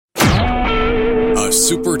a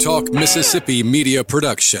Super Talk Mississippi media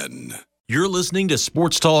production. You're listening to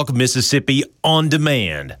Sports Talk Mississippi On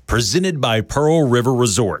Demand, presented by Pearl River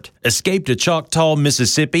Resort. Escape to Choctaw,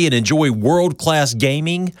 Mississippi and enjoy world-class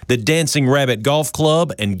gaming, the Dancing Rabbit Golf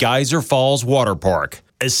Club, and Geyser Falls Water Park.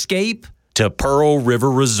 Escape to Pearl River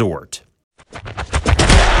Resort. To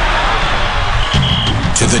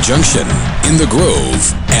the junction, in the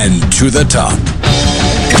Grove, and to the top.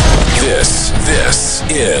 This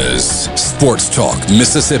is Sports Talk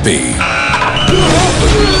Mississippi.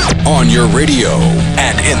 On your radio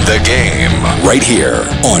and in the game, right here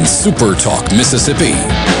on Super Talk Mississippi.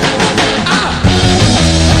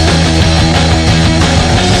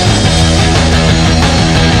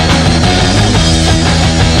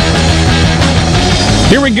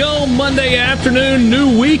 Here we go, Monday afternoon,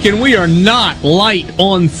 new week, and we are not light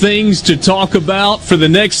on things to talk about for the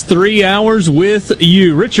next 3 hours with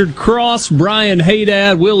you. Richard Cross, Brian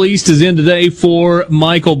Haydad, Will East is in today for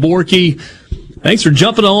Michael Borky. Thanks for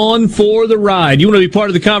jumping on for the ride. You want to be part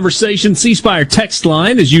of the conversation? C Spire text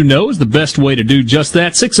line, as you know, is the best way to do just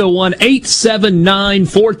that.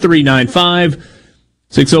 601-879-4395.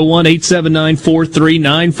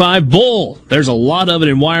 601-879-4395. Bull. There's a lot of it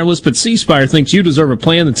in wireless, but C Spire thinks you deserve a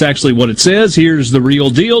plan that's actually what it says. Here's the real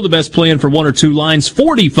deal. The best plan for one or two lines,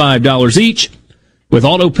 $45 each, with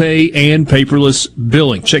auto pay and paperless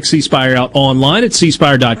billing. Check C Spire out online at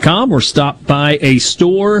cspire.com or stop by a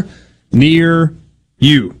store near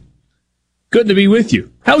you. Good to be with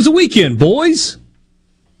you. How was the weekend, boys?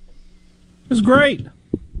 It was great.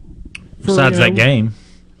 Besides that game.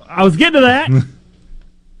 I was getting to that.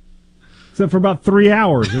 Except for about 3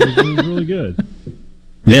 hours. It was really good.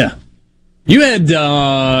 Yeah. You had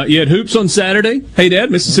hoops on Saturday. Hey,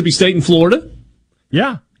 Dad, Mississippi State and Florida.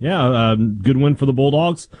 Yeah. Good win for the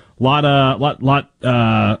Bulldogs. Lot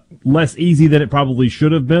less easy than it probably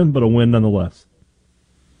should have been, but a win nonetheless.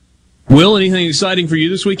 Will, anything exciting for you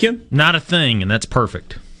this weekend? Not a thing, and that's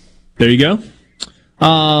perfect. There you go.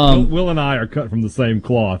 Will and I are cut from the same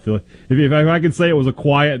cloth. If I could say it was a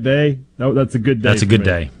quiet day, that's a good day. That's a good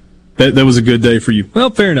day. That was a good day for you. Well,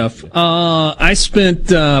 fair enough. I spent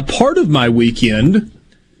part of my weekend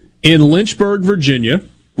in Lynchburg, Virginia,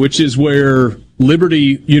 which is where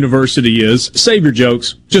Liberty University is. Save your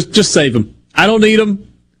jokes. Just save them. I don't need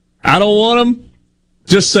them. I don't want them.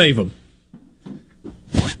 Just save them.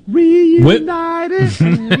 Reunited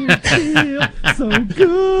and feel so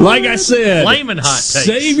good. Like I said, Flaming hot takes.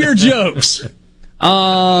 Save your jokes.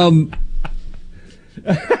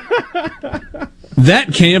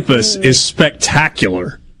 That campus is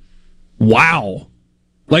spectacular. Wow.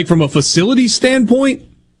 Like from a facility standpoint,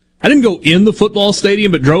 I didn't go in the football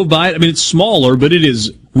stadium, but drove by it. I mean, it's smaller, but it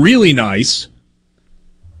is really nice.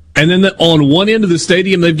 And then on one end of the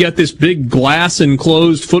stadium, they've got this big glass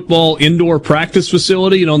enclosed football indoor practice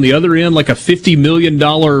facility, and on the other end, like a $50 million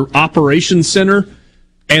operations center.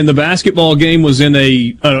 And the basketball game was in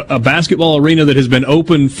a basketball arena that has been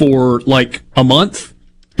open for like a month,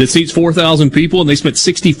 that seats 4,000 people, and they spent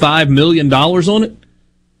 $65 million on it.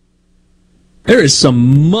 There is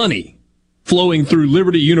some money flowing through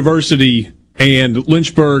Liberty University and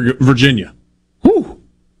Lynchburg, Virginia. Whew.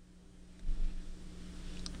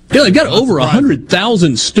 Yeah, they've got over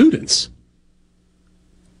 100,000 students.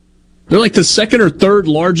 They're like the second or third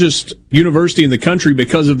largest university in the country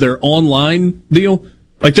because of their online deal.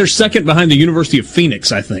 Like they're second behind the University of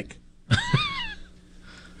Phoenix, I think.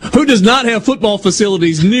 Who does not have football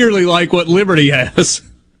facilities nearly like what Liberty has,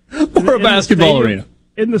 or a basketball arena.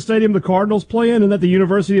 In the stadium the Cardinals play in, and at the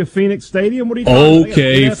University of Phoenix Stadium, what are you talking about?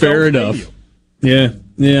 Okay, fair enough. Yeah,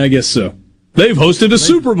 I guess so. They've hosted a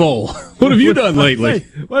Super Bowl. What have you done lately?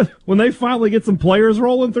 When they finally get some players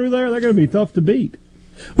rolling through there, they're going to be tough to beat.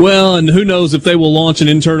 Well, and who knows if they will launch an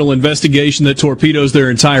internal investigation that torpedoes their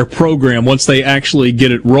entire program once they actually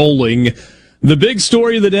get it rolling. The big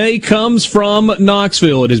story of the day comes from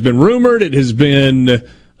Knoxville. It has been rumored, it has been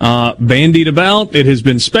bandied about, it has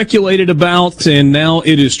been speculated about, and now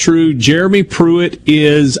it is true. Jeremy Pruitt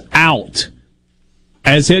is out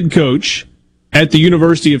as head coach at the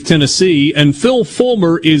University of Tennessee, and Phil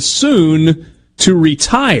Fulmer is soon to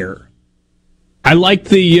retire. I like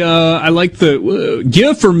the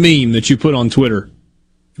GIF or meme that you put on Twitter.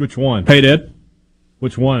 Which one? Hey, Dad.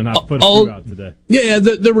 Which one? I put a few out today. Yeah,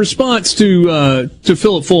 the response to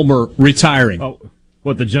Philip Fulmer retiring. Oh,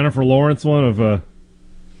 what, the Jennifer Lawrence one of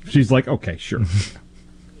she's like, okay, sure.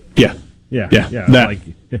 Yeah. That. Like,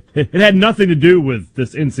 it had nothing to do with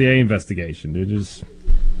this NCAA investigation. It is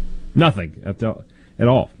nothing at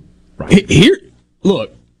all. Right. Here,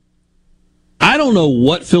 look, I don't know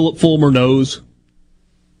what Philip Fulmer knows,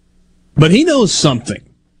 but he knows something.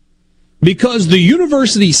 because the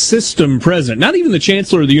university system president, not even the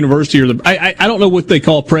chancellor of the university, or I don't know what they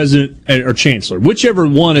call president or chancellor, whichever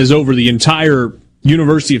one is over the entire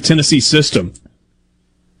University of Tennessee system,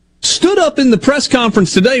 stood up in the press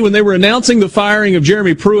conference today when they were announcing the firing of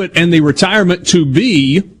Jeremy Pruitt and the retirement to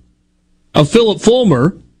be of Philip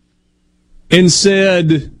Fulmer, and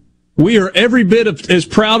said, "We are every bit as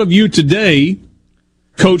proud of you today,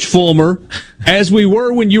 Coach Fulmer, as we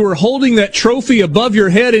were when you were holding that trophy above your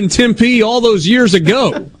head in Tempe all those years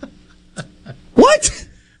ago." What?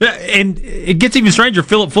 And it gets even stranger.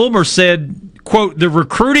 Philip Fulmer said, quote, "The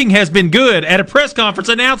recruiting has been good," at a press conference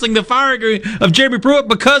announcing the firing of Jeremy Pruitt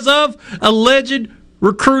because of alleged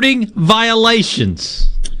recruiting violations.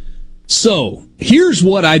 So, here's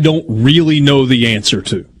what I don't really know the answer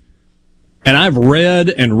to. And I've read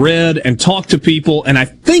and talked to people, and I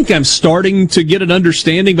think I'm starting to get an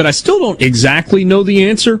understanding, but I still don't exactly know the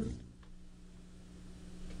answer.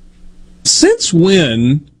 Since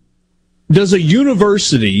when does a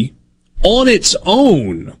university on its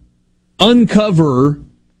own uncover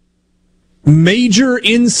major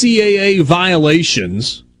NCAA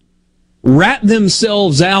violations, rat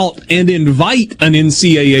themselves out, and invite an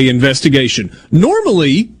NCAA investigation?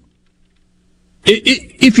 Normally,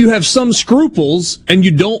 if you have some scruples and you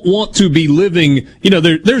don't want to be living,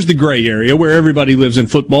 there's the gray area where everybody lives in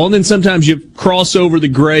football, and then sometimes you cross over the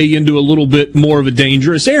gray into a little bit more of a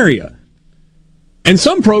dangerous area. And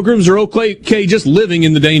some programs are okay just living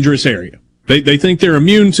in the dangerous area. They think they're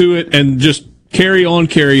immune to it and just carry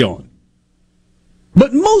on.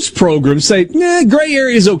 But most programs say, gray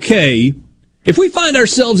area is okay. If we find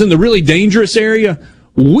ourselves in the really dangerous area,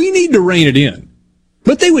 we need to rein it in.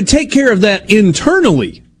 But they would take care of that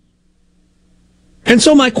internally. And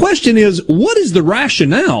so my question is, what is the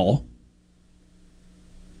rationale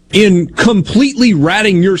in completely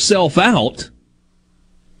ratting yourself out?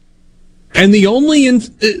 And the only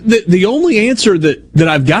answer that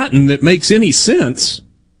I've gotten that makes any sense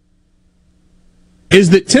is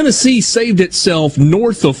that Tennessee saved itself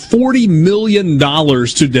north of $40 million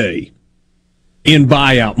today in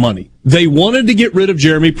buyout money. They wanted to get rid of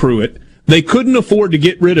Jeremy Pruitt. They couldn't afford to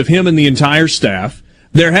get rid of him and the entire staff.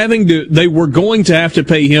 They were going to have to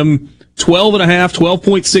pay him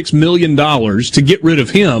 $12.6 million to get rid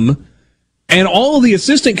of him. And all of the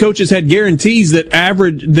assistant coaches had guarantees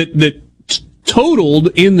that totaled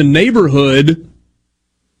in the neighborhood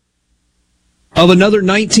of another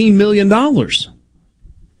 $19 million,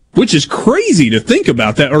 which is crazy to think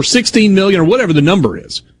about that, or $16 million, or whatever the number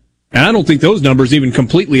is. And I don't think those numbers even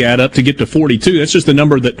completely add up to get to 42. That's just the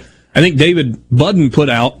number that I think David Budden put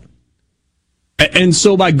out. And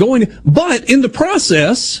so but in the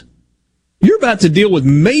process, you're about to deal with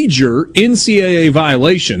major NCAA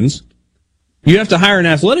violations. You have to hire an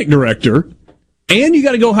athletic director, and you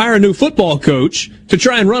got to go hire a new football coach to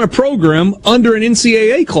try and run a program under an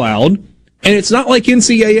NCAA cloud. And it's not like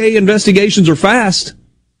NCAA investigations are fast.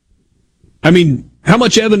 I mean, how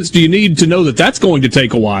much evidence do you need to know that that's going to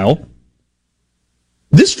take a while?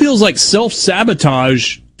 This feels like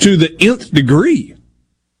self-sabotage to the nth degree.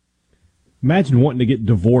 Imagine wanting to get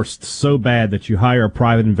divorced so bad that you hire a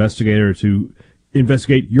private investigator to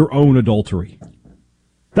investigate your own adultery.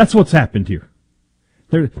 That's what's happened here.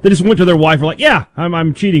 They just went to their wife and were like, "Yeah,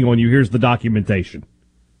 I'm cheating on you. Here's the documentation.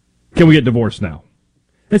 Can we get divorced now?"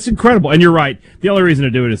 It's incredible. And you're right. The only reason to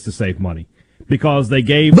do it is to save money. Because they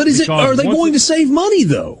gave... But are they going to save money,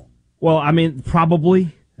 though? Well, I mean,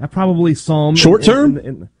 probably some. Short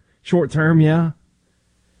term? Short term, yeah.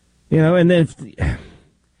 And then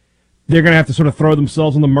they're going to have to sort of throw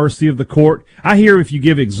themselves on the mercy of the court. I hear if you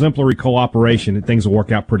give exemplary cooperation, things will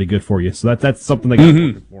work out pretty good for you. So that's something they got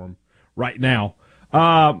working for them right now.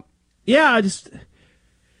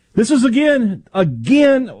 This is again, I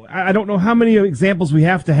don't know how many examples we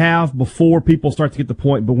have to have before people start to get the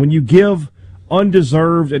point, but when you give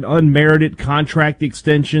undeserved and unmerited contract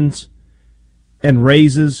extensions and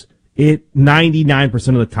raises, it 99%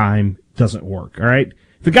 of the time doesn't work, all right?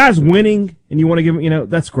 If the guy's winning and you want to give him,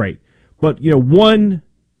 that's great. But, one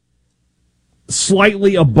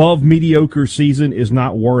slightly above mediocre season is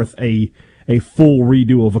not worth a full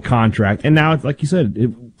redo of a contract. And now, it's like you said,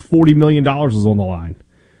 $40 million is on the line.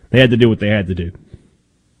 They had to do what they had to do.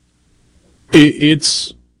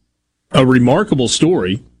 It's a remarkable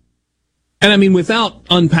story. And I mean, without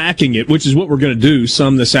unpacking it, which is what we're going to do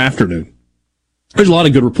some this afternoon, there's a lot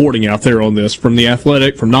of good reporting out there on this from The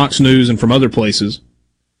Athletic, from Knox News, and from other places.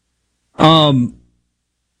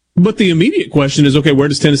 But the immediate question is, okay, where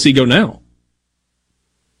does Tennessee go now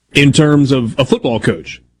in terms of a football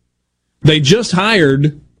coach? They just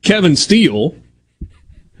hired Kevin Steele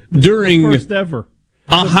during... First ever.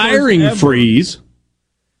 A hiring freeze.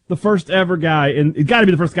 The first ever guy, and it's got to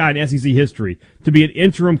be the first guy in SEC history to be an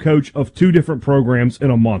interim coach of 2 different programs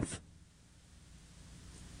in a month.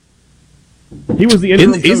 He was the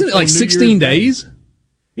interim coach. Isn't it like 16 days?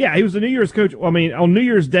 Yeah, he was the New Year's coach. I mean, on New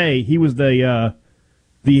Year's Day, he was the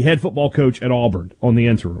head football coach at Auburn on the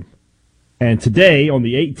interim. And today, on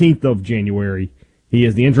the 18th of January, he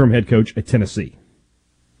is the interim head coach at Tennessee.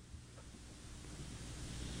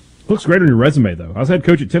 Looks great on your resume, though. I was head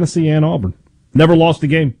coach at Tennessee and Auburn. Never lost a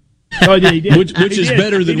game. Oh, yeah, he did. Which is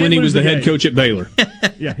better than when he was the head coach at Baylor.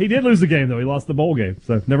 Yeah, he did lose the game, though. He lost the bowl game,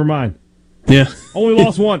 so never mind. Yeah. Only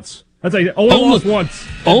lost once. I'd say only lost once.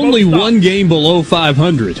 Only one game below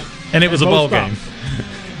 500. And it was a bowl game.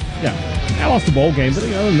 Yeah. I lost the bowl game, but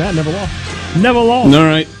other than that, never lost. Never lost. All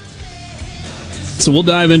right. So we'll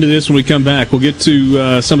dive into this when we come back. We'll get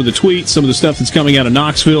to some of the tweets, some of the stuff that's coming out of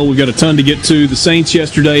Knoxville. We've got a ton to get to. The Saints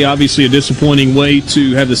yesterday, obviously a disappointing way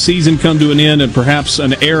to have the season come to an end and perhaps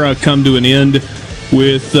an era come to an end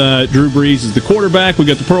with Drew Brees as the quarterback. We've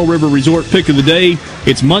got the Pearl River Resort pick of the day.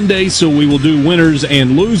 It's Monday, so we will do winners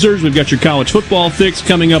and losers. We've got your college football fix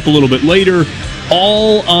coming up a little bit later.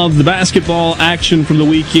 All of the basketball action from the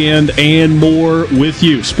weekend and more with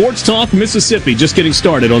you. Sports Talk Mississippi just getting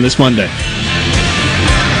started on this Monday.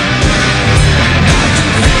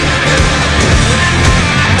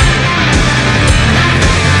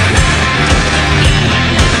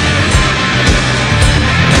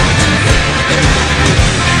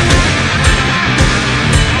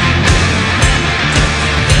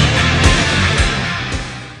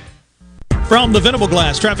 From the Venable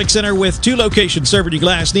Glass Traffic Center with 2 locations serving your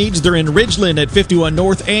glass needs. They're in Ridgeland at 51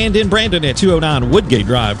 North and in Brandon at 209 Woodgate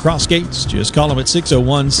Drive. Cross Gates, just call them at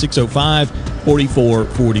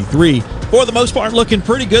 601-605-4443. For the most part, looking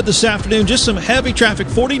pretty good this afternoon. Just some heavy traffic,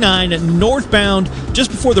 49 northbound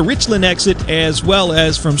just before the Richland exit, as well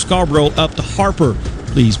as from Scarborough up to Harper.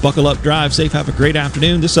 Please buckle up, drive safe, have a great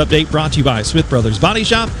afternoon. This update brought to you by Smith Brothers Body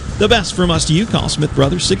Shop. The best from us to you. Call Smith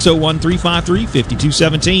Brothers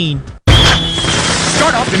 601-353-5217.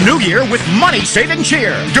 Start off the new year with money-saving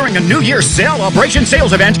cheer during a New Year's celebration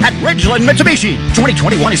sales event at Ridgeland Mitsubishi.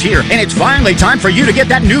 2021 is here, and it's finally time for you to get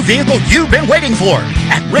that new vehicle you've been waiting for.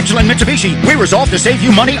 At Ridgeland Mitsubishi, we resolve to save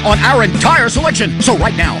you money on our entire selection. So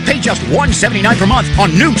right now, pay just $179 per month on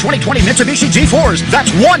new 2020 Mitsubishi G4s. That's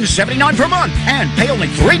 $179 per month. And pay only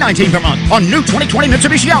 $319 per month on new 2020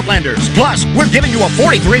 Mitsubishi Outlanders. Plus, we're giving you a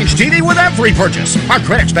 43-inch TV with every purchase. Our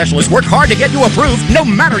credit specialists work hard to get you approved, no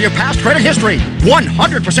matter your past credit history.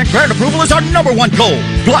 100% credit approval is our #1 goal.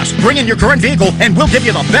 Plus, bring in your current vehicle and we'll give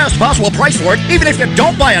you the best possible price for it, even if you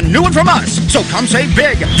don't buy a new one from us. So come save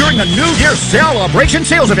big during the New Year's celebration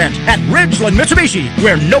sales event at Ridgeland Mitsubishi,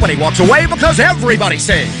 where nobody walks away because everybody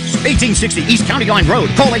saves. 1860 East County Line Road.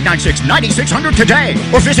 Call 896-9600 today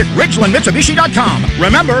or visit RidgelandMitsubishi.com.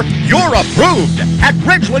 Remember, you're approved at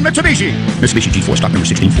Ridgeland Mitsubishi. Mitsubishi G4 stock number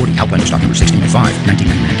 1640. Outlander stock number 1605.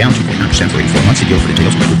 1999 down 2.9% for 84 months. See deal for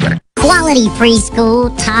details with credit. Quality preschool,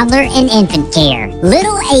 toddler, and infant care.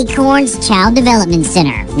 Little Acorns Child Development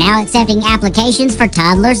Center. Now accepting applications for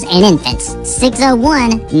toddlers and infants.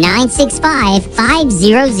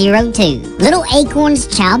 601-965-5002. Little Acorns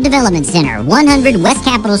Child Development Center, 100 West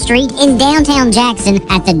Capitol Street in downtown Jackson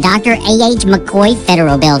at the Dr. A.H. McCoy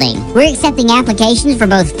Federal Building. We're accepting applications for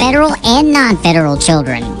both federal and non-federal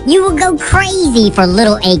children. You will go crazy for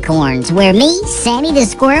Little Acorns, where me, Sammy the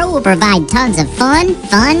Squirrel, will provide tons of fun.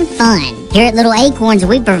 Here at Little Acorns,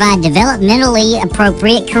 we provide developmentally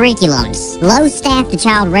appropriate curriculums, low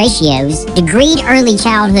staff-to-child ratios, degreed early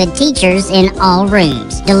childhood teachers in all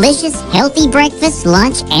rooms, delicious, healthy breakfast,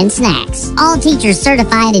 lunch, and snacks. All teachers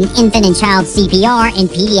certified in infant and child CPR and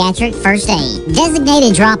pediatric first aid.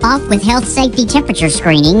 Designated drop-off with health safety temperature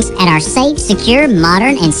screenings at our safe, secure,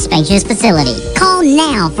 modern, and spacious facility. Call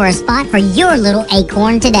now for a spot for your Little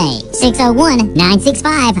Acorn today.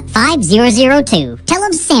 601-965-5002. Tell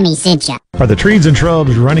them Sammy sent you. Are the trees and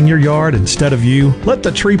shrubs running your yard instead of you? Let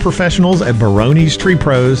the tree professionals at Barone's Tree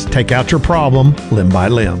Pros take out your problem limb by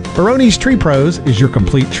limb. Barone's Tree Pros is your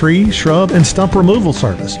complete tree, shrub, and stump removal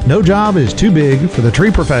service. No job is too big for the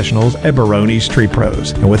tree professionals at Barone's Tree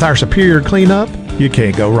Pros. And with our superior cleanup, you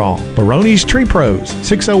can't go wrong. Barone's Tree Pros,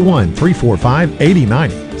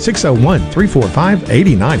 601-345-8090.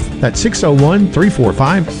 601-345-8090. That's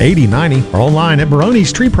 601-345-8090. Or online at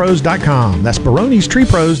baronestreepros.com. That's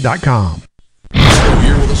baronestreepros.com.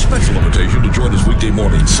 Here with a special invitation to join us weekday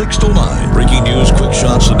morning, 6 to 9. Breaking news, quick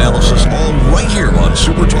shots, analysis, all right here on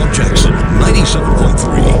Super Talk Jackson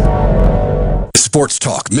 97.3. Sports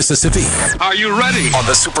Talk Mississippi. Are you ready? On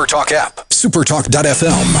the Super Talk app.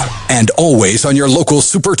 supertalk.fm, and always on your local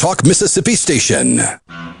SuperTalk Mississippi station.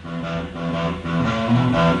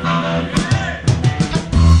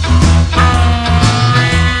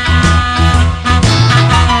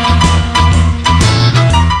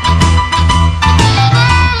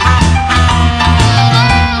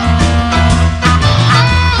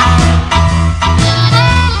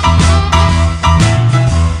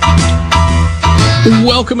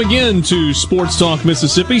 Welcome again to Sports Talk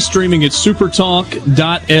Mississippi, streaming at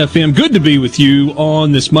supertalk.fm. Good to be with you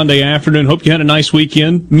on this Monday afternoon. Hope you had a nice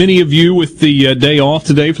weekend. Many of you with the day off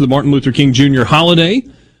today for the Martin Luther King Jr. holiday.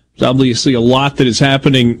 There's obviously a lot that is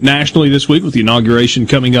happening nationally this week with the inauguration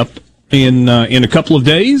coming up in a couple of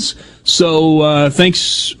days. So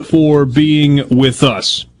thanks for being with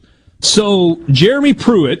us. So Jeremy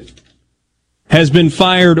Pruitt has been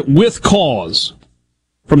fired with cause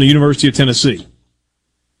from the University of Tennessee.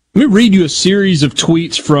 Let me read you a series of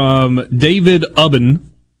tweets from David Ubben.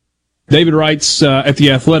 David writes at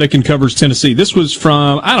The Athletic and covers Tennessee. This was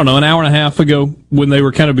from, an hour and a half ago when they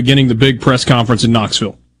were kind of beginning the big press conference in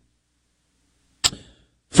Knoxville.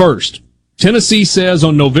 First, Tennessee says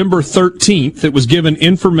on November 13th it was given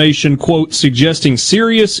information, quote, suggesting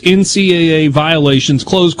serious NCAA violations,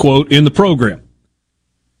 close quote, in the program.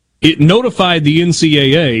 It notified the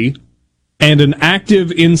NCAA, and an active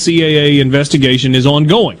NCAA investigation is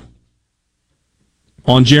ongoing.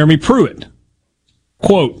 On Jeremy Pruitt,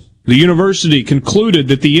 quote, the university concluded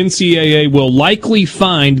that the NCAA will likely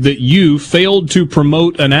find that you failed to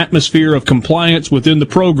promote an atmosphere of compliance within the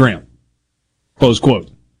program, close quote.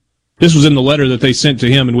 This was in the letter that they sent to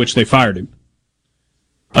him in which they fired him.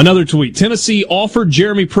 Another tweet, Tennessee offered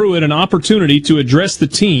Jeremy Pruitt an opportunity to address the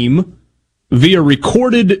team via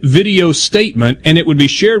recorded video statement, and it would be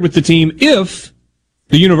shared with the team if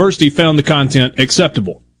the university found the content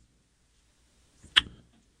acceptable.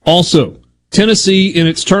 Also, Tennessee, in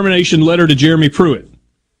its termination letter to Jeremy Pruitt,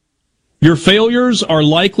 your failures are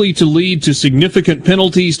likely to lead to significant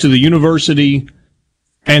penalties to the university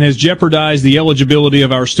and has jeopardized the eligibility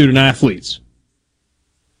of our student athletes.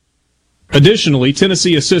 Additionally,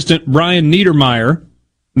 Tennessee assistant Brian Niedermeyer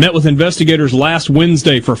met with investigators last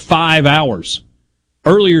Wednesday for 5 hours.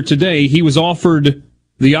 Earlier today, he was offered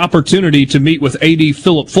the opportunity to meet with AD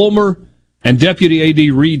Philip Fulmer and Deputy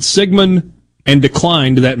AD Reed Sigmund and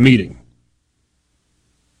declined that meeting.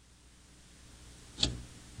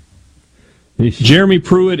 Jeremy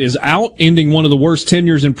Pruitt is out, ending one of the worst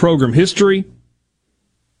tenures in program history.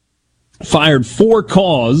 Fired for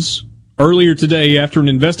cause earlier today after an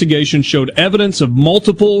investigation showed evidence of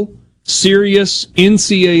multiple serious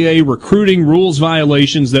NCAA recruiting rules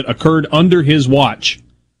violations that occurred under his watch.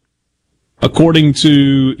 According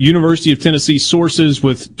to University of Tennessee sources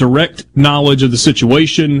with direct knowledge of the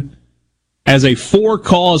situation, as a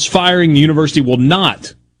for-cause firing, the university will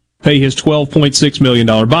not pay his $12.6 million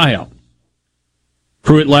buyout.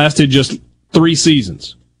 Pruitt lasted just 3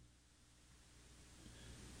 seasons.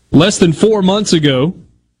 Less than 4 months ago,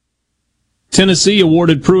 Tennessee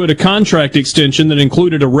awarded Pruitt a contract extension that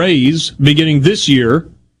included a raise beginning this year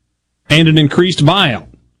and an increased buyout.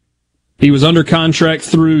 He was under contract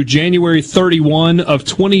through January 31 of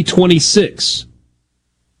 2026.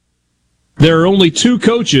 There are only 2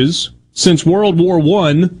 coaches since World War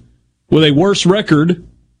I with a worse record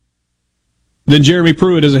than Jeremy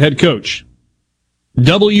Pruitt as a head coach.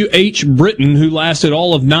 W.H. Britton, who lasted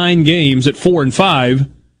all of 9 games at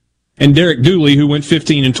 4-5, and Derek Dooley, who went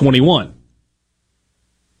 15-21.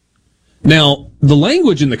 Now, the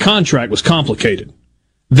language in the contract was complicated.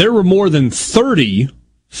 There were more than 30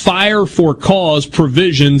 fire for cause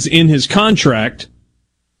provisions in his contract.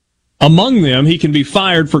 Among them, he can be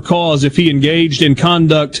fired for cause if he engaged in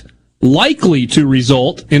conduct likely to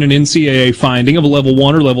result in an NCAA finding of a level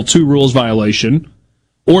 1 or level 2 rules violation,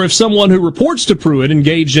 or if someone who reports to Pruitt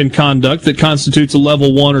engaged in conduct that constitutes a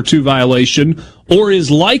level 1 or 2 violation, or is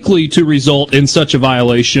likely to result in such a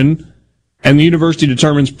violation, and the university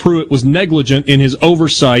determines Pruitt was negligent in his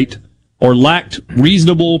oversight or lacked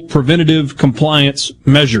reasonable preventative compliance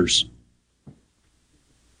measures.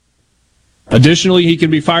 Additionally, he can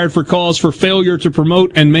be fired for cause for failure to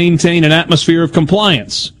promote and maintain an atmosphere of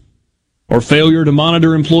compliance, or failure to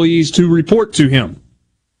monitor employees to report to him.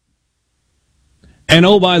 And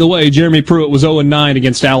oh, by the way, Jeremy Pruitt was 0-9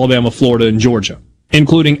 against Alabama, Florida, and Georgia,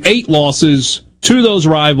 including 8 losses to those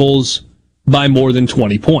rivals by more than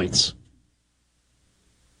 20 points.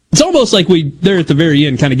 It's almost like we, there at the very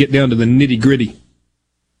end, kind of get down to the nitty-gritty.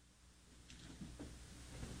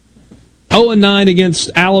 0-9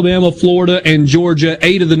 against Alabama, Florida, and Georgia,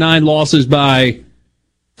 8 of the 9 losses by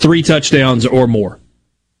 3 touchdowns or more.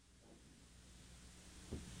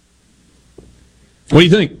 What do you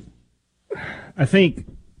think? I think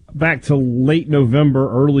back to late November,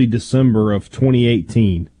 early December of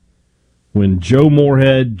 2018, when Joe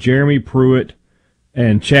Moorhead, Jeremy Pruitt,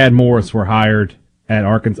 and Chad Morris were hired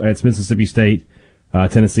at Mississippi State,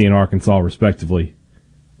 Tennessee, and Arkansas, respectively.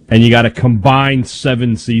 And you got a combined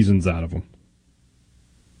 7 seasons out of them.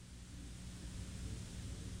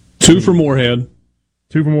 2 for Moorhead.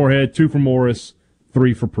 2 for Moorhead, 2 for Morris,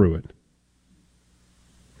 3 for Pruitt.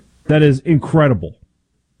 That is incredible.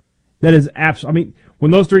 That is absolutely. I mean,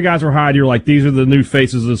 when those 3 guys were hired, you're like, these are the new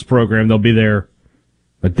faces of this program. They'll be there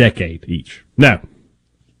a decade each. No.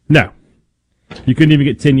 You couldn't even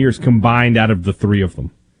get 10 years combined out of the 3 of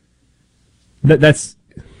them. That's.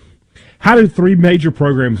 How did 3 major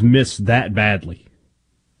programs miss that badly?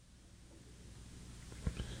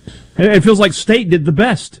 And it feels like State did the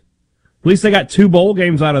best. At least they got 2 bowl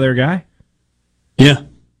games out of their guy. Yeah.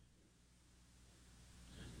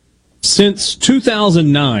 Since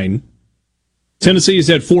 2009, Tennessee has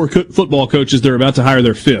had 4 football coaches. They're about to hire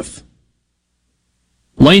their 5th.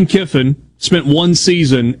 Lane Kiffin spent 1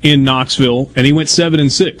 season in Knoxville, and he went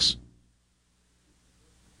 7-6.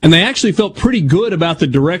 And they actually felt pretty good about the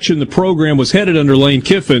direction the program was headed under Lane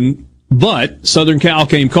Kiffin, but Southern Cal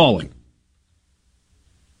came calling.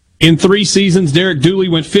 In 3 seasons, Derek Dooley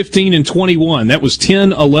went 15-21. That was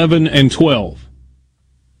 10, 11, and 12.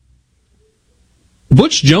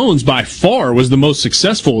 Butch Jones, by far, was the most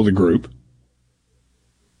successful of the group.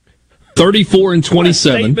 34-27. What a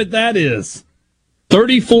statement that is.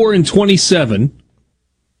 34-27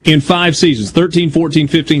 in 5 seasons. 13, 14,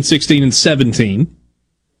 15, 16, and 17.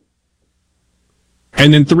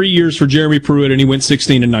 And then 3 years for Jeremy Pruitt, and he went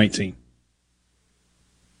 16-19.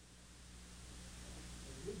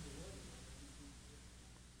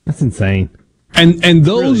 That's insane. And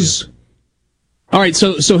those really. All right,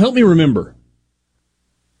 so help me remember.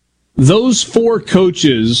 Those 4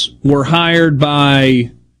 coaches were hired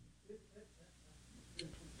by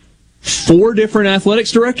 4 different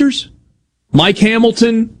athletics directors? Mike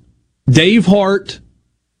Hamilton, Dave Hart,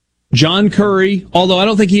 John Curry, although I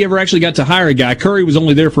don't think he ever actually got to hire a guy. Curry was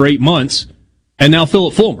only there for 8 months, and now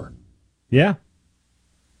Philip Fulmer. Yeah.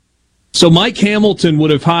 So Mike Hamilton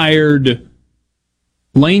would have hired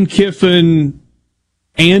Lane Kiffin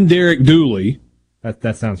and Derek Dooley.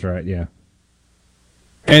 That sounds right, yeah.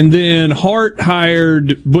 And then Hart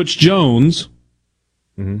hired Butch Jones.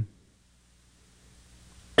 Mm-hmm.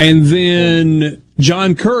 And then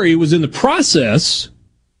John Curry was in the process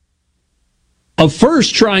of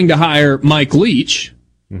first trying to hire Mike Leach,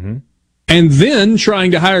 mm-hmm. and then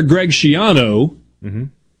trying to hire Greg Schiano. Mm-hmm.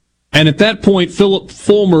 And at that point, Philip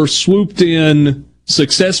Fulmer swooped in,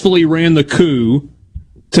 successfully ran the coup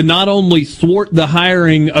to not only thwart the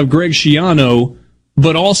hiring of Greg Schiano,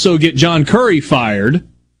 but also get John Curry fired.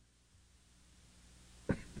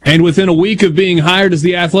 And within a week of being hired as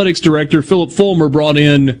the athletics director, Philip Fulmer brought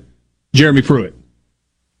in Jeremy Pruitt.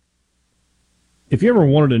 If you ever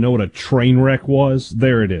wanted to know what a train wreck was,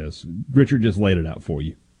 there it is. Richard just laid it out for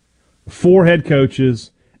you. 4 head coaches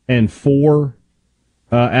and 4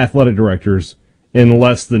 athletic directors in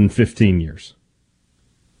less than 15 years.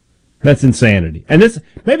 That's insanity. And this,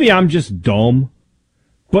 maybe I'm just dumb,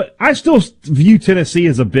 but I still view Tennessee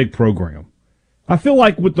as a big program. I feel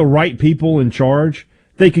like with the right people in charge,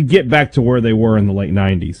 they could get back to where they were in the late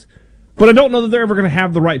 90s. But I don't know that they're ever going to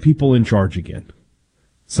have the right people in charge again.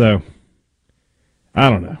 So, I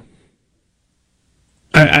don't know.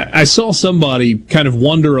 I saw somebody kind of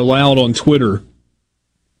wonder aloud on Twitter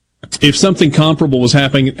if something comparable was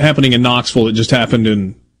happening in Knoxville that just happened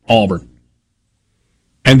in Auburn.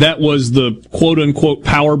 And that was the quote-unquote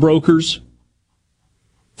power brokers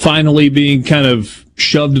finally being kind of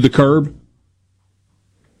shoved to the curb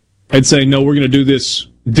and saying, no, we're going to do this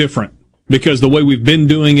different because the way we've been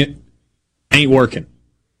doing it ain't working.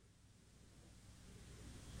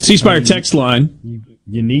 C-Spire text line.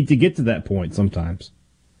 You need to get to that point sometimes.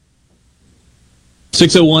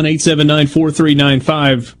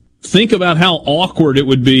 601-879-4395. Think about how awkward it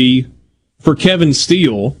would be for Kevin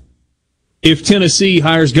Steele if Tennessee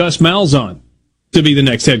hires Gus Malzahn to be the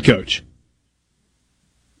next head coach.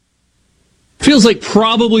 Feels like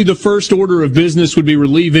probably the first order of business would be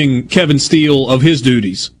relieving Kevin Steele of his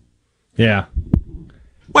duties. Yeah.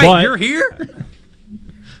 Wait, you're here?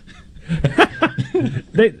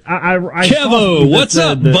 Kevo, what's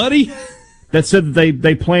up, buddy? That said that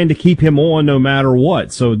they plan to keep him on no matter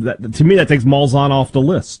what. So that, to me, that takes Malzahn off the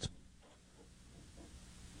list.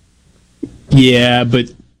 Yeah,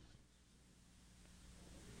 but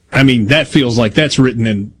I mean, that feels like that's written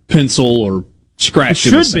in pencil or scratched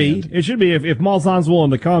in the sand. It should be. If Malzahn's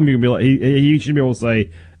willing to come, you can be like, he should be able to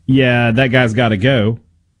say, yeah, that guy's got to go.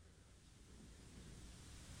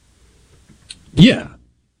 Yeah.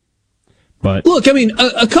 But look, I mean,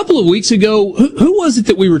 a couple of weeks ago, who was it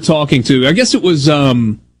that we were talking to? I guess it was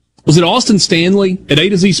it Austin Stanley at A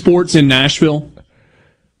to Z Sports in Nashville?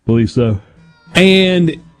 Believe so.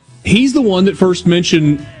 And he's the one that first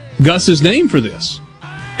mentioned Gus's name for this.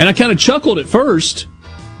 And I kind of chuckled at first,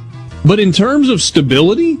 but in terms of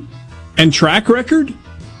stability and track record,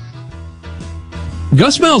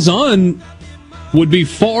 Gus Malzahn would be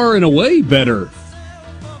far and away better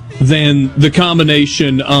than the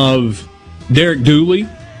combination of Derek Dooley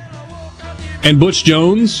and Butch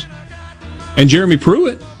Jones and Jeremy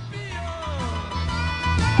Pruitt.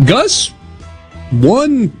 Gus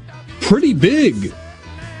won pretty big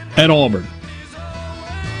at Auburn.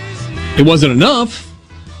 It wasn't enough,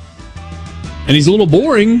 and he's a little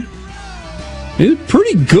boring. He's a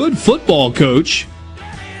pretty good football coach,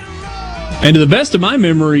 and to the best of my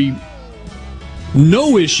memory,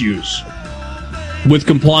 no issues with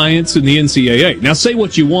compliance in the NCAA. Now, say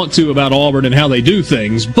what you want to about Auburn and how they do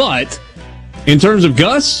things, but in terms of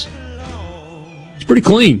Gus, it's pretty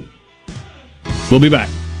clean. We'll be back.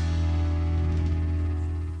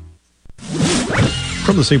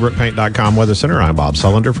 From the SeabrookPaint.com Weather Center, I'm Bob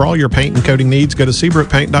Sullender. For all your paint and coating needs, go to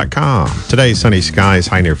SeabrookPaint.com. Today, sunny skies,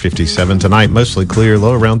 high near 57. Tonight, mostly clear,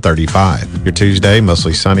 low around 35. Your Tuesday,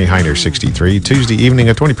 mostly sunny, high near 63. Tuesday evening,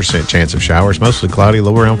 a 20% chance of showers, mostly cloudy,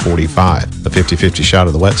 low around 45. A 50-50 shot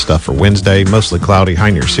of the wet stuff for Wednesday, mostly cloudy, high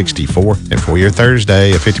near 64. And for your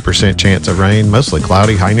Thursday, a 50% chance of rain, mostly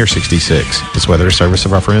cloudy, high near 66. This weather is service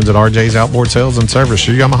of our friends at RJ's Outboard Sales and Service,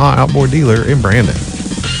 your Yamaha outboard dealer in Brandon.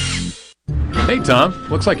 Hey, Tom.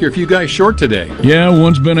 Looks like you're a few guys short today. Yeah,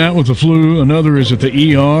 one's been out with the flu, another is at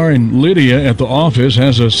the ER, and Lydia at the office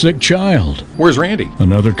has a sick child. Where's Randy?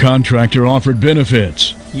 Another contractor offered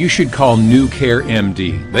benefits. You should call New Care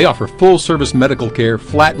MD. They offer full-service medical care,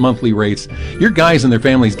 flat monthly rates. Your guys and their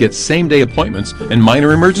families get same-day appointments and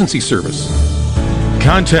minor emergency service.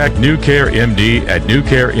 Contact New Care MD at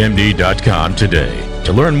newcaremd.com today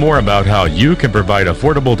to learn more about how you can provide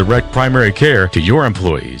affordable direct primary care to your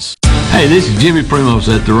employees. Hey, this is Jimmy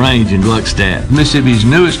Primos at The Range in Gluckstadt, Mississippi's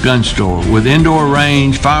newest gun store with indoor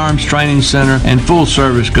range, firearms training center, and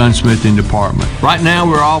full-service gunsmithing department. Right now,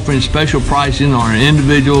 we're offering special pricing on our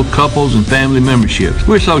individual, couples, and family memberships.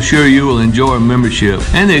 We're so sure you will enjoy a membership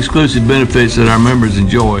and the exclusive benefits that our members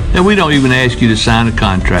enjoy that we don't even ask you to sign a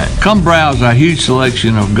contract. Come browse our huge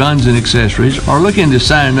selection of guns and accessories or look into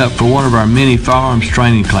signing up for one of our many firearms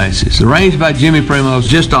training classes. The Range by Jimmy Primos,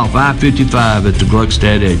 just off I-55 at the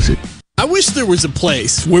Gluckstadt exit. I wish there was a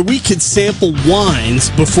place where we could sample wines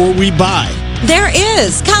before we buy. There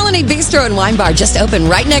is. Colony Bistro and Wine Bar just opened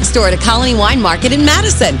right next door to Colony Wine Market in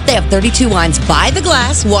Madison. They have 32 wines by the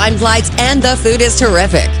glass, wine flights, and the food is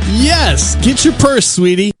terrific. Yes, get your purse,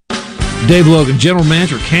 sweetie. Dave Logan, General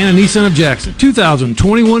Manager, Cannon Nissan of Jackson.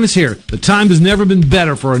 2021 is here. The time has never been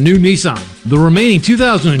better for a new Nissan. The remaining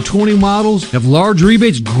 2020 models have large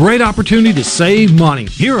rebates, great opportunity to save money.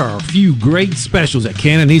 Here are a few great specials at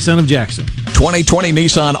Cannon Nissan of Jackson. 2020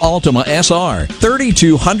 Nissan Altima SR,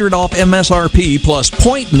 $3,200 off MSRP plus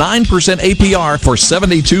 0.9% APR for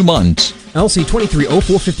 72 months. LC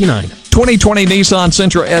 230459. 2020 Nissan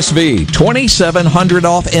Sentra SV, $2,700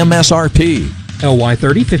 off MSRP. LY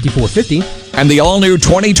 30 5450. And the all-new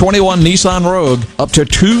 2021 Nissan Rogue, up to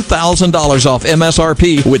 $2,000 off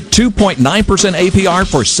MSRP with 2.9% APR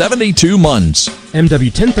for 72 months. MW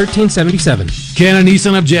 101377. Cannon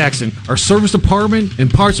Nissan of Jackson. Our service department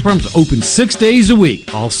and parts department is open 6 days a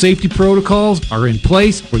week. All safety protocols are in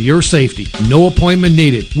place for your safety. No appointment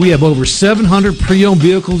needed. We have over 700 pre-owned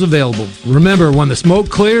vehicles available. Remember, when the smoke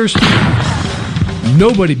clears,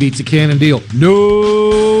 nobody beats a Cannon deal.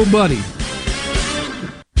 Nobody.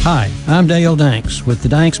 Hi, I'm Dale Danks with the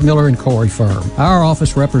Danks, Miller & Corey firm. Our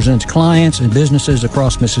office represents clients and businesses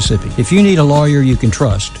across Mississippi. If you need a lawyer you can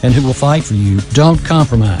trust and who will fight for you, don't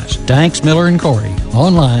compromise. Danks, Miller & Corey.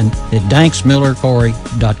 Online at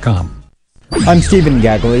danksmillercorey.com. I'm Stephen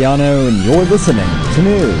Gagliano, and you're listening to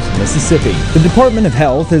News Mississippi. The Department of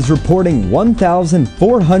Health is reporting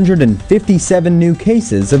 1,457 new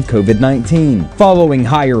cases of COVID-19. Following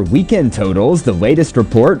higher weekend totals, the latest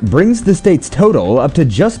report brings the state's total up to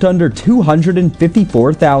just under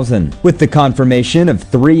 254,000. With the confirmation of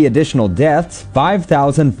 3 additional deaths,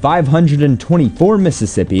 5,524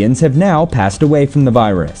 Mississippians have now passed away from the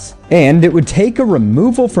virus. And it would take a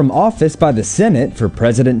removal from office by the Senate for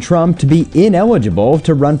President Trump to be ineligible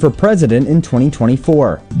to run for president in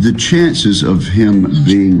 2024. The chances of him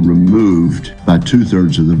being removed by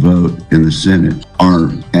 2/3 of the vote in the Senate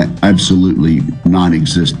are absolutely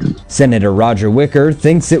non-existent. Senator Roger Wicker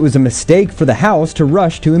thinks it was a mistake for the House to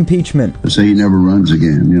rush to impeachment. Say he never runs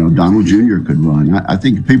again. You know, Donald Jr. could run. I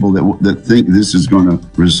think people that think this is going to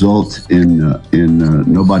result in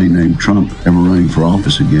nobody named Trump ever running for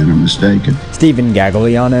office again are mistaken. Stephen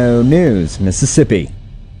Gagliano, News, Mississippi.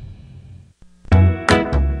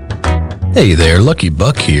 Hey there, Lucky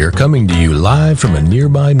Buck here, coming to you live from a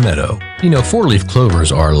nearby meadow. You know, 4-leaf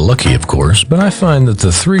clovers are lucky, of course, but I find that the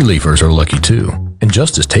 3-leafers are lucky too, and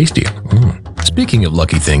just as tasty. Speaking of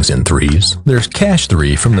lucky things in threes, there's Cash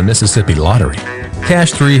 3 from the Mississippi Lottery.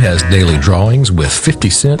 Cash 3 has daily drawings with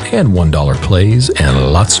 50-cent and $1 plays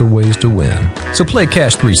and lots of ways to win. So play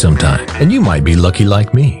Cash 3 sometime, and you might be lucky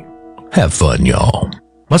like me. Have fun, y'all.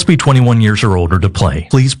 Must be 21 years or older to play.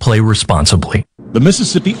 Please play responsibly. The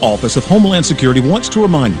Mississippi Office of Homeland Security wants to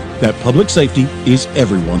remind you that public safety is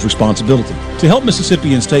everyone's responsibility. To help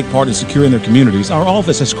Mississippians take part in securing their communities, our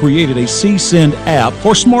office has created a CSend app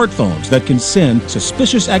for smartphones that can send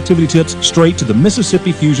suspicious activity tips straight to the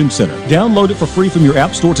Mississippi Fusion Center. Download it for free from your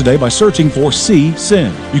app store today by searching for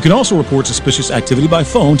CSend. You can also report suspicious activity by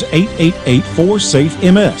phone to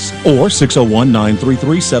 888-4SAFE-MS or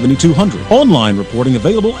 601-933-7200. Online reporting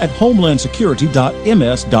available at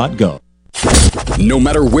homelandsecurity.ms.gov. No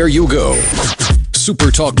matter where you go,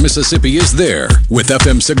 SuperTalk Mississippi is there. With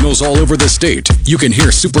FM signals all over the state, you can hear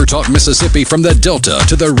SuperTalk Mississippi from the Delta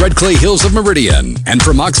to the Red Clay Hills of Meridian and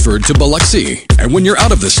from Oxford to Biloxi. And when you're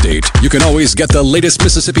out of the state, you can always get the latest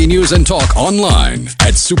Mississippi news and talk online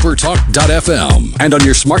at supertalk.fm and on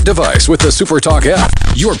your smart device with the SuperTalk app.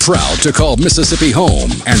 You're proud to call Mississippi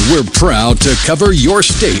home, and we're proud to cover your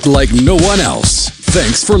state like no one else.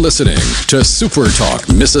 Thanks for listening to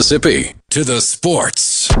SuperTalk Mississippi. To the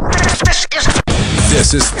sports.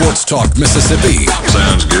 This is Sports Talk Mississippi.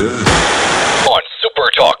 Sounds good. On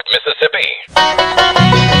SuperTalk Mississippi.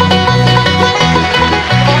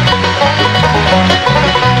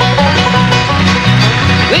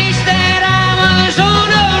 Wish that I was on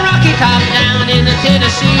a rocky top down in the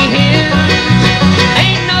Tennessee hills.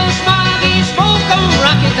 Ain't no smoggy smoke on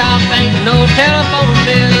Rocky Top, ain't no telephone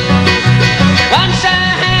bill. Once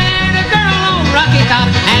I had a girl on Rocky Top,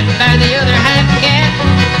 half by the other half cat.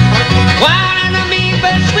 Wild and mean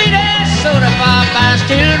but sweet as soda pop, I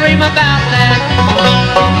still dream about that.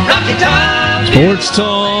 Rocky Top. Sports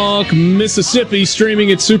Talk Mississippi, streaming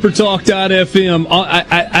at supertalk.fm.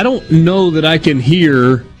 I don't know that I can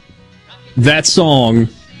hear that song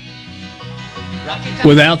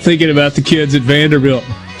without thinking about the kids at Vanderbilt.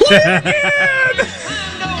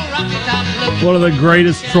 One of the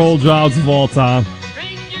greatest troll jobs of all time.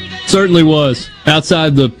 Certainly was.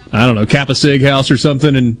 Outside the, I don't know, Kappa Sig house or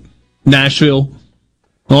something in Nashville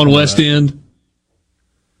on West End.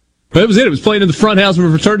 But it was it. It was playing in the front house of a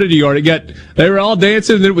fraternity yard. They were all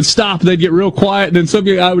dancing, and then it would stop, and they'd get real quiet, and then some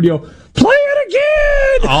guy would yell, "Play it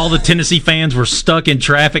again!" All the Tennessee fans were stuck in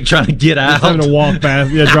traffic trying to get out. Just having to walk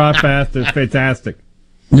past, drive past. It's fantastic.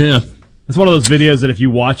 Yeah. It's one of those videos that if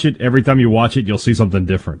you watch it, every time you watch it, you'll see something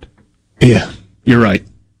different. Yeah, you're right.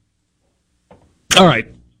 All right.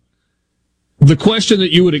 The question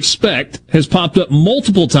that you would expect has popped up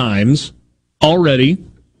multiple times already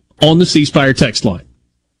on the C Spire text line.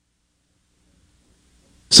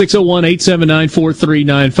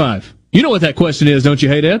 601-879-4395. You know what that question is, don't you,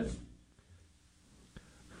 Hey Dad?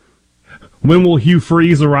 When will Hugh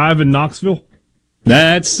Freeze arrive in Knoxville?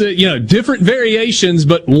 That's, different variations,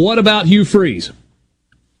 but what about Hugh Freeze?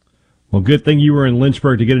 Well, good thing you were in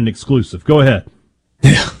Lynchburg to get an exclusive. Go ahead.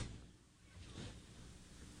 Yeah.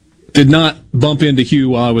 Did not bump into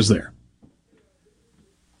Hugh while I was there.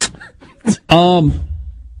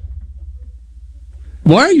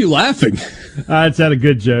 Why are you laughing? I just had a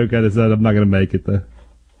good joke. I decided I'm not going to make it, though.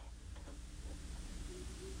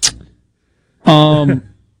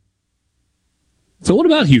 So what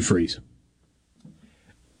about Hugh Freeze?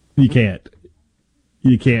 You can't.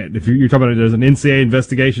 You can't. If you're talking about there's an NCAA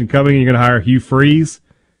investigation coming and you're going to hire Hugh Freeze,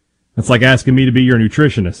 that's like asking me to be your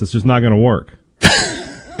nutritionist. It's just not going to work.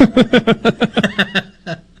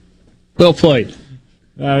 Well played.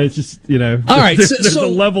 It's just, all right, there's a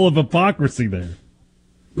level of hypocrisy there.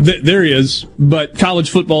 There is, but college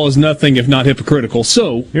football is nothing if not hypocritical.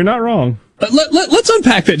 So you're not wrong. Let's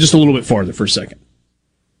unpack that just a little bit farther for a second.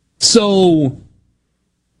 So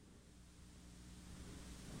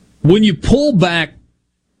when you pull back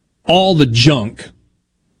all the junk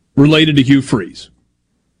related to Hugh Freeze,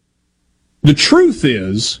 the truth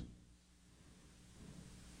is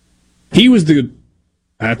he was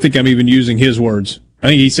I think I'm even using his words. I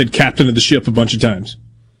think he said captain of the ship a bunch of times.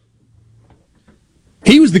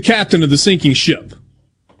 He was the captain of the sinking ship.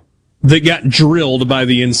 that got drilled by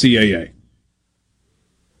the NCAA.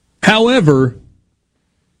 However,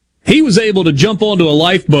 he was able to jump onto a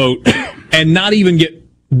lifeboat and not even get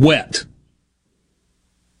wet.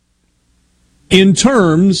 In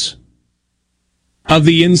terms of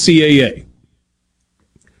the NCAA.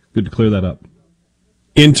 Good to clear that up.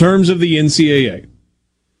 In terms of the NCAA.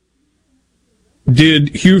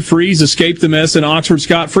 Did Hugh Freeze escape the mess in Oxford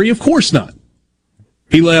scot-free? Of course not.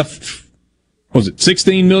 He left, was it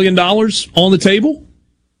 $16 million on the table?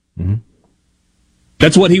 Mm-hmm.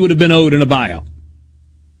 That's what he would have been owed in a buyout.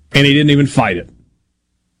 And he didn't even fight it.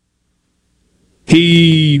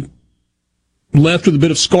 He left with a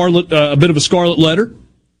bit of a scarlet letter.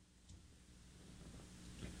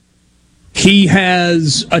 He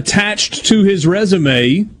has attached to his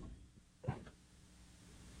resume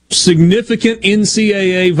significant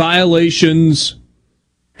NCAA violations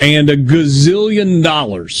and a gazillion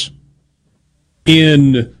dollars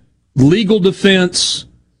in legal defense,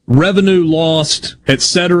 revenue lost,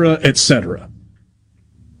 etc., etc.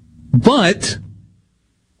 But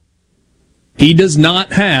he does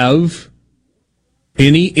not have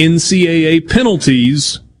any NCAA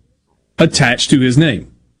penalties attached to his name.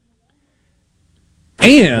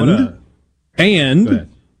 And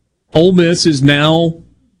Ole Miss is now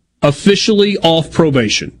officially off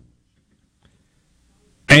probation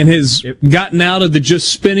and has gotten out of the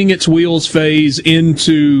just spinning its wheels phase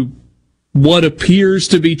into what appears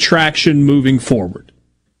to be traction moving forward.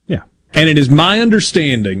 Yeah. And it is my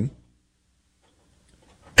understanding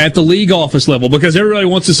at the league office level, because everybody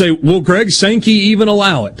wants to say, will Greg Sankey even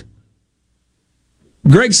allow it?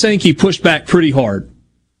 Greg Sankey pushed back pretty hard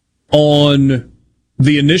on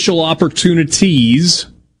the initial opportunities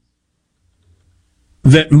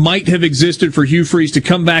that might have existed for Hugh Freeze to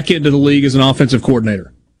come back into the league as an offensive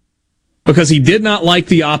coordinator, because he did not like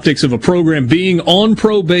the optics of a program being on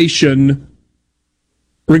probation,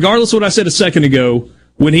 regardless of what I said a second ago,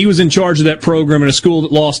 when he was in charge of that program in a school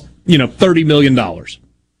that lost, $30 million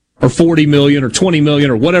or $40 million or $20 million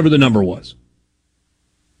or whatever the number was.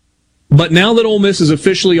 But now that Ole Miss is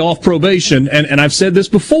officially off probation, and I've said this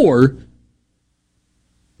before,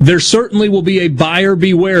 there certainly will be a buyer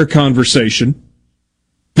beware conversation.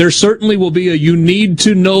 There certainly will be a you need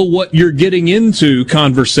to know what you're getting into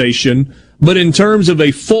conversation, but in terms of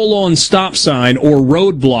a full-on stop sign or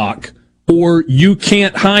roadblock or you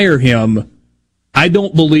can't hire him, I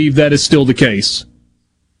don't believe that is still the case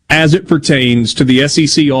as it pertains to the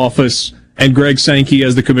SEC office and Greg Sankey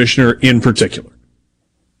as the commissioner in particular.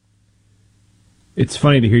 It's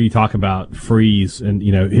funny to hear you talk about Freeze, and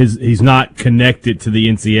he's not connected to the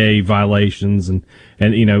NCAA violations, and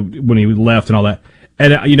when he left and all that.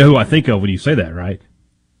 And you know who I think of when you say that, right?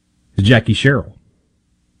 It's Jackie Sherrill.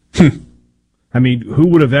 I mean, who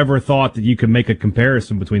would have ever thought that you could make a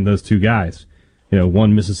comparison between those two guys?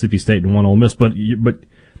 One Mississippi State and one Ole Miss. But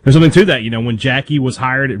there's something to that. When Jackie was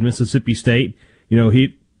hired at Mississippi State,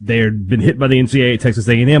 they had been hit by the NCAA at Texas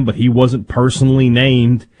A&M, but he wasn't personally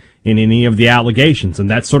named in any of the allegations, and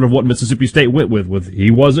that's sort of what Mississippi State went with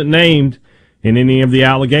he wasn't named in any of the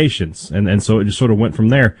allegations, and so it just sort of went from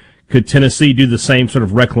there. Could Tennessee do the same sort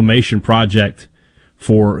of reclamation project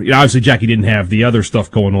for, obviously Jackie didn't have the other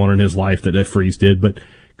stuff going on in his life that Freeze did, but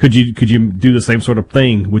could you do the same sort of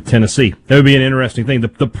thing with Tennessee? That would be an interesting thing.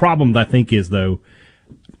 The problem I think is, though,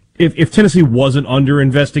 if Tennessee wasn't under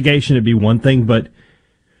investigation, it'd be one thing, but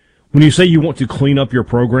when you say you want to clean up your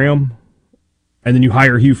program and then you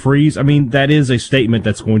hire Hugh Freeze, I mean, that is a statement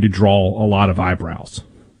that's going to draw a lot of eyebrows.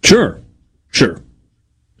 Sure.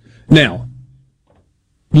 Now,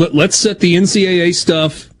 let's set the NCAA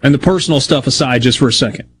stuff and the personal stuff aside just for a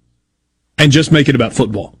second and just make it about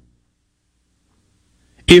football.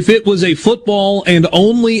 If it was a football and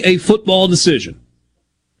only a football decision,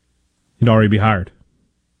 he'd already be hired.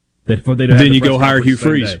 Then you go hire Hugh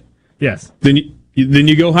Freeze. Yes. Then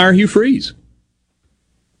you go hire Hugh Freeze.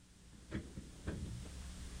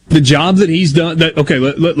 The job that he's done,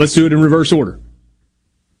 let's do it in reverse order.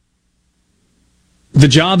 The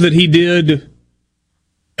job that he did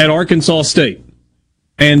at Arkansas State,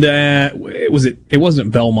 and it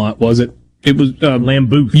wasn't Belmont, was it? It was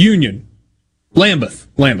Lambuth. Union. Lambeth.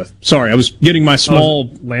 Sorry, I was getting my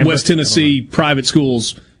small West Tennessee private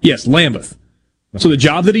schools. Yes, Lambeth. So the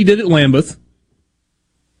job that he did at Lambeth,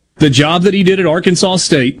 the job that he did at Arkansas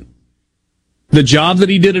State, the job that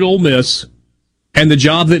he did at Ole Miss, and the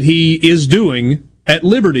job that he is doing at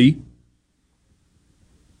Liberty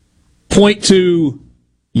point to,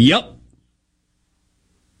 yep,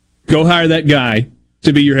 go hire that guy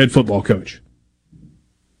to be your head football coach.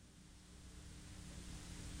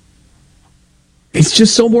 It's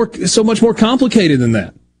just so much more complicated than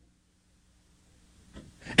that.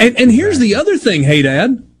 And here's the other thing, hey,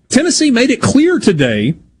 Dad. Tennessee made it clear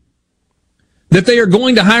today that they are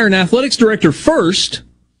going to hire an athletics director first,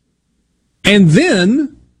 and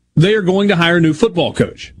then they are going to hire a new football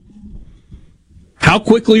coach. How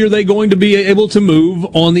quickly are they going to be able to move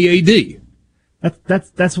on the AD?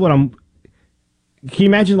 That's what I'm. Can you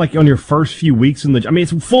imagine, like, on your first few weeks in the? I mean,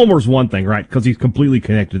 Fulmer's one thing, right? Because he's completely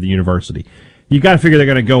connected to the university. You got to figure they're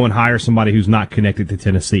going to go and hire somebody who's not connected to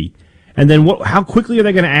Tennessee, and then how quickly are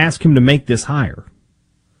they going to ask him to make this hire?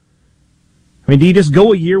 I mean, do you just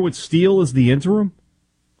go a year with Steele as the interim?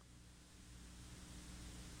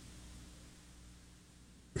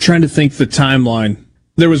 I'm trying to think the timeline.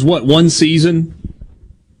 There was one season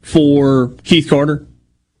for Keith Carter?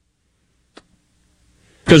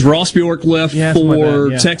 Because Ross Bjork left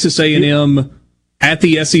for Texas A&M at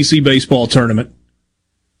the SEC baseball tournament.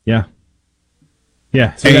 Yeah.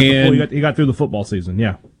 Yeah. So he got through the football season.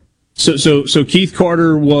 Yeah. So Keith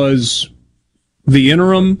Carter was the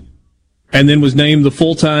interim and then was named the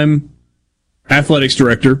full-time athletics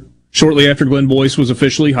director shortly after Glenn Boyce was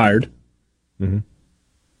officially hired. Mm-hmm.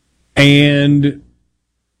 And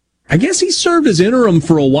I guess he served as interim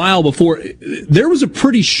for a while before. There was a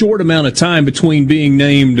pretty short amount of time between being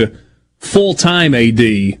named full-time AD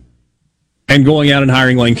and going out and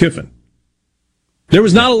hiring Lane Kiffin. There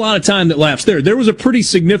was not a lot of time that lapsed there. There was a pretty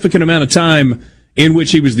significant amount of time in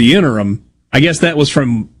which he was the interim. I guess that was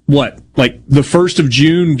from, like the 1st of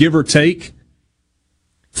June, give or take,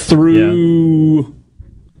 through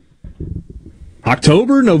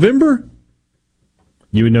October, November?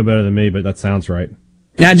 You would know better than me, but that sounds right.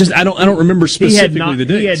 Yeah, I don't remember specifically the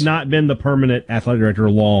dates. He had not been the permanent athletic director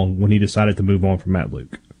long when he decided to move on from Matt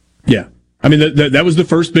Luke. Yeah. I mean, that was the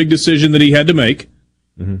first big decision that he had to make.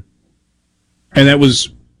 Mm-hmm. And that was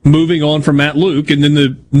moving on from Matt Luke. And then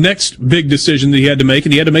the next big decision that he had to make,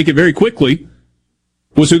 and he had to make it very quickly,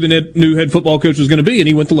 was who the new head football coach was going to be, and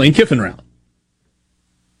he went the Lane Kiffin route.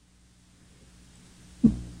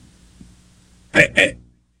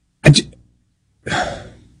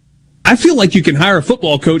 I feel like you can hire a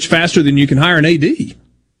football coach faster than you can hire an AD.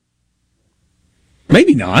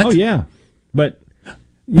 Maybe not. Oh, yeah. But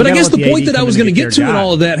I guess the point that I was going to get to in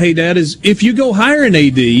all of that, hey, Dad, is if you go hire an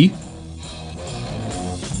AD,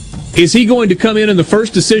 is he going to come in and the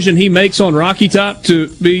first decision he makes on Rocky Top to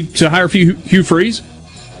hire Hugh Freeze?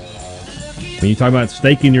 When you talk about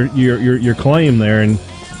staking your claim there, and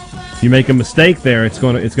you make a mistake there, it's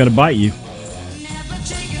going to bite you.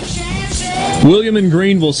 William in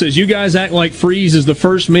Greenville says, you guys act like Freeze is the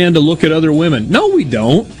first man to look at other women. No, we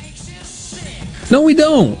don't. No, we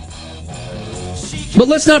don't. But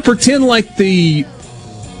let's not pretend like the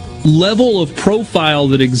level of profile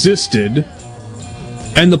that existed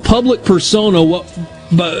and the public persona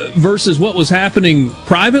versus what was happening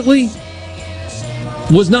privately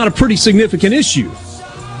was not a pretty significant issue.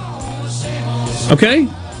 Okay?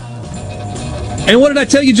 And what did I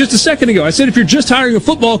tell you just a second ago? I said if you're just hiring a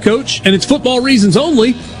football coach and it's football reasons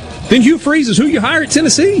only, then Hugh Freeze is who you hire at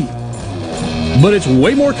Tennessee. But it's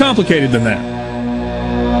way more complicated than that.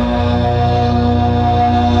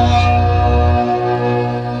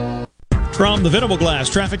 From the Venable Glass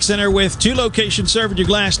Traffic Center with 2 locations serving your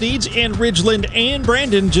glass needs in Ridgeland and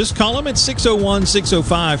Brandon. Just call them at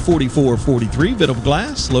 601-605-4443. Venable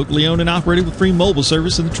Glass, locally owned and operated with free mobile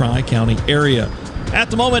service in the Tri-County area. At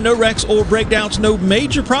the moment, no wrecks or breakdowns, no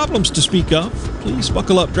major problems to speak of. Please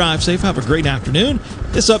buckle up, drive safe, have a great afternoon.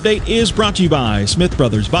 This update is brought to you by Smith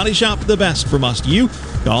Brothers Body Shop, the best from us to you.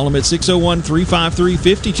 Call them at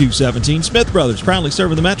 601-353-5217. Smith Brothers, proudly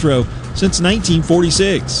serving the Metro since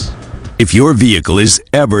 1946. If your vehicle is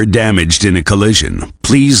ever damaged in a collision,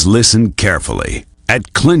 please listen carefully.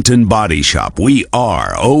 At Clinton Body Shop, we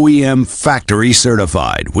are OEM factory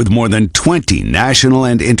certified with more than 20 national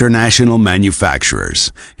and international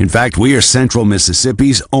manufacturers. In fact, we are Central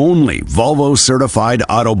Mississippi's only Volvo certified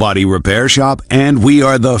auto body repair shop, and we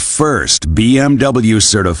are the first BMW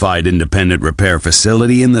certified independent repair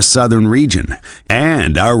facility in the southern region.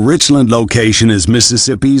 And our Richland location is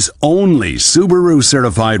Mississippi's only Subaru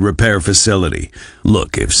certified repair facility.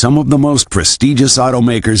 Look, if some of the most prestigious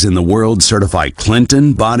automakers in the world certify Clinton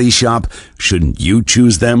Body Shop, shouldn't you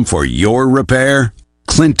choose them for your repair?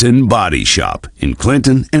 Clinton Body Shop in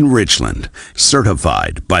Clinton and Richland.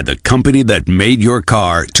 Certified by the company that made your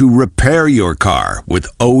car to repair your car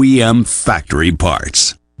with OEM factory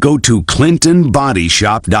parts. Go to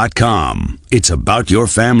ClintonBodyShop.com. It's about your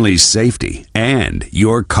family's safety and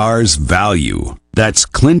your car's value. That's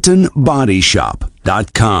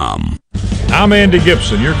ClintonBodyShop.com. I'm Andy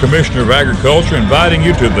Gibson, your Commissioner of Agriculture, inviting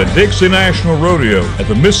you to the Dixie National Rodeo at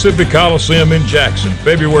the Mississippi Coliseum in Jackson,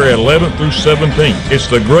 February 11th through 17th. It's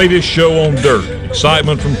the greatest show on dirt.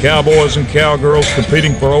 Excitement from cowboys and cowgirls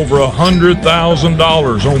competing for over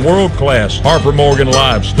 $100,000 on world-class Harper Morgan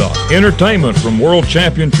livestock. Entertainment from world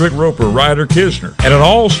champion trick roper Ryder Kisner. And an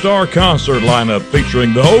all-star concert lineup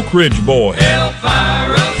featuring the Oak Ridge Boys,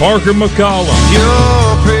 Parker McCollum,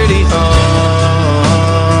 You're pretty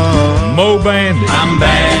Mo Bandy, I'm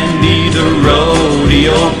Bandy the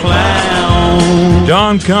rodeo clown.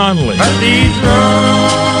 John Conley, But these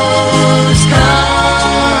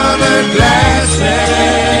rose-colored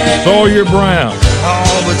glasses, Sawyer Brown,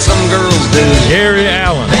 oh, but some girls do. Gary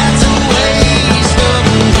Allen, That's a waste of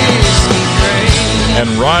whiskey drink. and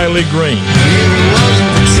Riley Green. It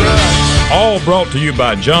wasn't the truck. All brought to you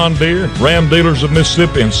by John Deere, Ram Dealers of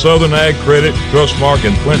Mississippi, and Southern Ag Credit, Trustmark,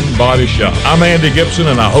 and Clinton Body Shop. I'm Andy Gibson,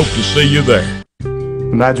 and I hope to see you there.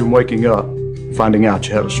 Imagine waking up, finding out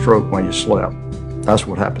you had a stroke while you slept. That's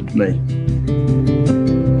what happened to me.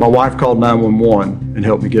 My wife called 911 and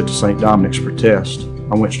helped me get to St. Dominic's for tests.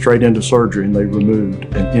 I went straight into surgery and they removed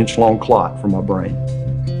an inch-long clot from my brain.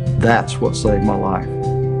 That's what saved my life.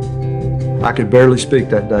 I could barely speak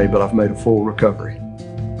that day, but I've made a full recovery.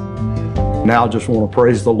 Now I just want to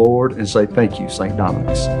praise the Lord and say thank you, St.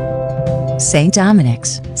 Dominic's. St.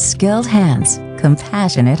 Dominic's, skilled hands,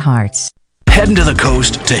 compassionate hearts. Heading to the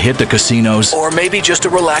coast to hit the casinos, or maybe just a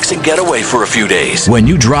relaxing getaway for a few days. When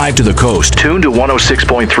you drive to the coast, tune to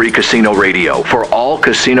 106.3 Casino Radio for all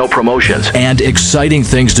casino promotions and exciting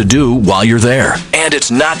things to do while you're there. And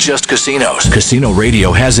it's not just casinos. Casino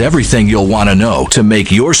Radio has everything you'll want to know to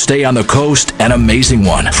make your stay on the coast an amazing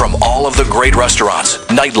one. From all of the great restaurants,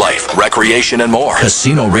 nightlife, recreation, and more,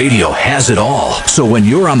 Casino Radio has it all. So when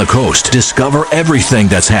you're on the coast, discover everything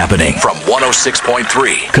that's happening from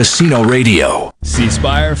 106.3 Casino Radio. C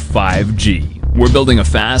Spire 5G. We're building a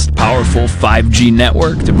fast, powerful 5G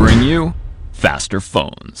network to bring you faster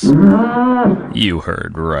phones. You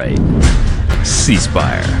heard right. C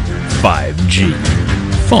Spire 5G.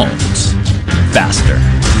 Phones faster.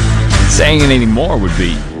 Saying anything more would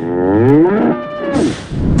be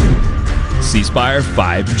C Spire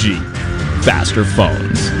 5G. Faster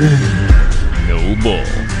phones. No bull.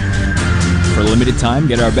 For a limited time,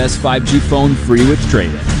 get our best 5G phone free with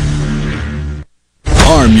trade-in.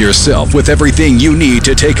 Arm yourself with everything you need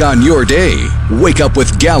to take on your day. Wake up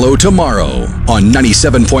with Gallo tomorrow on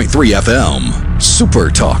 97.3 FM. Super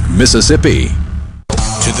Talk, Mississippi.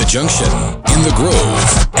 To the junction, in the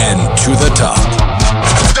Grove, and to the top.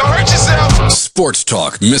 Don't hurt yourself. Sports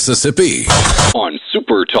Talk, Mississippi on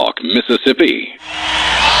Super Talk, Mississippi.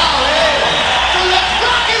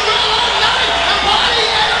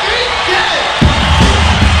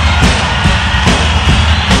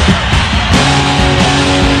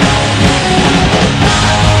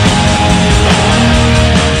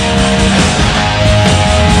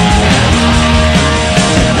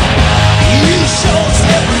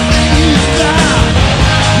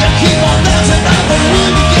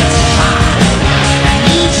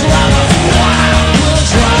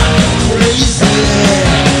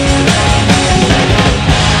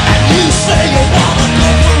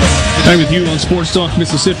 Back with you on Sports Talk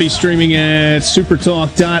Mississippi, streaming at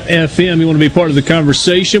supertalk.fm. You want to be part of the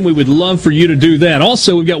conversation? We would love for you to do that.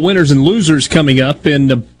 Also, we've got winners and losers coming up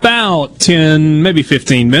in about 10, maybe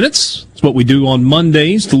 15 minutes. It's what we do on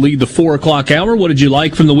Mondays to lead the 4 o'clock hour. What did you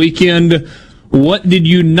like from the weekend? What did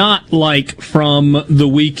you not like from the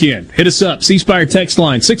weekend? Hit us up. C-Spire text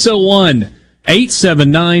line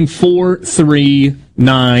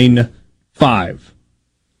 601-879-4395.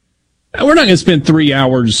 Now, we're not going to spend 3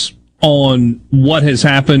 hours on what has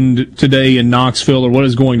happened today in Knoxville or what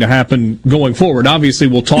is going to happen going forward. Obviously,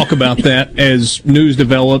 we'll talk about that as news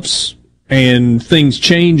develops and things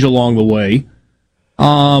change along the way.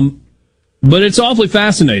 But it's awfully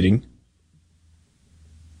fascinating.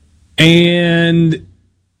 And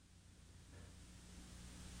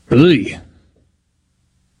really,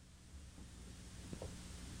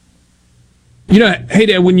 you know, hey,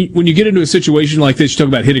 Dad, when you get into a situation like this, you talk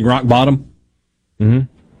about hitting rock bottom. Mm-hmm.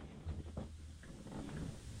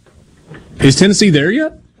 Is Tennessee there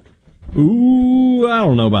yet? Ooh, I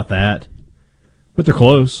don't know about that, but they're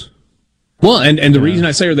close. Well, and the reason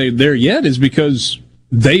I say are they there yet is because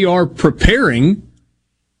they are preparing.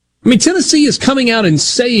 I mean, Tennessee is coming out and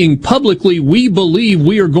saying publicly, we believe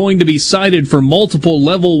we are going to be cited for multiple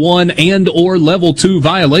level 1 and or level 2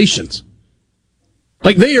 violations.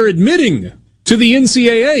 Like, they are admitting to the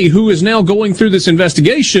NCAA, who is now going through this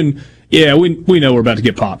investigation, yeah, we know we're about to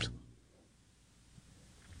get popped.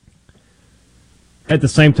 At the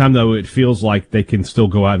same time, though, it feels like they can still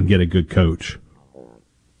go out and get a good coach.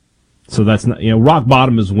 So that's not, rock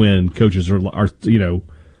bottom is when coaches are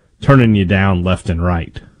turning you down left and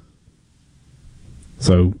right.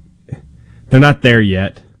 So they're not there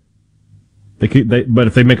yet. But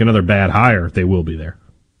if they make another bad hire, they will be there.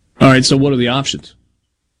 All right, so what are the options?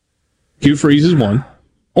 Hugh Freeze is one.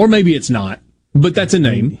 Or maybe it's not, but that's a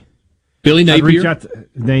name. Billy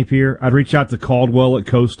Napier. I'd reach out to Caldwell at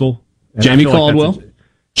Coastal. Jamie Caldwell.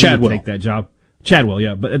 Chadwell. Take that job. Chadwell,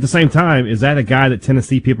 yeah. But at the same time, is that a guy that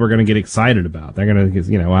Tennessee people are going to get excited about? They're going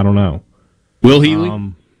to, I don't know. Will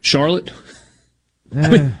Healy? Charlotte?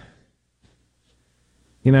 I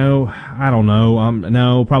don't know.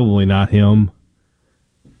 No, probably not him.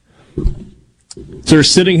 So they're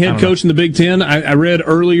sitting head coach in the Big Ten. I read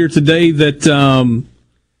earlier today that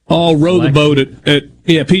row the boat at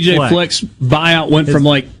PJ Fleck's buyout went from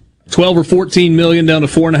like 12 or 14 million down to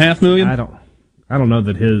 $4.5 million. I don't know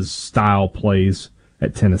that his style plays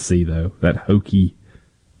at Tennessee though. That hokey,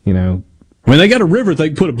 I mean, they got a river they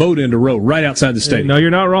can put a boat in to row right outside the stadium. No, you're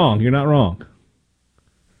not wrong. You're not wrong.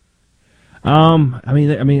 I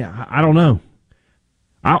mean, I don't know.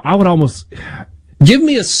 I would almost give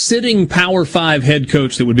me a sitting Power 5 head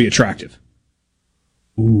coach that would be attractive.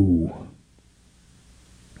 Ooh.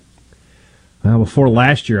 Well, before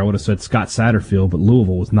last year, I would have said Scott Satterfield, but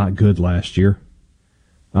Louisville was not good last year.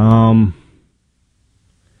 I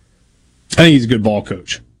think he's a good ball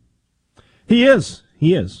coach. He is.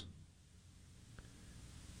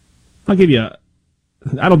 I'll give you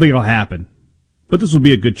I don't think it'll happen, but this would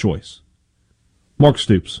be a good choice. Mark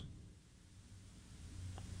Stoops.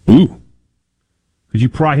 Ooh. Could you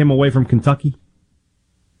pry him away from Kentucky?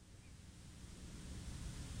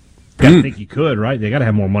 I think you could, right? They got to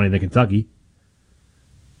have more money than Kentucky.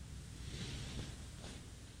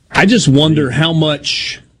 I just wonder how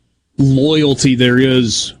much loyalty there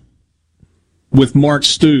is with Mark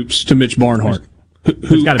Stoops to Mitch Barnhart,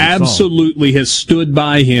 who absolutely has stood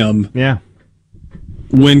by him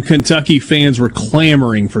when Kentucky fans were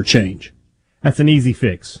clamoring for change. That's an easy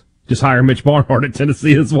fix. Just hire Mitch Barnhart at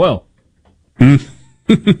Tennessee as well.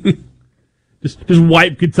 just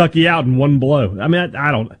wipe Kentucky out in one blow. I mean,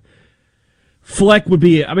 I don't. Fleck would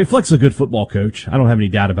be. I mean, Fleck's a good football coach. I don't have any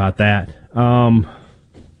doubt about that.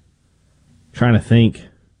 Trying to think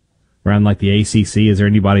around like the ACC. Is there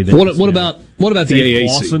anybody that? What about the Dave AAC?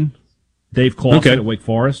 Clawson? Dave Clawson at Wake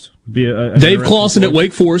Forest would be a Dave Clawson at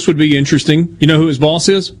Wake Forest would be interesting. You know who his boss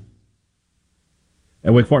is?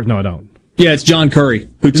 At Wake Forest? No, I don't. Yeah, it's John Curry,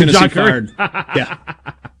 who Tennessee fired. Yeah.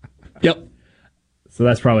 Yep. So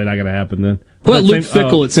that's probably not going to happen then. Well, Luke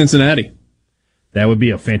Fickell at Cincinnati. That would be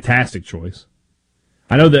a fantastic choice.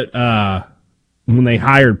 I know that when they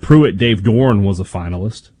hired Pruitt, Dave Dorn was a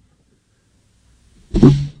finalist.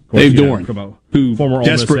 Dave Dorn, who former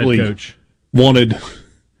desperately Ole Miss head coach. wanted.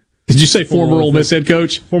 Did you say former Ole Miss head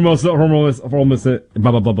coach? Former Ole Miss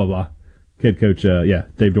blah blah blah blah blah. Head coach,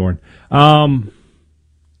 Dave Dorn.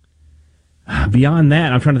 Beyond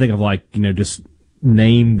that, I'm trying to think of just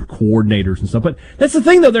named coordinators and stuff. But that's the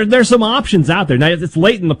thing, though. There's some options out there. Now it's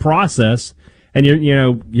late in the process, and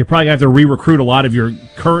you're probably gonna have to re-recruit a lot of your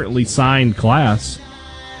currently signed class.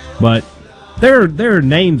 But there are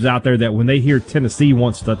names out there that when they hear Tennessee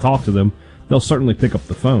wants to talk to them, they'll certainly pick up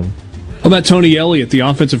the phone. How about Tony Elliott, the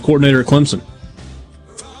offensive coordinator at Clemson,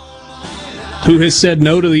 who has said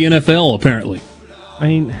no to the NFL, apparently? I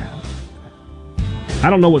mean,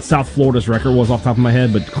 I don't know what South Florida's record was off the top of my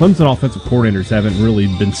head, but Clemson offensive coordinators haven't really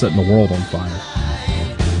been setting the world on fire.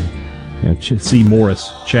 C.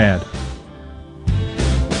 Morris, Chad.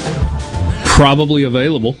 Probably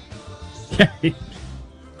available.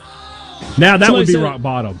 Now that would be rock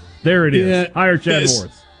bottom. There it is. Yeah, hire Chad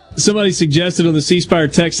Morris. Somebody suggested on the C-Spire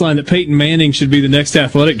text line that Peyton Manning should be the next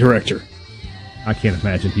athletic director. I can't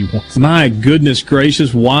imagine he wants. My goodness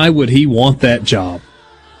gracious, why would he want that job?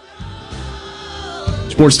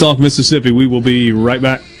 Sports Talk Mississippi. We will be right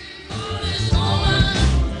back.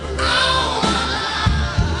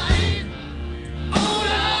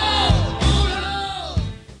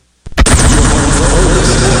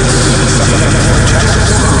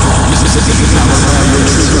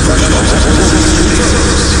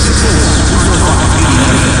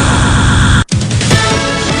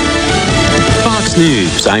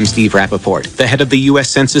 News. I'm Steve Rappaport. The head of the U.S.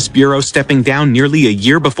 Census Bureau stepping down nearly a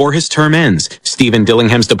year before his term ends. Stephen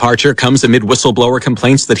Dillingham's departure comes amid whistleblower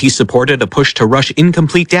complaints that he supported a push to rush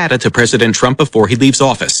incomplete data to President Trump before he leaves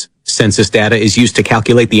office. Census data is used to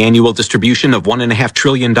calculate the annual distribution of $1.5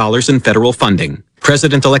 trillion in federal funding.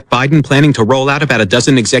 President-elect Biden planning to roll out about a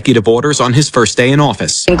dozen executive orders on his first day in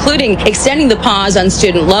office, including extending the pause on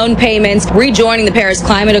student loan payments, rejoining the Paris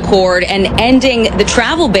Climate Accord, and ending the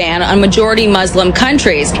travel ban on majority Muslim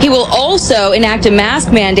countries. He will also enact a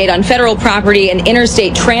mask mandate on federal property and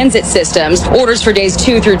interstate transit systems. Orders for days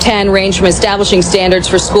 2 through 10 range from establishing standards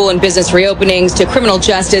for school and business reopenings to criminal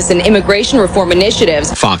justice and immigration reform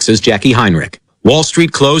initiatives. Fox's Jackie Heinrich. Wall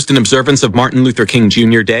Street closed in observance of Martin Luther King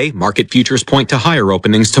Jr. Day. Market futures point to higher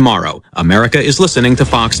openings tomorrow. America is listening to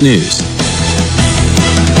Fox News.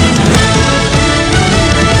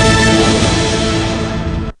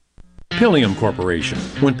 Pilium Corporation.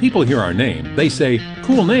 When people hear our name, they say,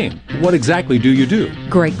 cool name. What exactly do you do?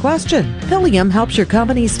 Great question. Pilium helps your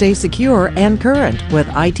company stay secure and current with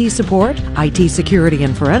IT support, IT security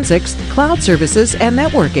and forensics, cloud services, and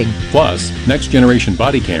networking. Plus, next-generation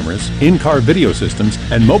body cameras, in-car video systems,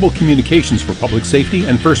 and mobile communications for public safety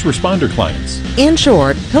and first responder clients. In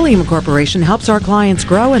short, Pilium Corporation helps our clients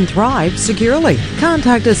grow and thrive securely.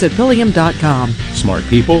 Contact us at Pilium.com. Smart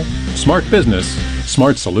people, smart business,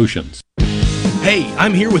 smart solutions. Hey,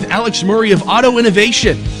 I'm here with Alex Murray of Auto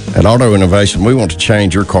Innovation. At Auto Innovation, we want to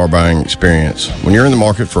change your car buying experience. When you're in the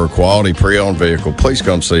market for a quality pre-owned vehicle, please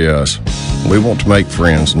come see us. We want to make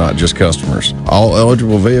friends, not just customers. All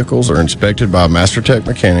eligible vehicles are inspected by a MasterTech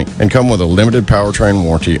mechanic and come with a limited powertrain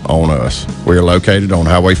warranty on us. We are located on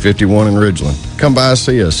Highway 51 in Ridgeland. Come by and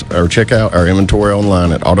see us or check out our inventory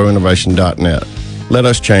online at autoinnovation.net. Let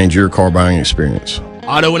us change your car buying experience.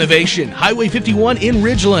 Auto Innovation, Highway 51 in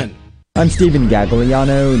Ridgeland. I'm Stephen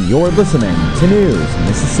Gagliano, and you're listening to News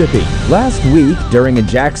Mississippi. Last week, during a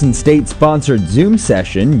Jackson State-sponsored Zoom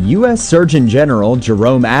session, U.S. Surgeon General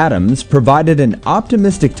Jerome Adams provided an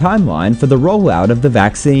optimistic timeline for the rollout of the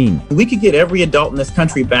vaccine. We could get every adult in this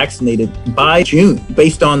country vaccinated by June,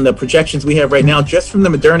 based on the projections we have right now, just from the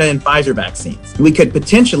Moderna and Pfizer vaccines. We could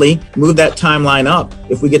potentially move that timeline up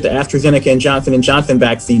if we get the AstraZeneca and Johnson & Johnson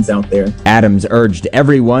vaccines out there. Adams urged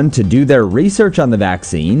everyone to do their research on the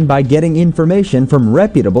vaccine by getting information from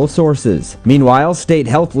reputable sources. Meanwhile, state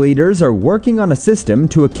health leaders are working on a system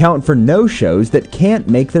to account for no-shows that can't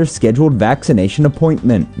make their scheduled vaccination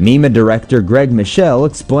appointment. MEMA Director Greg Michelle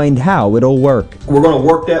explained how it'll work. We're going to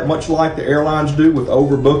work that much like the airlines do with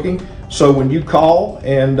overbooking. So when you call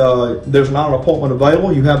and there's not an appointment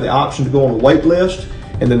available, you have the option to go on a wait list,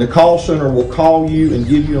 and then the call center will call you and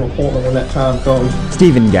give you an appointment when that time comes.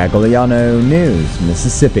 Stephen Gagliano, News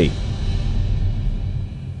Mississippi.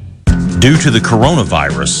 Due to the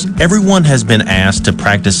coronavirus, everyone has been asked to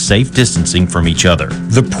practice safe distancing from each other.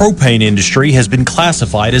 The propane industry has been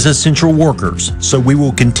classified as essential workers, so we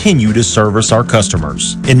will continue to service our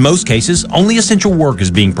customers. In most cases, only essential work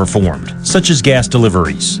is being performed, such as gas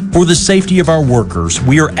deliveries. For the safety of our workers,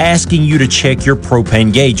 we are asking you to check your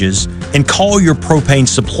propane gauges and call your propane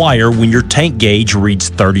supplier when your tank gauge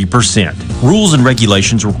reads 30%. Rules and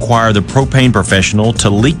regulations require the propane professional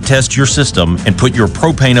to leak test your system and put your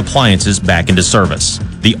propane appliances back into service.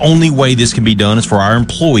 The only way this can be done is for our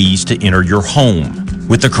employees to enter your home.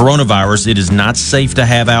 With the coronavirus, it is not safe to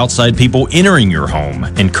have outside people entering your home,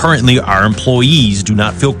 and currently our employees do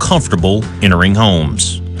not feel comfortable entering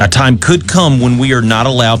homes. A time could come when we are not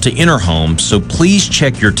allowed to enter homes, so please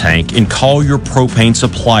check your tank and call your propane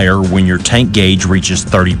supplier when your tank gauge reaches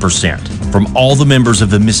 30%. From all the members of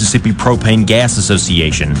the Mississippi Propane Gas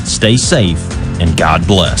Association, stay safe and God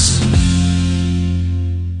bless.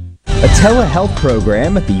 A telehealth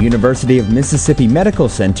program at the University of Mississippi Medical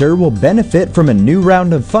Center will benefit from a new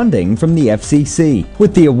round of funding from the FCC.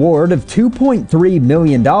 With the award of $2.3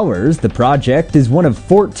 million, the project is one of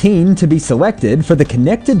 14 to be selected for the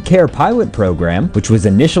Connected Care Pilot Program, which was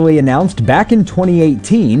initially announced back in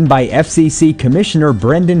 2018 by FCC Commissioner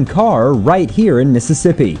Brendan Carr right here in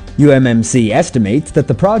Mississippi. UMMC estimates that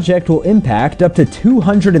the project will impact up to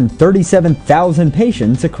 237,000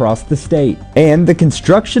 patients across the state. And the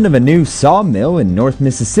construction of a new sawmill in North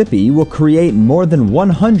Mississippi will create more than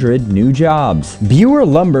 100 new jobs. Buer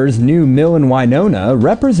Lumber's new mill in Winona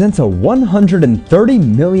represents a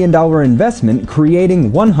 $130 million investment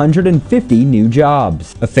creating 150 new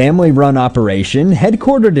jobs. A family-run operation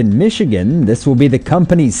headquartered in Michigan, this will be the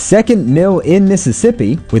company's second mill in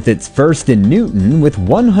Mississippi, with its first in Newton with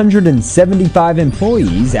 175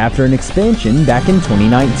 employees after an expansion back in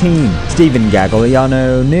 2019. Stephen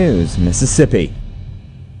Gagliano, News Mississippi.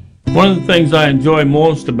 One of the things I enjoy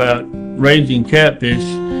most about raising catfish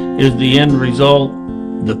is the end result,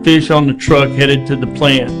 the fish on the truck headed to the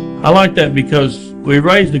plant. I like that because we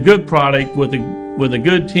raised a good product with a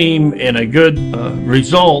good team and a good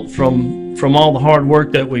result from all the hard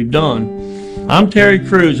work that we've done. I'm Terry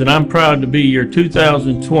Crews, and I'm proud to be your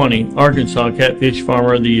 2020 Arkansas Catfish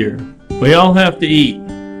Farmer of the Year. We all have to eat.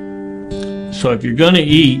 So if you're going to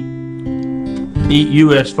eat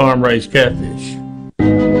U.S. farm-raised catfish.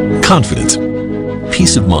 Confidence,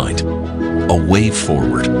 peace of mind, a way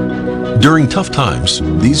forward. During tough times,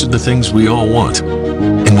 these are the things we all want.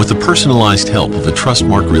 And with the personalized help of a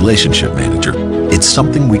Trustmark relationship manager, it's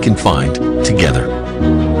something we can find together.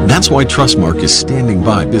 That's why Trustmark is standing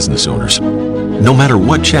by business owners. No matter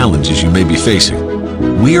what challenges you may be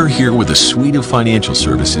facing, we are here with a suite of financial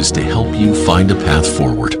services to help you find a path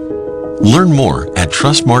forward. Learn more at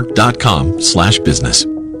trustmark.com/business.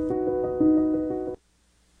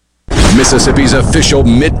 Mississippi's official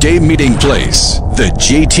midday meeting place, The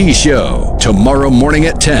JT Show, tomorrow morning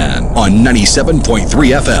at 10 on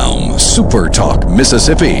 97.3 FM, Super Talk,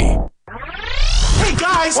 Mississippi. Hey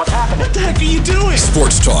guys, what the heck are you doing?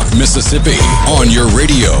 Sports Talk Mississippi on your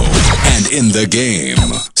radio and in the game.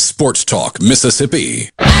 Sports Talk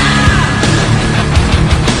Mississippi.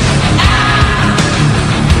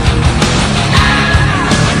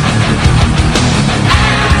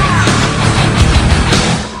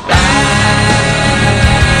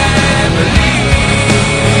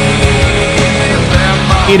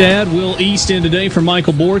 Dad, Will East in today for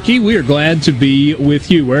Michael Borky. We are glad to be with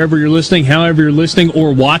you wherever you're listening, however you're listening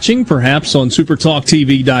or watching, perhaps on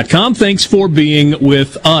supertalktv.com. Thanks for being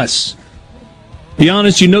with us. Be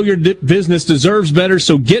honest, you know your business deserves better,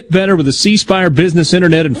 so get better with a C Spire business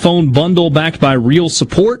internet and phone bundle backed by real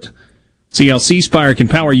support. See how C Spire can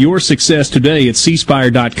power your success today at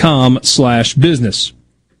cspire.com/business.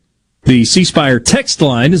 The C Spire text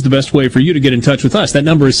line is the best way for you to get in touch with us. That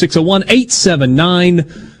number is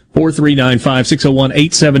 601-879-4395,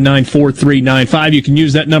 601-879-4395. You can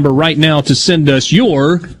use that number right now to send us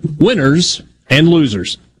your winners and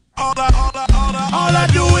losers. All I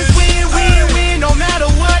do is win, win, win, no matter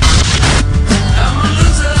what. I'm a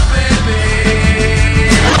loser,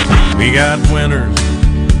 baby. We got winners.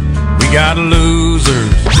 We got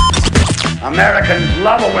losers. Americans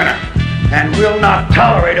love a winner and will not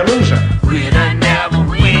tolerate a loser. Winner never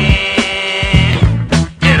win,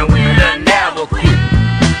 and a winner never quit.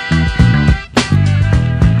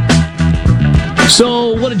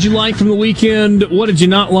 So, what did you like from the weekend? What did you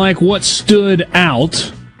not like? What stood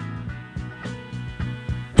out?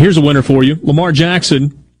 Here's a winner for you. Lamar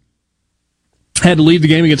Jackson had to leave the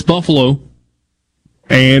game against Buffalo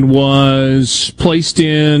and was placed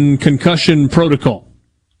in concussion protocol.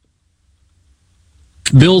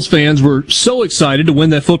 Bills fans were so excited to win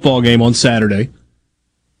that football game on Saturday,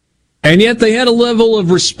 and yet they had a level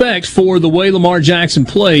of respect for the way Lamar Jackson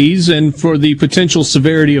plays and for the potential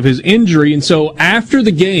severity of his injury. And so after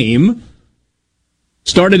the game,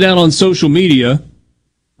 started out on social media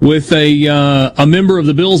with a member of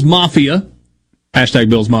the Bills Mafia, hashtag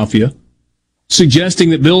Bills Mafia, suggesting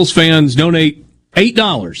that Bills fans donate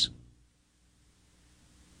 $8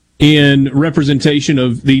 in representation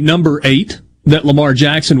of the number 8 that Lamar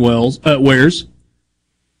Jackson wears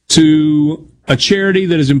to a charity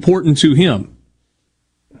that is important to him.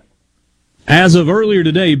 As of earlier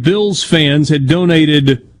today, Bills fans had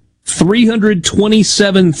donated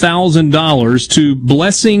 $327,000 to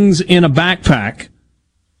Blessings in a Backpack,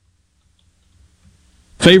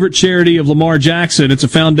 favorite charity of Lamar Jackson. It's a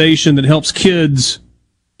foundation that helps kids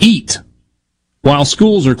eat while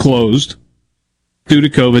schools are closed due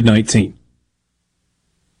to COVID-19.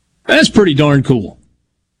 That's pretty darn cool.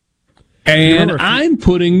 And I'm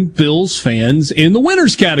putting Bills fans in the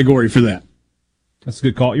winners category for that. That's a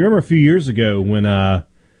good call. You remember a few years ago when the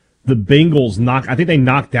Bengals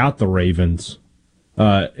knocked out the Ravens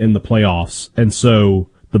in the playoffs, and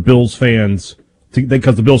so the Bills fans,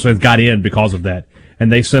 because the Bills fans got in because of that,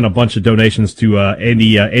 and they sent a bunch of donations to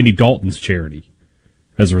Andy Dalton's charity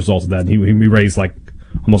as a result of that. And he raised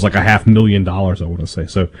almost like $500,000, I want to say.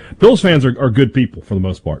 So Bills fans are good people for the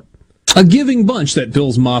most part. A giving bunch that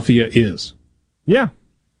Bills Mafia is. Yeah.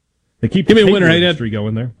 They keep Give the me a winner, industry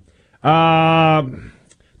going there.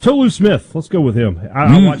 Tolu Smith, let's go with him.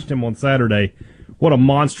 I watched him on Saturday. What a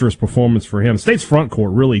monstrous performance for him. State's front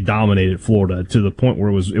court really dominated Florida to the point where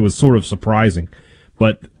it was sort of surprising.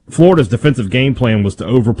 But Florida's defensive game plan was to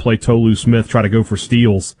overplay Tolu Smith, try to go for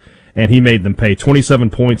steals, and he made them pay. 27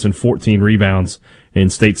 points and 14 rebounds in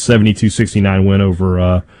State's 72-69 win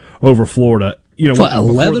over Florida.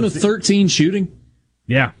 11 of 13 shooting?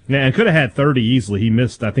 Yeah, and could have had 30 easily. He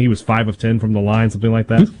missed, I think he was 5 of 10 from the line, something like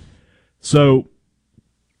that. So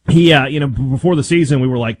he, before the season, we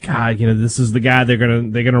were like, God, this is the guy they're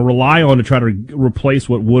gonna rely on to try to replace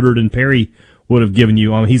what Woodard and Perry would have given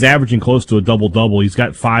you. He's averaging close to a double-double. He's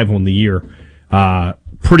got 5 on the year.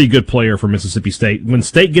 pretty good player for Mississippi State. When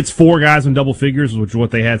State gets 4 guys in double figures, which is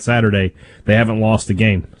what they had Saturday, they haven't lost a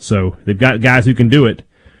game. So they've got guys who can do it,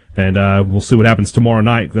 and we'll see what happens tomorrow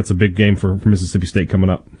night. That's a big game for Mississippi State coming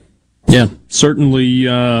up. Yeah, certainly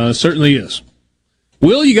is.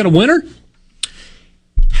 Will, you got a winner?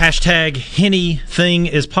 Hashtag Anything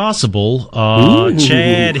is possible.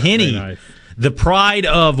 Chad Henne, nice. The pride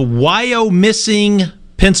of Wyomissing,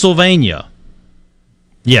 Pennsylvania.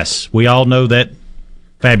 Yes, we all know that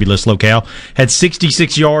fabulous locale. Had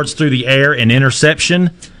 66 yards through the air and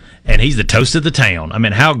interception, and he's the toast of the town. I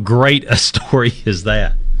mean, how great a story is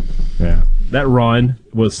that? Yeah, that run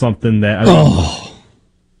was something that...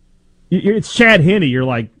 It's Chad Henne. You're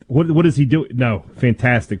like, what is he doing? No,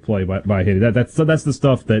 fantastic play by Henne. That's the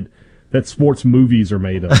stuff that sports movies are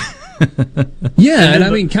made of. Yeah, and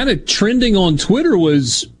I mean, kind of trending on Twitter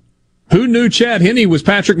was, who knew Chad Henne was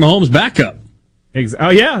Patrick Mahomes' backup? Oh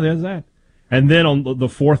yeah, there's that. And then on the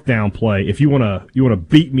 4th down play, if you wanna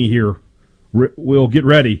beat me here, we'll get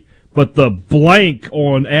ready. But the blank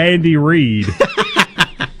on Andy Reid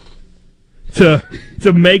to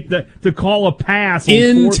call a pass on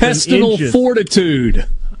intestinal fortitude.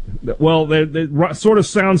 Well, they sort of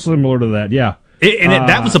sound similar to that, yeah.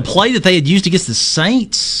 That was a play that they had used against the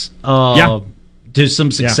Saints to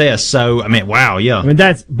some success. Yeah. So I mean, wow, yeah. I mean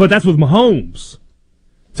that's with Mahomes.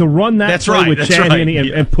 To run that play with Chad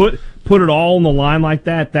Henne and put it all on the line like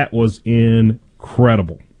that was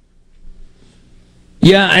incredible.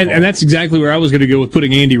 Yeah, and that's exactly where I was going to go with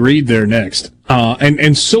putting Andy Reid there next.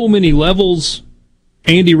 And so many levels,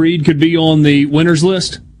 Andy Reid could be on the winners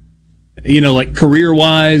list. You know, like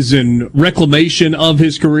career-wise and reclamation of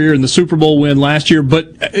his career and the Super Bowl win last year,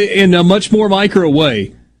 but in a much more micro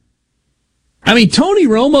way. I mean, Tony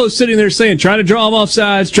Romo's sitting there saying, trying to draw him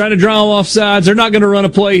offsides. They're not going to run a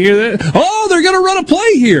play here. They're going to run a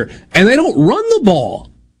play here. And they don't run the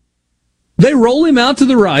ball. They roll him out to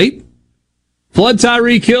the right, flood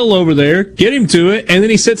Tyreek Hill over there, get him to it, and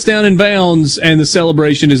then he sits down in bounds, and the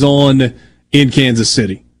celebration is on in Kansas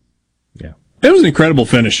City. Yeah. It was an incredible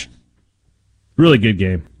finish. Really good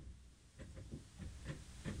game.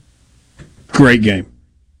 Great game.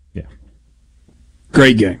 Yeah.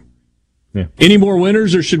 Great game. Yeah. Any more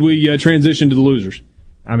winners, or should we transition to the losers?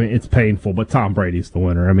 I mean, it's painful, but Tom Brady's the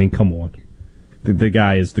winner. I mean, come on. The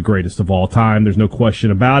guy is the greatest of all time. There's no question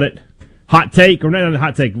about it. Hot take, or not a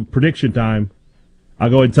hot take, prediction time. I'll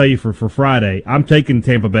go ahead and tell you for Friday. I'm taking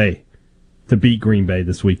Tampa Bay to beat Green Bay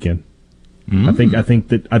this weekend.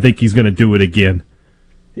 Mm-hmm. I think he's going to do it again.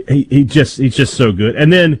 He's just so good.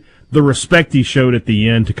 And then the respect he showed at the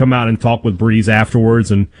end to come out and talk with Breeze afterwards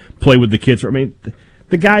and play with the kids. I mean,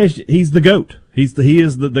 the guy he's the GOAT. He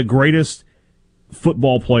is the greatest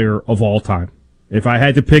football player of all time. If I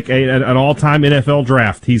had to pick an all-time NFL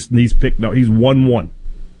draft, he's 1-1.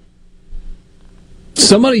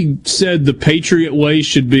 Somebody said the Patriot way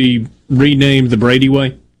should be renamed the Brady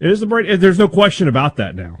way. It is the Brady. There's no question about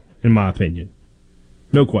that now, in my opinion.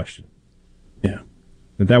 No question. Yeah.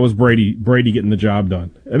 That was Brady getting the job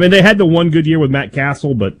done. I mean, they had the one good year with Matt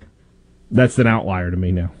Castle, but that's an outlier to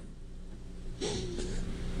me now.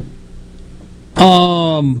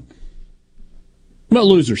 What about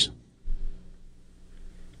losers?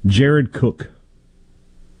 Jared Cook.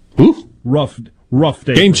 Ooh. Rough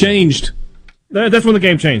day. Game changed. That's when the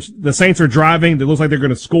game changed. The Saints are driving. It looks like they're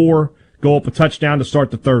going to score, go up a touchdown to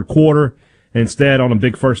start the third quarter. Instead, on a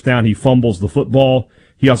big first down, he fumbles the football.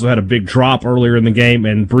 He also had a big drop earlier in the game,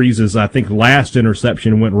 and Breeze's, I think, last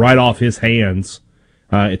interception went right off his hands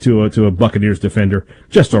to a Buccaneers defender.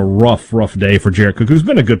 Just a rough day for Jared Cook, who's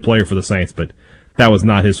been a good player for the Saints, but that was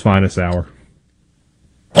not his finest hour.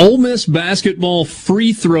 Ole Miss basketball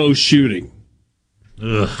free throw shooting.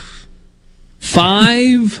 Ugh.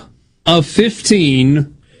 5 of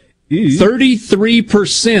 15,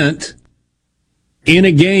 33% in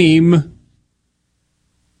a game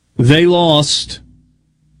they lost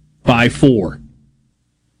by 4.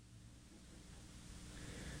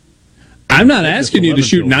 I'm not asking you to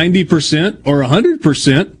shoot 90% or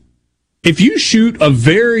 100%. If you shoot a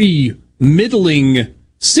very middling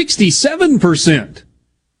 67%,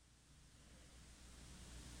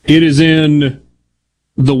 it is in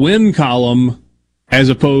the win column as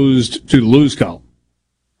opposed to the lose column.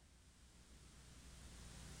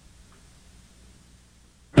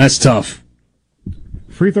 That's tough.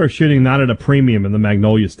 Free throw shooting not at a premium in the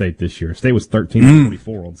Magnolia State this year. State was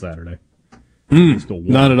 13-24 on Saturday.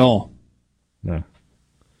 Not at all. No.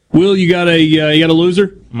 Will, you got a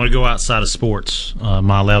loser? I'm going to go outside of sports. Am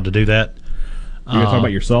I allowed to do that? You going to talk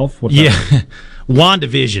about yourself? What's that?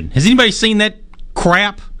 WandaVision. Has anybody seen that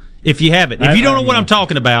crap? If you haven't. If you don't know what I'm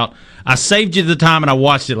talking about, I saved you the time and I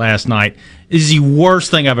watched it last night. It is the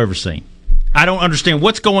worst thing I've ever seen. I don't understand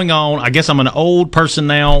what's going on. I guess I'm an old person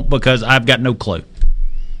now because I've got no clue.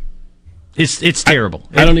 It's terrible.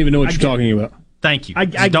 I don't even know what you're talking about. Thank you.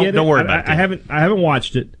 Don't worry about it. I haven't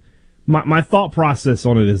watched it. My thought process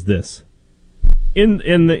on it is this: in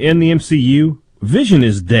the MCU, Vision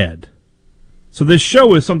is dead. So this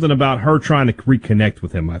show is something about her trying to reconnect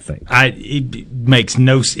with him, I think. It makes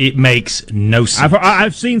no sense.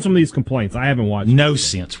 I've seen some of these complaints. I haven't watched. No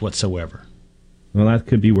sense whatsoever. Well, that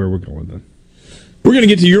could be where we're going then. We're going to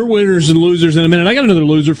get to your winners and losers in a minute. I got another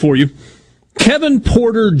loser for you. Kevin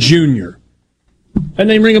Porter Jr. That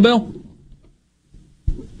name ring a bell?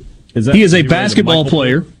 He is a basketball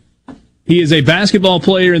player. He is a basketball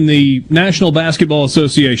player in the National Basketball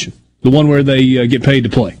Association, the one where they get paid to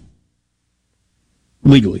play.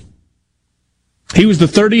 Legally. He was the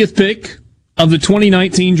 30th pick of the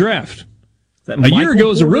 2019 draft. A year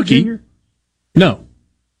ago as a rookie. Jr.? No.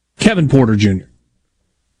 Kevin Porter Jr.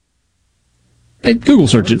 Hey, Google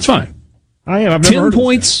search it. It's fine. I am. I've never heard 10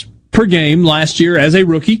 points per game last year as a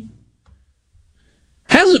rookie.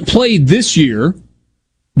 Hasn't played this year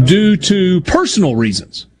due to personal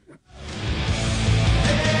reasons.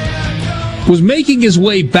 Was making his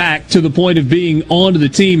way back to the point of being onto the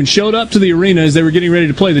team and showed up to the arena as they were getting ready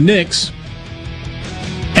to play the Knicks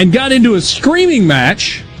and got into a screaming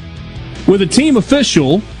match with a team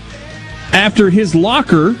official after his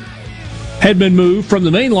locker had been moved from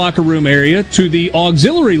the main locker room area to the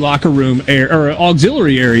auxiliary locker room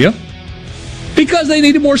auxiliary area because they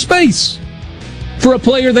needed more space for a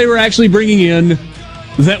player they were actually bringing in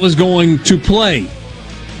that was going to play.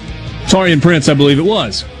 Taurean Prince, I believe it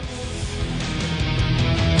was.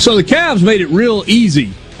 So the Cavs made it real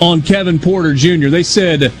easy on Kevin Porter Jr. They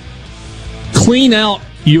said, clean out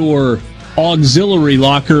your auxiliary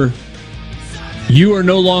locker. You are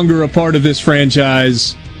no longer a part of this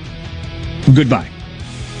franchise. Goodbye.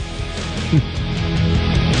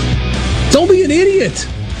 Don't be an idiot.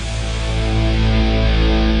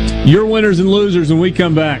 Your winners and losers when we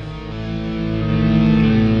come back.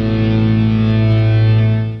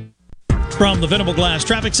 From the Venable Glass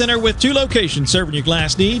Traffic Center with 2 locations serving your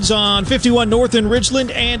glass needs on 51 North in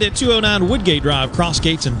Ridgeland and at 209 Woodgate Drive, Cross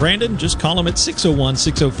Gates and Brandon. Just call them at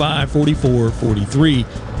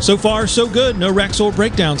 601-605-4443. So far, so good. No wrecks or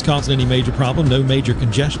breakdowns causing any major problem. No major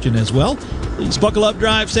congestion as well. Please buckle up,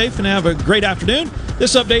 drive safe, and have a great afternoon.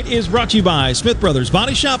 This update is brought to you by Smith Brothers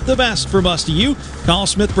Body Shop, the best from us to you. Call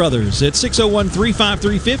Smith Brothers at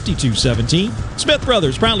 601-353-5217. Smith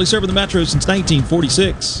Brothers, proudly serving the Metro since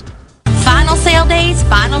 1946. Final sale days,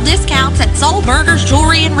 final discounts at Soul Burgers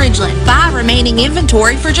Jewelry in Ridgeland. Buy remaining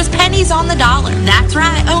inventory for just pennies on the dollar. That's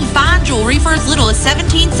right, own fine jewelry for as little as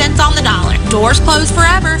 17 cents on the dollar. Doors closed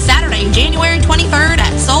forever, Saturday, January 23rd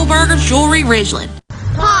at Soul Burgers Jewelry, Ridgeland.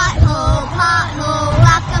 Pothole, pothole,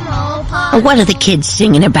 whack-a-mole, pothole. What are the kids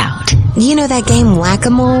singing about? You know that game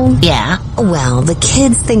Whack-A-Mole? Yeah. Well, the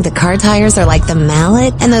kids think the car tires are like the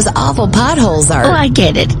mallet, and those awful potholes are... Oh, I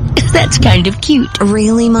get it. That's kind of cute.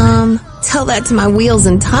 Really, Mom? Tell that to my wheels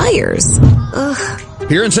and tires. Ugh.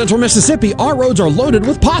 Here in Central Mississippi, our roads are loaded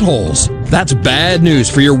with potholes. That's bad news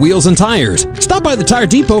for your wheels and tires. Stop by the Tire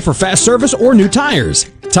Depot for fast service or new tires.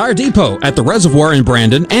 Tire Depot at the Reservoir in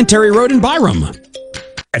Brandon and Terry Road in Byram.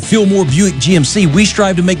 At Fillmore Buick GMC, we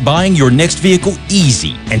strive to make buying your next vehicle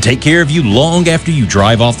easy and take care of you long after you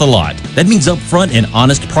drive off the lot. That means upfront and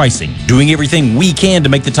honest pricing, doing everything we can to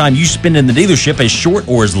make the time you spend in the dealership as short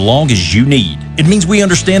or as long as you need. It means we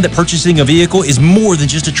understand that purchasing a vehicle is more than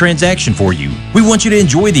just a transaction for you. We want you to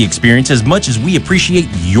enjoy the experience as much as we appreciate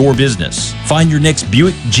your business. Find your next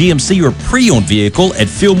Buick, GMC, or pre-owned vehicle at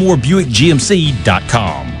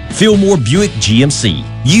FillmoreBuickGMC.com. Fillmore Buick GMC.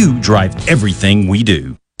 You drive everything we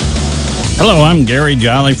do. Hello, I'm Gary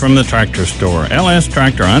Jolly from the Tractor Store. LS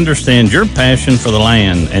Tractor understands your passion for the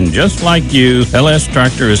land, and just like you, LS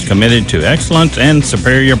Tractor is committed to excellence and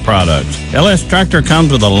superior products. LS Tractor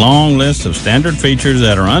comes with a long list of standard features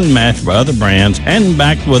that are unmatched by other brands and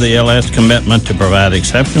backed with the LS commitment to provide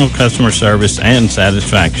exceptional customer service and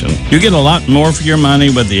satisfaction. You get a lot more for your money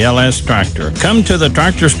with the LS Tractor. Come to the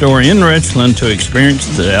Tractor Store in Richland to experience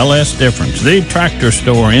the LS difference. The Tractor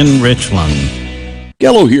Store in Richland.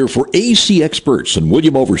 Gallo here for AC Experts in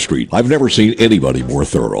William Overstreet. I've never seen anybody more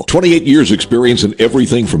thorough. 28 years experience in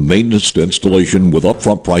everything from maintenance to installation with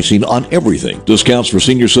upfront pricing on everything. Discounts for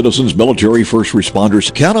senior citizens, military, first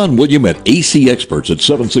responders. Count on William at AC Experts at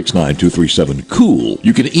 769-237-COOL.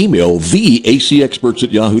 You can email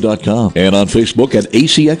theacexperts@yahoo.com and on Facebook at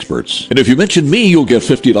AC Experts. And if you mention me, you'll get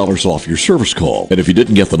 $50 off your service call. And if you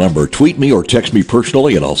didn't get the number, tweet me or text me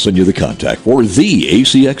personally and I'll send you the contact for the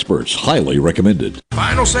AC Experts. Highly recommended.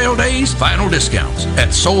 Final sale days, final discounts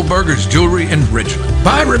at Soul Burgers Jewelry in Ridgeland.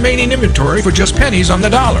 Buy remaining inventory for just pennies on the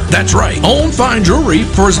dollar. That's right. Own fine jewelry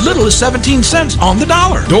for as little as 17 cents on the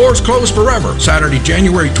dollar. Doors closed forever. Saturday,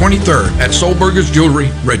 January 23rd at Soul Burgers Jewelry,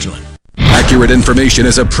 Ridgeland. Accurate information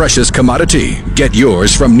is a precious commodity. Get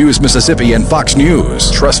yours from News Mississippi and Fox News.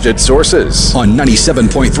 Trusted sources on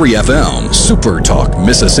 97.3 FM. Super Talk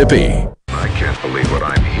Mississippi. I can't believe what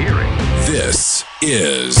I'm hearing. This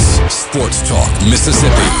is Sports Talk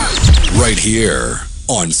Mississippi, right here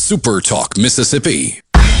on Super Talk Mississippi.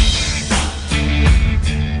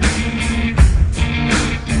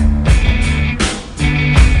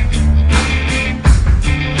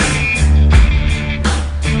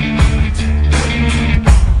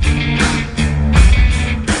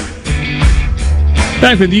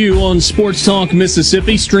 Back with you on Sports Talk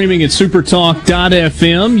Mississippi, streaming at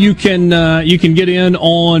supertalk.fm. You can get in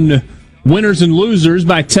on winners and losers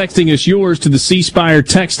by texting us yours to the C Spire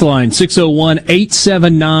text line,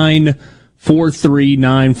 601-879-4395.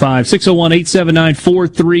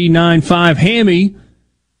 601-879-4395. Hammy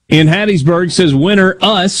in Hattiesburg says, winner,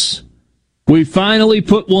 us. We finally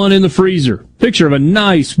put one in the freezer. Picture of a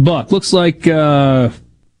nice buck. Looks like either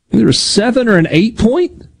a 7 or an 8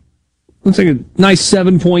 point. Looks like a nice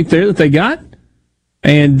 7 point there that they got.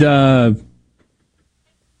 And I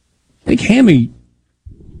think Hammy,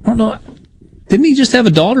 I don't know, didn't he just have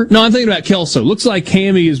a daughter? No, I'm thinking about Kelso. Looks like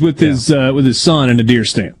Hammy is with his son in a deer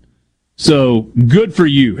stand. So good for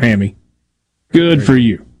you, Hammy. Good for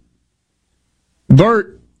you.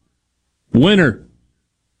 Bert, winner.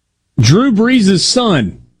 Drew Brees'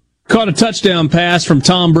 son caught a touchdown pass from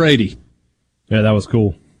Tom Brady. Yeah, that was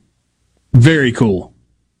cool. Very cool.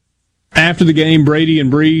 After the game, Brady and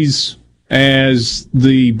Brees, as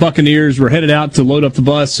the Buccaneers were headed out to load up the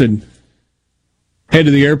bus and head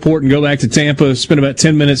to the airport and go back to Tampa, spent about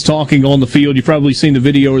 10 minutes talking on the field. You've probably seen the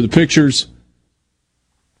video or the pictures.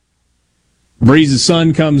 Brees'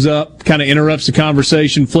 son comes up, kind of interrupts the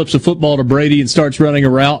conversation, flips a football to Brady and starts running a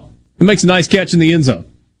route. It makes a nice catch in the end zone.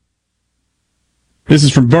 This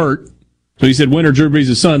is from Bert. So he said, winner, Drew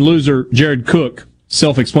Brees' son. Loser, Jared Cook.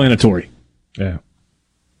 Self-explanatory. Yeah.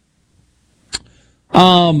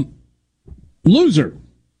 Loser.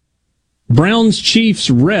 Browns Chiefs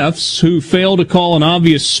refs who fail to call an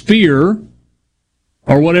obvious spear,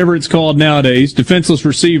 or whatever it's called nowadays, defenseless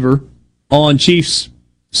receiver, on Chiefs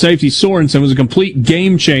safety Sorensen was a complete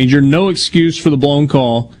game changer. No excuse for the blown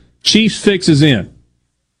call. Chiefs fix is in.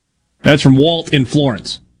 That's from Walt in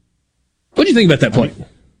Florence. What do you think about that play?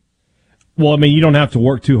 Well, I mean, you don't have to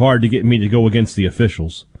work too hard to get me to go against the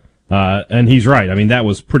officials. And he's right. I mean, that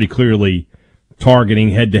was pretty clearly targeting,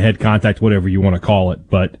 head-to-head contact, whatever you want to call it,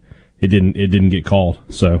 but it didn't get called.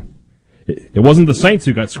 So it wasn't the Saints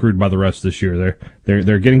who got screwed by the refs this year.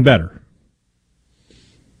 They're getting better.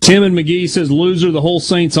 Tim and McGee says loser the whole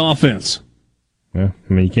Saints offense. Yeah,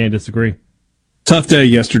 I mean, you can't disagree. Tough day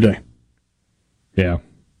yesterday. Yeah.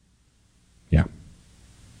 Yeah.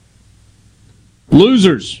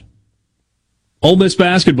 Losers. Ole Miss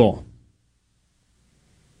basketball.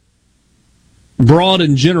 Broad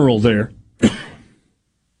and general there.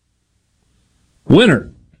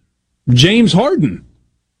 Winner. James Harden.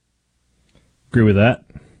 Agree with that.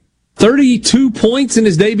 32 points in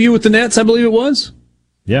his debut with the Nets, I believe it was.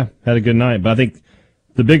 Yeah, had a good night. But I think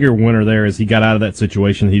the bigger winner there is he got out of that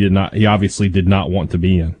situation he obviously did not want to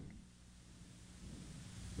be in.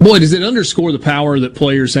 Boy, does it underscore the power that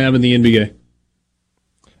players have in the NBA.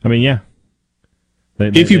 I mean, yeah.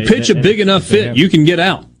 If you pitch a big enough fit, you can get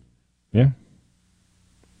out. Yeah.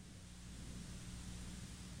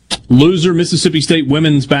 Loser, Mississippi State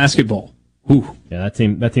women's basketball. Ooh. Yeah,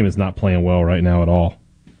 that team is not playing well right now at all.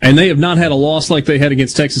 And they have not had a loss like they had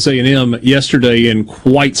against Texas A&M yesterday in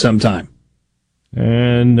quite some time.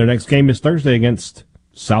 And their next game is Thursday against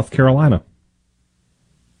South Carolina.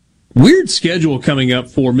 Weird schedule coming up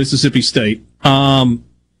for Mississippi State. I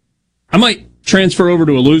might transfer over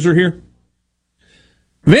to a loser here.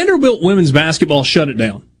 Vanderbilt women's basketball shut it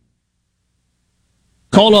down.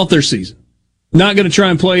 Called off their season. Not going to try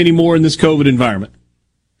and play anymore in this COVID environment.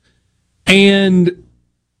 And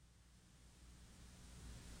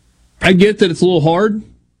I get that it's a little hard.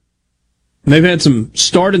 and they've had some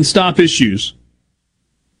start and stop issues.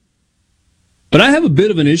 But I have a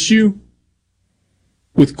bit of an issue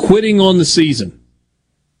with quitting on the season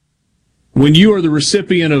when you are the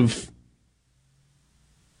recipient of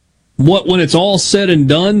what, when it's all said and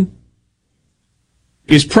done,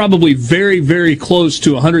 is probably very, very close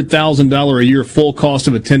to a $100,000 a year full cost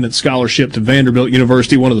of attendance scholarship to Vanderbilt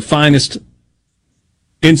University, one of the finest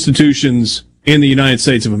institutions in the United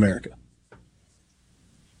States of America.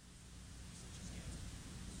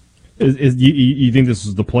 You think this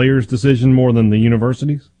is the players' decision more than the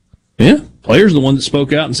university's? Yeah, players are the one that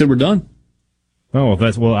spoke out and said we're done. Oh, if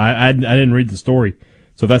that's well, I didn't read the story,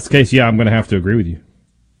 so if that's the case, yeah, I'm going to have to agree with you.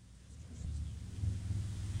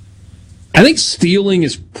 I think stealing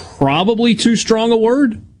is probably too strong a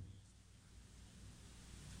word.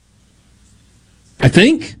 I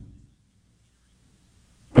think.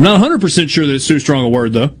 I'm not 100% sure that it's too strong a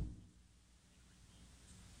word, though.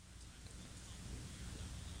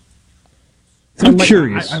 I'm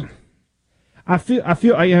curious. I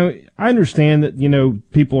understand that,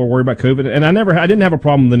 people are worried about COVID, and I didn't have a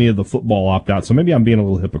problem with any of the football opt-out, so maybe I'm being a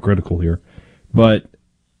little hypocritical here. But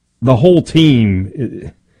the whole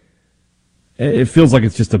team, it feels like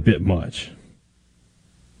it's just a bit much.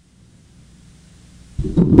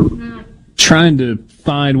 Trying to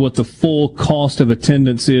find what the full cost of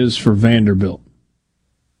attendance is for Vanderbilt.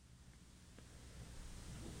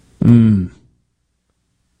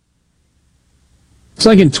 It's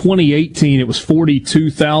like in 2018, it was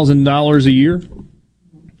 $42,000 a year.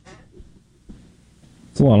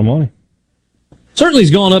 It's a lot of money. Certainly,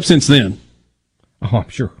 it's gone up since then. Oh, I'm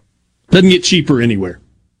sure. Doesn't get cheaper anywhere.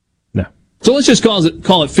 No. So let's just call it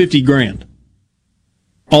 $50,000.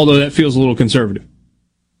 Although that feels a little conservative.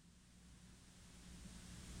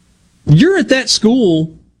 You're at that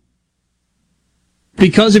school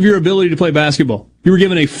because of your ability to play basketball. You were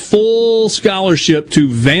given a full scholarship to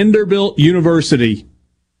Vanderbilt University,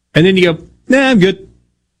 and then you go, nah, I'm good.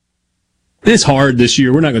 It's hard this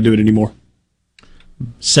year. We're not going to do it anymore.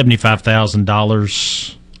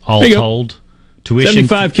 $75,000 all told. Tuition,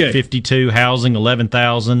 $75K. $52,000, housing,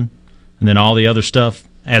 $11,000, and then all the other stuff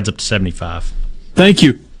adds up to $75,000. Thank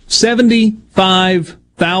you.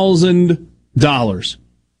 $75,000.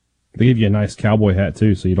 They give you a nice cowboy hat,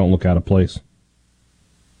 too, so you don't look out of place.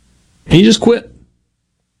 He just quit.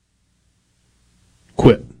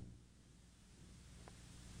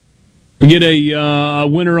 We get a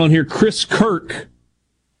winner on here, Chris Kirk,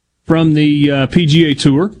 from the PGA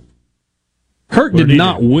Tour. Kirk did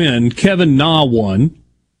not win. Kevin Na won.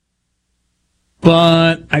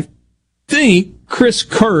 But I think Chris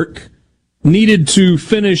Kirk needed to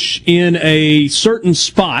finish in a certain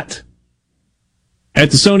spot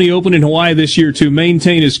at the Sony Open in Hawaii this year to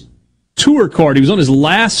maintain his tour card. He was on his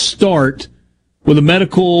last start with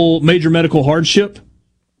a major medical hardship.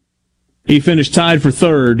 He finished tied for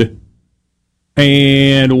third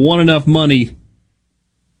and won enough money,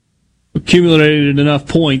 accumulated enough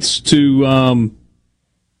points to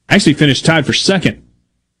actually finish tied for second.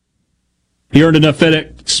 He earned enough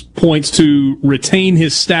FedEx points to retain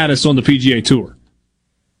his status on the PGA Tour.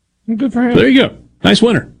 Good for him. There you go. Nice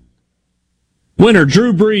winner. Winner,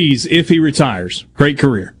 Drew Brees, if he retires. Great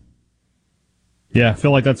career. Yeah, I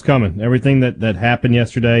feel like that's coming. Everything that happened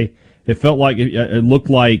yesterday, it felt like it looked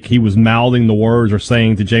like he was mouthing the words or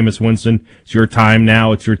saying to Jameis Winston, it's your time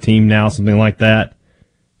now, it's your team now, something like that.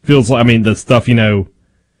 Feels like, the stuff, the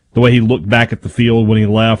way he looked back at the field when he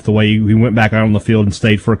left, the way he went back out on the field and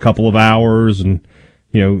stayed for a couple of hours and,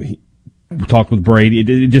 he talked with Brady.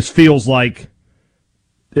 It just feels like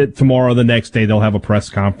tomorrow, the next day, they'll have a press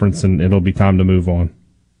conference and it'll be time to move on.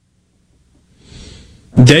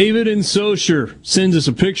 David in Socher sends us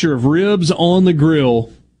a picture of ribs on the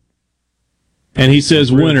grill, and he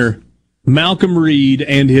says, winner, Malcolm Reed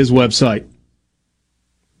and his website.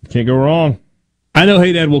 Can't go wrong. I know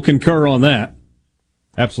Haydad will concur on that.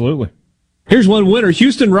 Absolutely. Here's one winner.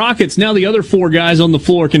 Houston Rockets, now the other four guys on the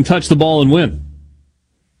floor can touch the ball and win.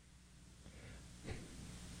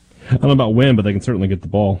 I don't know about win, but they can certainly get the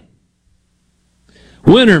ball.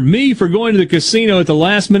 Winner, me for going to the casino at the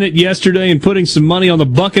last minute yesterday and putting some money on the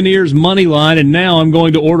Buccaneers money line, and now I'm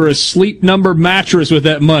going to order a Sleep Number mattress with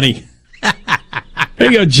that money.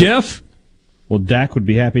 There you go, Jeff. Well, Dak would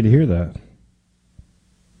be happy to hear that.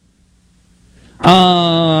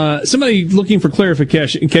 Somebody looking for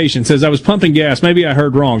clarification says, I was pumping gas. Maybe I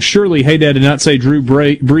heard wrong. Surely Haydad did not say Drew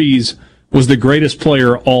Brees was the greatest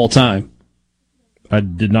player all time. I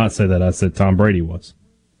did not say that. I said Tom Brady was.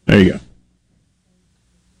 There you go.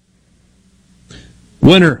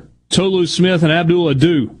 Winner, Tolu Smith and Abdul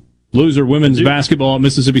Adu. Loser, women's basketball at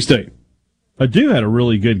Mississippi State. Adu had a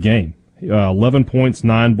really good game. 11 points,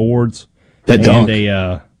 9 boards. That dunk.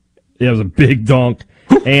 It was a big dunk,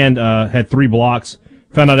 and had 3 blocks.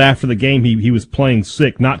 Found out after the game he was playing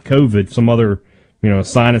sick, not COVID, some other,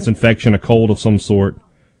 sinus infection, a cold of some sort.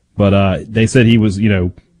 But they said he was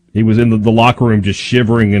in the locker room just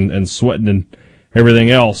shivering and sweating and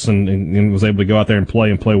everything else, and was able to go out there and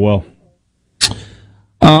play well.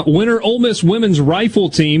 Winter Ole Miss women's rifle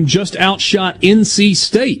team just outshot NC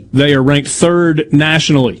State. They are ranked 3rd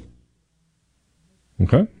nationally.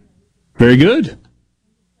 Okay. Very good.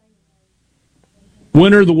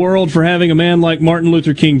 Winner of the world for having a man like Martin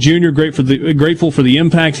Luther King Jr. Grateful for the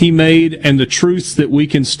impact he made and the truths that we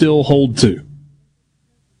can still hold to.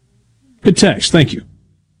 Good text. Thank you.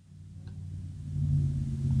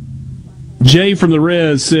 Jay from the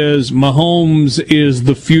Res says Mahomes is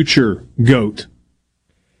the future GOAT.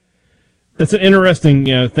 That's an interesting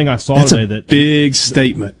thing I saw today. That's a big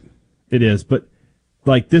statement. It is, but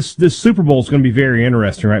like this Super Bowl is going to be very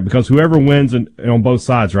interesting, right? Because whoever wins on both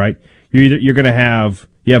sides, right? You're going to have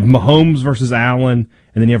Mahomes versus Allen,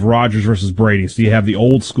 and then you have Rodgers versus Brady. So you have the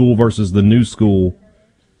old school versus the new school.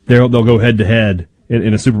 They'll go head to head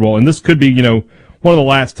in a Super Bowl, and this could be one of the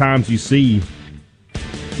last times you see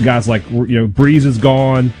guys like Breeze is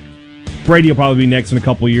gone. Brady will probably be next in a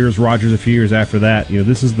couple of years. Rodgers a few years after that.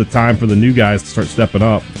 This is the time for the new guys to start stepping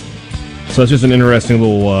up. So it's just an interesting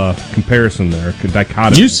little comparison there.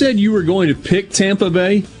 Dichotomy. You said you were going to pick Tampa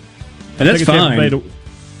Bay, and that's fine. Tampa Bay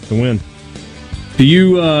to win. Do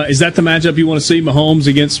you? Is that the matchup you want to see? Mahomes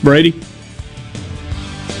against Brady?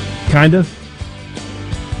 Kind of.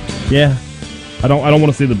 Yeah. I don't want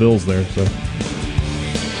to see the Bills there. So a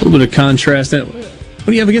little bit of contrast. What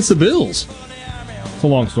do you have against the Bills? It's a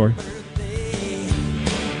long story.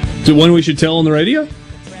 Is it one we should tell on the radio?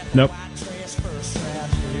 Nope.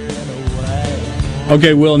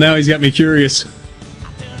 Okay, Will, now he's got me curious.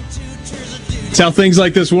 That's how things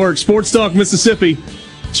like this work. Sports Talk Mississippi,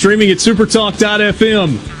 streaming at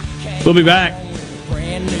supertalk.fm. We'll be back.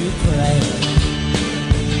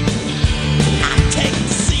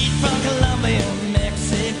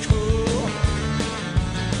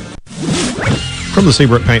 From the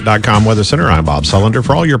SeabrookPaint.com Weather Center, I'm Bob Sullender.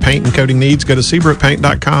 For all your paint and coating needs, go to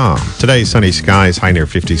SeabrookPaint.com. Today, sunny skies, high near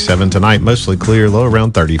 57. Tonight, mostly clear, low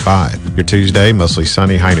around 35. Your Tuesday, mostly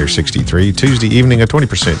sunny, high near 63. Tuesday evening, a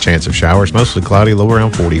 20% chance of showers, mostly cloudy, low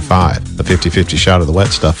around 45. A 50-50 shot of the wet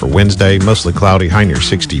stuff for Wednesday, mostly cloudy, high near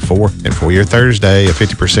 64. And for your Thursday, a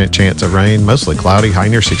 50% chance of rain, mostly cloudy, high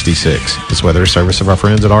near 66. This weather is service of our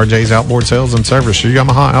friends at RJ's Outboard Sales and Service, your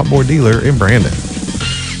Yamaha outboard dealer in Brandon.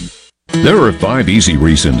 There are 5 easy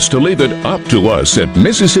reasons to leave it up to us at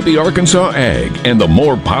Mississippi Arkansas Ag and the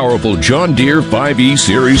more powerful John Deere 5E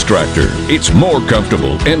Series tractor. It's more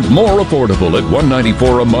comfortable and more affordable at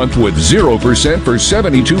 $194 a month with 0% for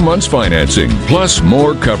 72 months financing, plus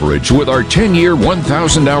more coverage with our 10-year,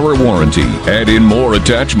 1,000-hour warranty. Add in more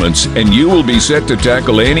attachments, and you will be set to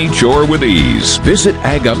tackle any chore with ease. Visit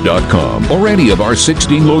agup.com or any of our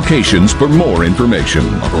 16 locations for more information.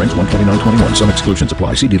 Offer ends 1/29/21. Some exclusions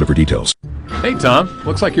apply. See dealer for details. Hey, Tom.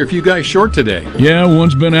 Looks like you're a few guys short today. Yeah,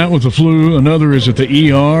 one's been out with the flu, another is at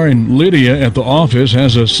the ER, and Lydia at the office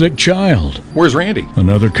has a sick child. Where's Randy?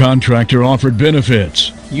 Another contractor offered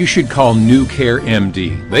benefits. You should call New Care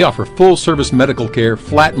MD. They offer full-service medical care,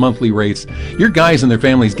 flat monthly rates. Your guys and their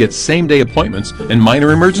families get same-day appointments and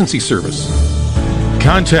minor emergency service.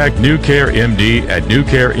 Contact New Care MD at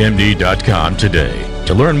newcaremd.com today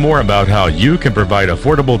to learn more about how you can provide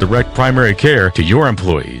affordable direct primary care to your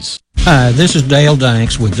employees. Hi, this is Dale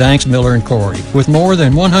Danks with Danks, Miller & Corey. With more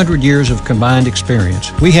than 100 years of combined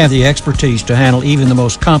experience, we have the expertise to handle even the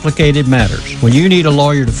most complicated matters. When you need a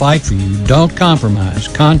lawyer to fight for you, don't compromise.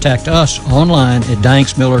 Contact us online at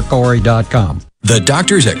danksmillercorey.com. The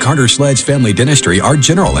doctors at Carter Sledge Family Dentistry are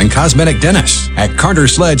general and cosmetic dentists. At Carter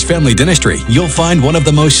Sledge Family Dentistry, you'll find one of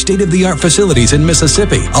the most state-of-the-art facilities in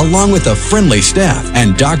Mississippi, along with a friendly staff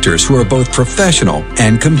and doctors who are both professional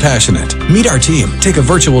and compassionate. Meet our team, take a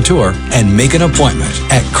virtual tour, and make an appointment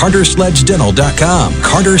at CarterSledgeDental.com.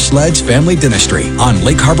 Carter Sledge Family Dentistry on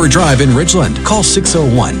Lake Harbor Drive in Ridgeland. Call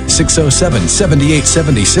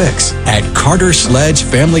 601-607-7876. At Carter Sledge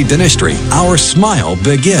Family Dentistry, our smile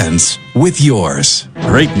begins with yours.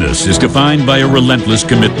 Greatness is defined by a relentless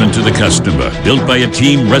commitment to the customer, built by a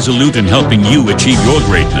team resolute in helping you achieve your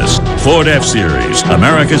greatness. Ford F-Series,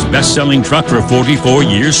 America's best-selling truck for 44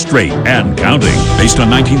 years straight and counting, based on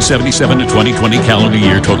 1977 to 2020 calendar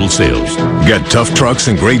year total sales. Get tough trucks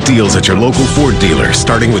and great deals at your local Ford dealer,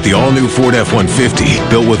 starting with the all-new Ford F-150,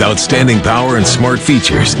 built with outstanding power and smart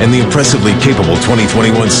features, and the impressively capable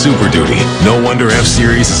 2021 Super Duty. No wonder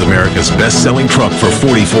F-Series is America's best-selling truck for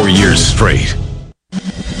 44 years straight.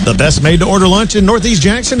 The best made-to-order lunch in Northeast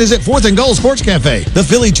Jackson is at 4th and Gold Sports Cafe. The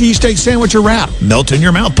Philly cheesesteak sandwich or wrap,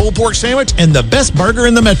 melt-in-your-mouth pulled pork sandwich, and the best burger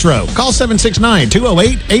in the metro. Call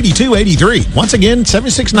 769-208-8283. Once again,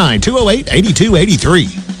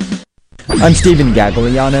 769-208-8283. I'm Stephen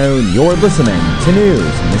Gagliano, and you're listening to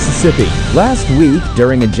News Mississippi. Last week,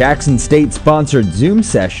 during a Jackson State-sponsored Zoom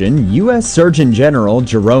session, U.S. Surgeon General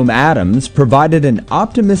Jerome Adams provided an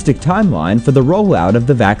optimistic timeline for the rollout of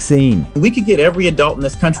the vaccine. We could get every adult in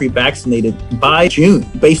this country vaccinated by June,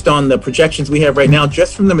 based on the projections we have right now,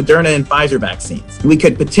 just from the Moderna and Pfizer vaccines. We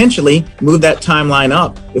could potentially move that timeline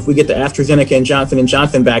up if we get the AstraZeneca and Johnson &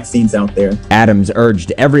 Johnson vaccines out there. Adams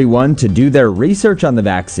urged everyone to do their research on the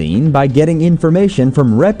vaccine by getting information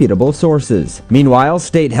from reputable sources. Meanwhile,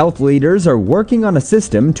 state health leaders are working on a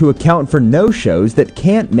system to account for no-shows that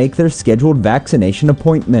can't make their scheduled vaccination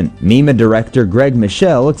appointment. MEMA Director Greg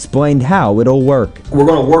Michelle explained how it'll work. We're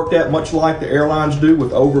going to work that much like the airlines do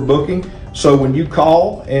with overbooking. So when you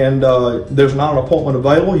call and there's not an appointment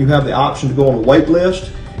available, you have the option to go on the wait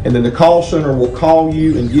list, and then the call center will call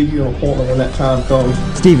you and give you an appointment when that time comes.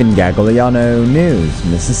 Stephen Gagliano, News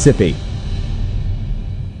Mississippi.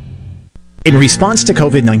 In response to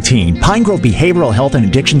COVID-19, Pine Grove Behavioral Health and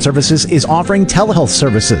Addiction Services is offering telehealth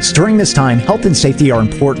services. During this time, health and safety are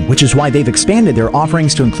important, which is why they've expanded their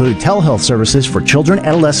offerings to include telehealth services for children,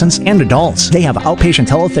 adolescents, and adults. They have outpatient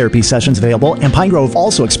teletherapy sessions available, and Pine Grove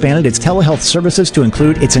also expanded its telehealth services to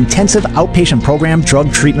include its intensive outpatient program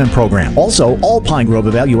drug treatment program. Also, all Pine Grove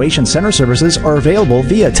Evaluation Center services are available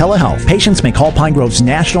via telehealth. Patients may call Pine Grove's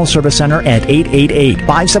National Service Center at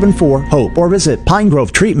 888-574-HOPE or visit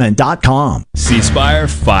pinegrovetreatment.com. C Spire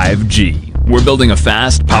 5G. We're building a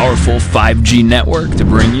fast, powerful 5G network to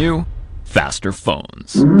bring you faster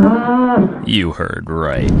phones. You heard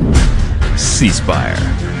right. C Spire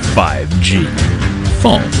 5G.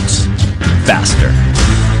 Phones faster.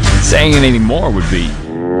 Saying it anymore would be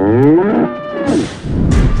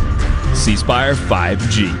C Spire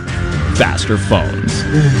 5G. Faster phones.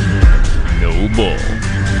 No bull.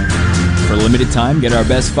 For a limited time, get our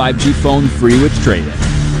best 5G phone free with trade-in.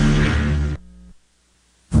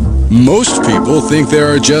 Most people think there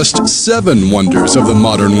are just 7 wonders of the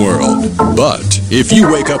modern world. But if you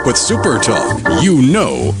wake up with Super Talk, you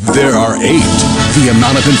know there are 8. The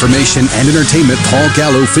amount of information and entertainment Paul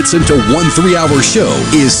Gallo fits into one 3-hour show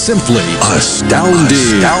is simply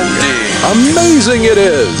astounding. Amazing it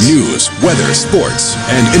is. News, weather, sports,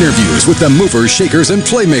 and interviews with the movers, shakers, and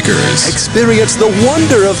playmakers. Experience the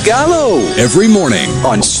wonder of Gallo every morning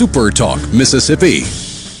on Super Talk Mississippi.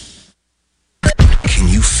 Can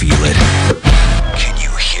you feel it? Can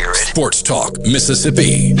you hear it? Sports Talk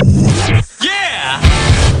Mississippi. Yeah!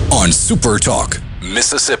 On Super Talk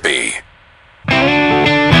Mississippi.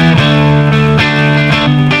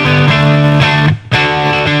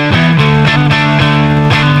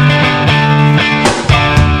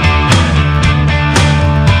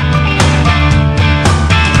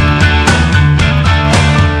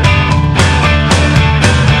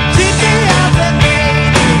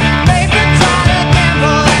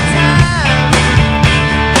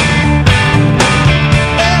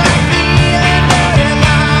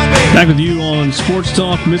 Back with you on Sports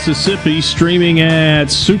Talk Mississippi, streaming at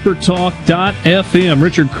supertalk.fm.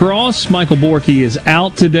 Richard Cross, Michael Borky is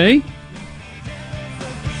out today.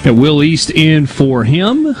 Got Will East in for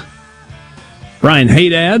him. Ryan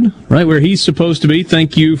Haydad, right where he's supposed to be.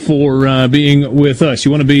 Thank you for being with us. You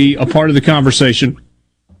want to be a part of the conversation?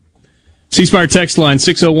 C-Spire text line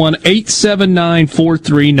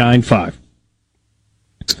 601-879-4395.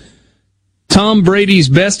 Tom Brady's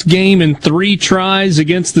best game in 3 tries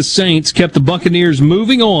against the Saints kept the Buccaneers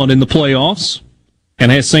moving on in the playoffs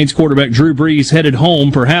and has Saints quarterback Drew Brees headed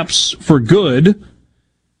home, perhaps for good.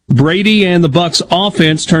 Brady and the Bucs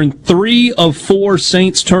offense turned 3 of 4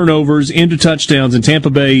 Saints turnovers into touchdowns, and Tampa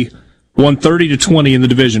Bay won 30-20 in the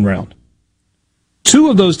division round. 2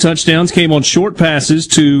 of those touchdowns came on short passes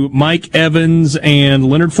to Mike Evans and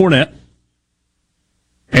Leonard Fournette.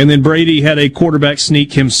 And then Brady had a quarterback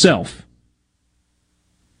sneak himself.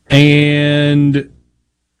 And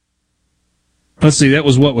let's see, that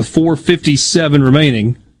was what, with 4:57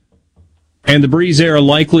 remaining. And the Breeze era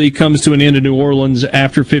likely comes to an end in New Orleans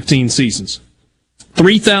after 15 seasons.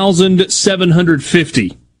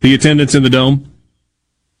 3,750, the attendance in the Dome.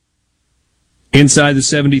 Inside the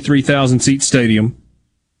 73,000-seat stadium.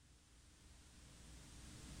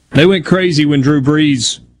 They went crazy when Drew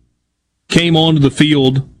Brees came onto the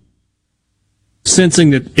field,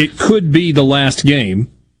 sensing that it could be the last game.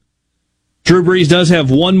 Drew Brees does have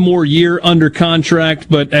one more year under contract,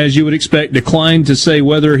 but as you would expect, declined to say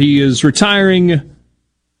whether he is retiring.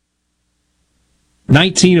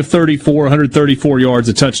 19 of 34, 134 yards,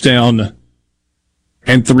 a touchdown,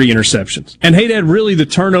 and 3 interceptions. And Haydad, really the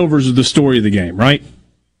turnovers are the story of the game, right?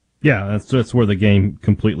 Yeah, that's where the game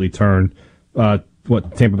completely turned.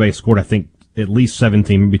 Tampa Bay scored, I think, at least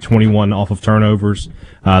 17, maybe 21 off of turnovers.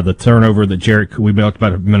 The turnover that we talked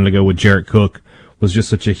about a minute ago with Jarrett Cook was just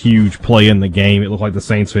such a huge play in the game. It looked like the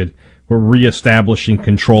Saints were reestablishing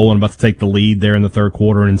control and about to take the lead there in the third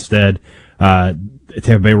quarter. And instead,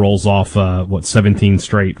 Tampa Bay rolls off 17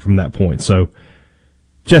 straight from that point. So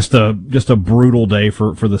just a brutal day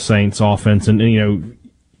for the Saints offense, and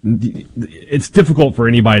it's difficult for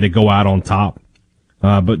anybody to go out on top.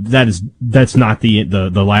 But that's not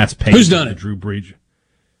the last page. Who's done it? Drew Brees.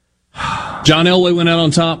 John Elway went out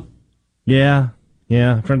on top. Yeah.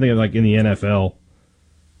 I'm trying to think of like in the NFL.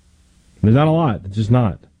 There's not a lot. It's just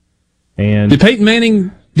not. And did Peyton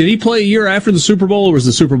Manning? Did he play a year after the Super Bowl, or was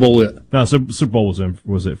the Super Bowl it? No, Super Bowl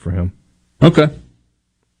was it for him. Okay,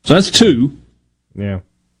 so that's 2. Yeah.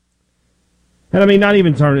 And I mean, not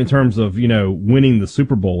even in terms of winning the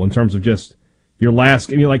Super Bowl, in terms of just your last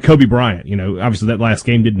game, like Kobe Bryant. Obviously that last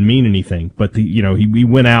game didn't mean anything, but he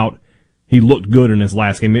went out, he looked good in his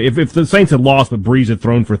last game. If the Saints had lost, but Brees had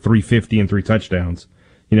thrown for 350 and 3 touchdowns,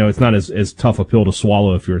 it's not as tough a pill to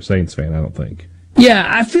swallow if you're a Saints fan, I don't think. Yeah,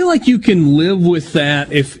 I feel like you can live with that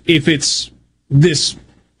if it's this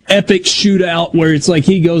epic shootout where it's like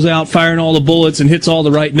he goes out firing all the bullets and hits all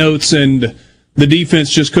the right notes and the defense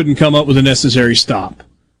just couldn't come up with a necessary stop.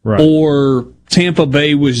 Right. Or Tampa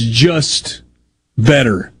Bay was just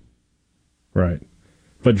better. Right.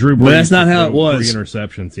 But Drew Brees, but that's not how it was. 3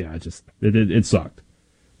 interceptions. Yeah, it sucked.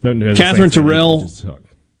 Catherine Terrell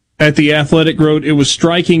at The Athletic wrote, it was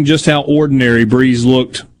striking just how ordinary Brees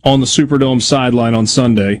looked on the Superdome sideline on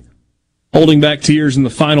Sunday, holding back tears in the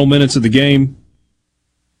final minutes of the game.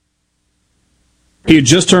 He had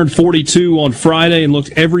just turned 42 on Friday and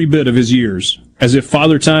looked every bit of his years, as if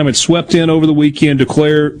Father Time had swept in over the weekend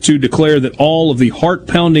to declare that all of the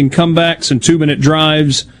heart-pounding comebacks and 2-minute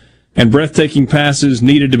drives and breathtaking passes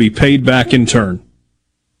needed to be paid back in turn.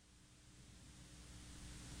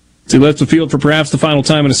 As he left the field for perhaps the final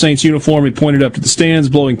time in a Saints uniform, he pointed up to the stands,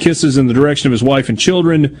 blowing kisses in the direction of his wife and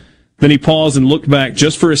children. Then he paused and looked back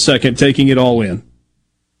just for a second, taking it all in.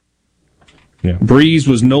 Yeah. Brees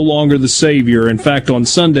was no longer the savior. In fact, on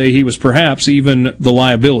Sunday, he was perhaps even the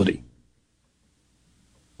liability.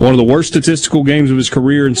 One of the worst statistical games of his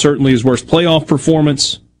career, and certainly his worst playoff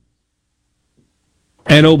performance.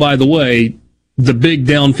 And oh, by the way, the big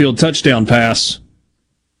downfield touchdown pass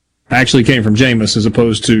actually came from Jameis as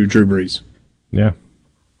opposed to Drew Brees. Yeah.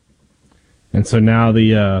 And so now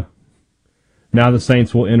the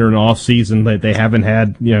Saints will enter an off season that they haven't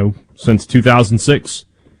had, since 2006.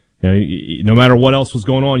 No matter what else was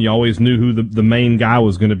going on, you always knew who the main guy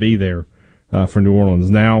was going to be there for New Orleans.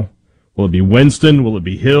 Now, will it be Winston? Will it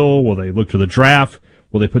be Hill? Will they look to the draft?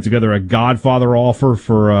 Will they put together a Godfather offer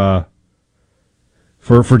for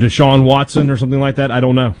Deshaun Watson or something like that? I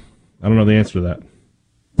don't know. I don't know the answer to that.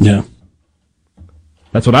 Yeah.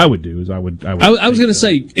 That's what I would do. I was going to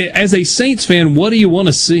say, as a Saints fan, what do you want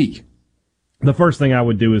to see? The first thing I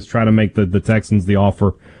would do is try to make the Texans the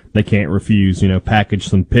offer they can't refuse. Package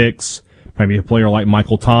some picks, maybe a player like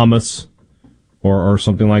Michael Thomas or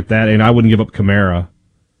something like that. And I wouldn't give up Kamara,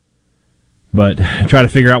 but try to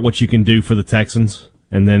figure out what you can do for the Texans.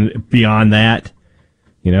 And then beyond that,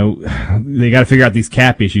 they got to figure out these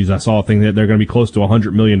cap issues. I saw a thing that they're going to be close to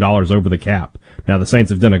 $100 million over the cap. Now, the Saints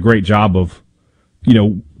have done a great job of,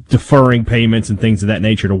 deferring payments and things of that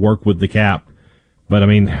nature to work with the cap. But, I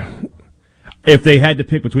mean, if they had to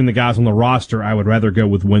pick between the guys on the roster, I would rather go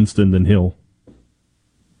with Winston than Hill.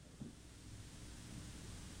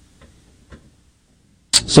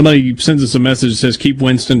 Somebody sends us a message that says, keep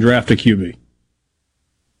Winston, draft a QB.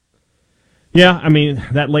 Yeah, I mean,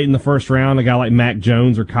 that late in the first round, a guy like Mac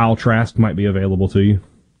Jones or Kyle Trask might be available to you.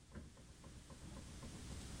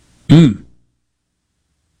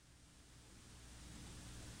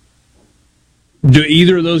 Do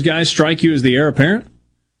either of those guys strike you as the heir apparent?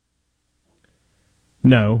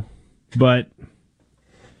 No, but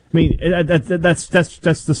I mean, that's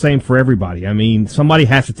the same for everybody. I mean, somebody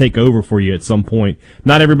has to take over for you at some point.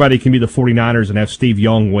 Not everybody can be the 49ers and have Steve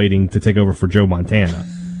Young waiting to take over for Joe Montana.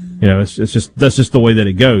 You know, that's just the way that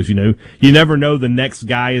it goes. You know, you never know the next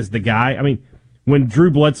guy is the guy. I mean, when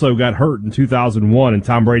Drew Bledsoe got hurt in 2001 and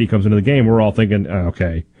Tom Brady comes into the game, we're all thinking,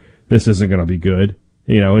 okay, this isn't going to be good.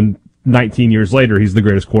 You know, and 19 years later, he's the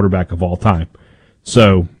greatest quarterback of all time.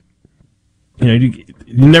 So, you know, you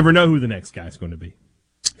never know who the next guy's going to be.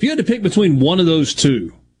 If you had to pick between one of those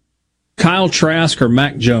two, Kyle Trask or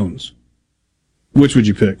Mac Jones, which would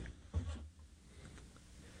you pick?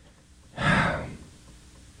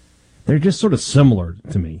 They're just sort of similar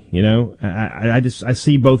to me, you know. I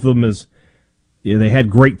see both of them as, you know, they had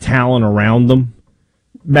great talent around them.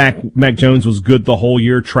 Mac Jones was good the whole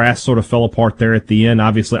year. Trask sort of fell apart there at the end.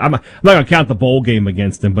 Obviously, I'm not going to count the bowl game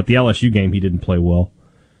against him, but the LSU game he didn't play well.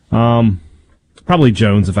 Probably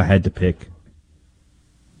Jones if I had to pick.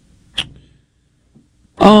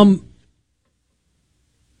 What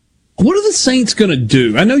are the Saints going to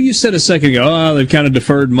do? I know you said a second ago, they've kind of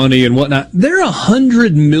deferred money and whatnot. They're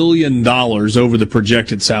 $100 million over the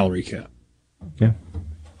projected salary cap. Yeah.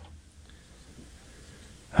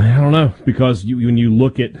 I don't know, because when you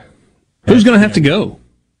look at... Who's going to have to go?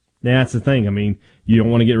 Yeah, that's the thing. I mean, you don't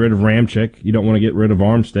want to get rid of Ramczyk. You don't want to get rid of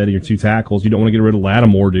Armstead, your two tackles. You don't want to get rid of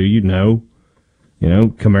Lattimore, do you? No. You know,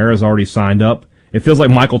 Kamara's already signed up. It feels like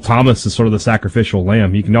Michael Thomas is sort of the sacrificial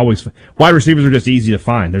lamb. You can always... Wide receivers are just easy to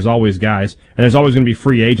find. There's always guys, and there's always going to be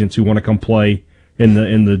free agents who want to come play in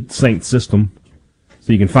the Saints system.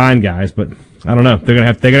 So you can find guys, but I don't know. They're gonna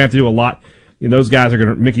have to do a lot. You know, those guys are going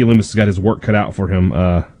to... Mickey Loomis has got his work cut out for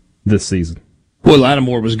him this season. Well,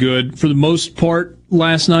 Lattimore was good. For the most part,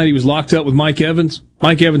 last night he was locked up with Mike Evans.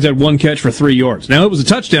 Mike Evans had one catch for 3 yards. Now, it was a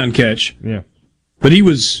touchdown catch. Yeah. But he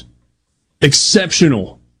was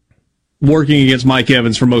exceptional working against Mike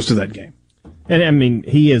Evans for most of that game. And, I mean,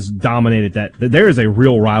 he has dominated that. There is a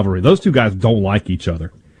real rivalry. Those two guys don't like each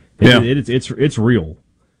other. It's real.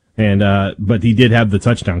 And but he did have the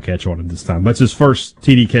touchdown catch on him this time. That's his first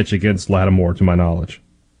TD catch against Lattimore, to my knowledge.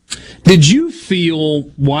 Did you feel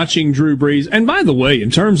watching Drew Brees, and by the way,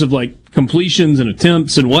 in terms of like completions and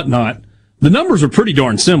attempts and whatnot, the numbers are pretty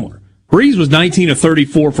darn similar. Brees was 19 of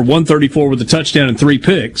 34 for 134 with a touchdown and 3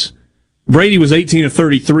 picks. Brady was 18 of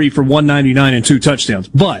 33 for 199 and 2 touchdowns.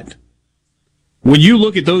 But when you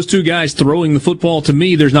look at those two guys throwing the football, to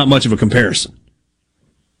me, there's not much of a comparison.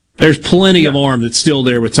 There's plenty of arm that's still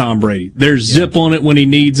there with Tom Brady. There's zip on it when he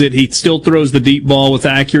needs it. He still throws the deep ball with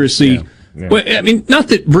accuracy. Yeah. Well, I mean, not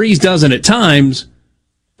that Brees doesn't at times,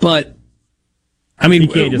 but I mean, you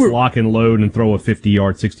can't just lock and load and throw a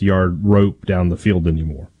 50-yard, 60-yard rope down the field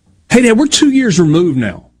anymore. Hey, Dad, we're 2 years removed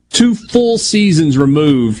now. 2 full seasons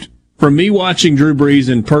removed from me watching Drew Brees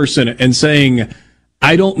in person and saying,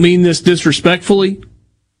 I don't mean this disrespectfully,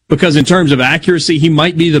 because in terms of accuracy, he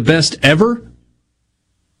might be the best ever,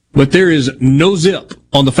 but there is no zip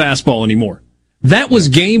on the fastball anymore. That was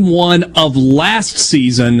game 1 of last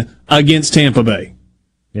season against Tampa Bay.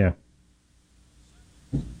 Yeah.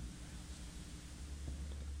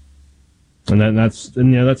 And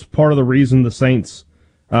that's part of the reason the Saints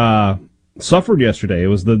suffered yesterday. It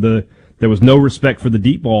was there was no respect for the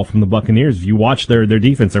deep ball from the Buccaneers. If you watch their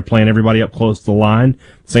defense, they're playing everybody up close to the line.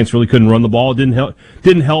 The Saints really couldn't run the ball. It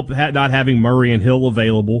didn't help not having Murray and Hill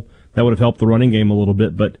available. That would have helped the running game a little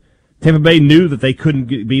bit, but Tampa Bay knew that they couldn't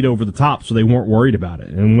get beat over the top, so they weren't worried about it.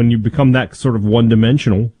 And when you become that sort of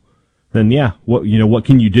one-dimensional, then what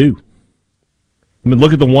can you do? I mean,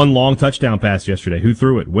 look at the one long touchdown pass yesterday. Who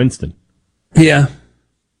threw it? Winston. Yeah.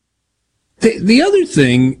 The other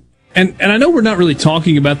thing, and I know we're not really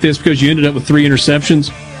talking about this because you ended up with 3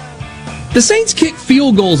 interceptions. The Saints kicked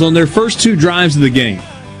field goals on their first 2 drives of the game.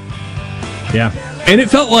 Yeah. And it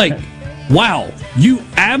felt like, wow, you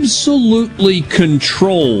absolutely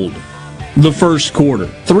controlled the first quarter.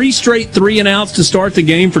 3 straight 3-and-outs to start the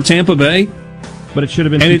game for Tampa Bay. But it should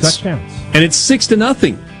have been 2 touchdowns. And it's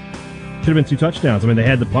 6-0. Should have been 2 touchdowns. I mean, they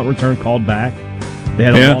had the punt return called back. They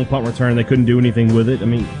had a long punt return. They couldn't do anything with it. I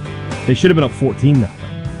mean, they should have been up 14-0.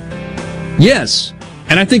 Yes.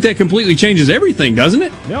 And I think that completely changes everything, doesn't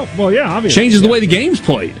it? Yeah, well, yeah, obviously. Changes the way the game's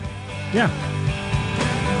played. Yeah.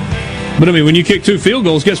 But, I mean, when you kick 2 field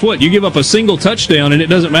goals, guess what? You give up a single touchdown, and it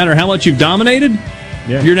doesn't matter how much you've dominated,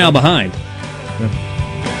 you're now behind.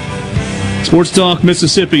 Yeah. Sports Talk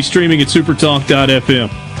Mississippi, streaming at supertalk.fm.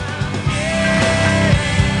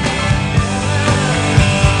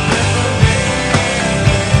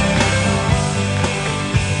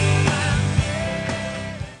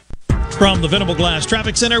 From the Venable Glass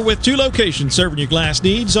Traffic Center with 2 locations serving your glass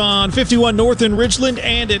needs on 51 North in Ridgeland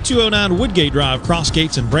and at 209 Woodgate Drive,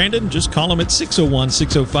 Crossgates and Brandon. Just call them at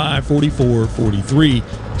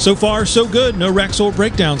 601-605-4443. So far, so good. No wrecks or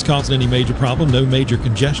breakdowns causing any major problem. No major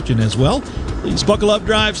congestion as well. Please buckle up,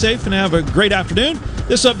 drive safe, and have a great afternoon.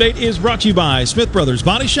 This update is brought to you by Smith Brothers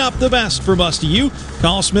Body Shop, the best from us to you.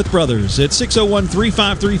 Call Smith Brothers at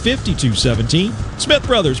 601-353-5217. Smith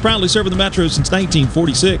Brothers, proudly serving the Metro since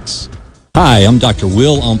 1946. Hi, I'm Dr.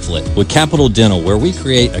 Will Umflett with Capital Dental, where we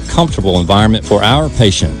create a comfortable environment for our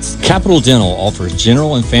patients. Capital Dental offers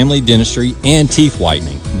general and family dentistry and teeth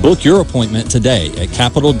whitening. Book your appointment today at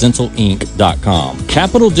CapitalDentalInc.com.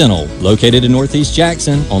 Capital Dental, located in Northeast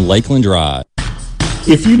Jackson on Lakeland Drive.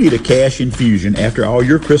 If you need a cash infusion after all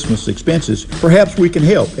your Christmas expenses, perhaps we can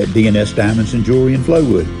help at D&S Diamonds and Jewelry in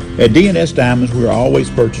Flowood. At D&S Diamonds, we're always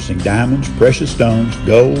purchasing diamonds, precious stones,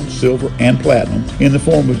 gold, silver, and platinum in the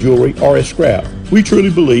form of jewelry or as scrap. We truly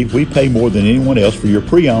believe we pay more than anyone else for your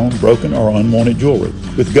pre-owned, broken, or unwanted jewelry.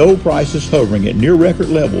 With gold prices hovering at near record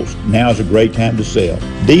levels, now is a great time to sell.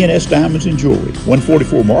 D&S Diamonds and Jewelry,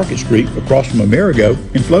 144 Market Street, across from Amerigo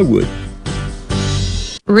in Flowood.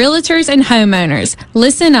 Realtors and homeowners,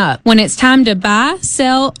 listen up. When it's time to buy,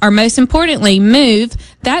 sell, or most importantly, move,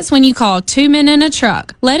 that's when you call Two Men in a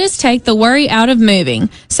Truck. Let us take the worry out of moving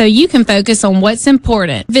so you can focus on what's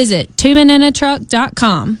important. Visit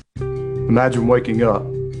twomeninatruck.com. Imagine waking up,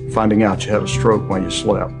 finding out you had a stroke when you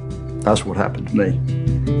slept. That's what happened to me.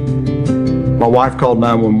 My wife called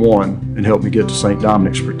 911 and helped me get to St.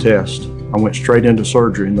 Dominic's for tests. I went straight into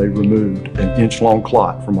surgery and they removed an inch-long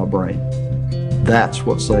clot from my brain. That's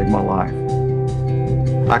what saved my life.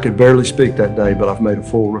 I could barely speak that day, but I've made a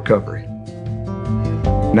full recovery.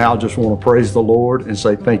 Now I just want to praise the Lord and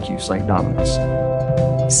say thank you, St. Dominic's.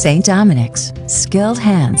 St. Dominic's, skilled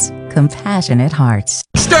hands, compassionate hearts.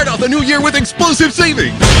 Start off the new year with explosive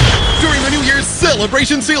savings during the New Year's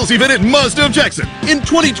Celebration Sales Event at Mazda of Jackson. In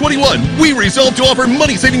 2021, we resolved to offer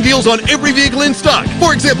money-saving deals on every vehicle in stock.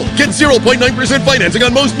 For example, get 0.9% financing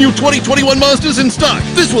on most new 2021 Mazdas in stock.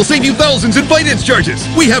 This will save you thousands in finance charges.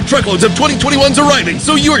 We have truckloads of 2021s arriving,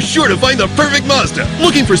 so you're sure to find the perfect Mazda.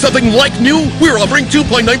 Looking for something like new? We're offering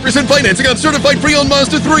 2.9% financing on certified pre-owned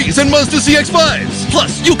Mazda 3s and Mazda CX-5s.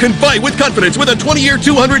 Plus, you can buy with confidence with a 20-year,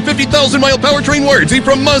 250,000-mile powertrain warranty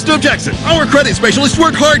from Mazda of Jackson. Our credit specialists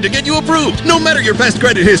work hard to get you approved, no matter your past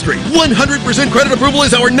credit history. 100% credit approval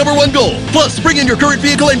is our #1 goal. Plus, bring in your current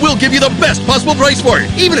vehicle and we'll give you the best possible price for it,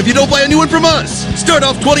 even if you don't buy a new one from us. Start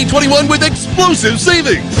off 2021 with explosive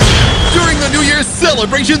savings during the New Year's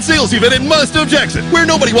Celebration Sales Event at Mazda of Jackson, where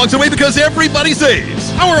nobody walks away because everybody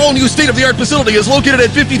saves. Our all-new state-of-the-art facility is located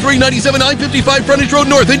at 5397 I-55 Frontage Road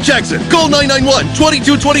North in Jackson. Call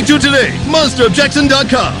 991-2222 today.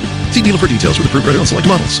 MazdaofJackson.com. See dealer for details with approved credit on select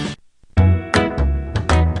models.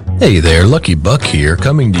 Hey there, Lucky Buck here,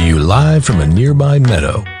 coming to you live from a nearby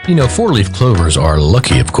meadow. You know, 4-leaf clovers are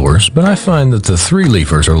lucky, of course, but I find that the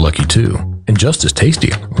 3-leafers are lucky too, and just as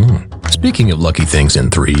tasty. Speaking of lucky things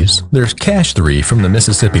in threes, there's Cash 3 from the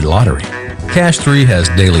Mississippi Lottery. Cash 3 has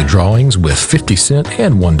daily drawings with 50-cent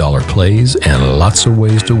and $1 plays and lots of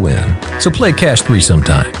ways to win. So play Cash 3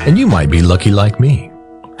 sometime, and you might be lucky like me.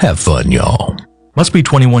 Have fun, y'all. Must be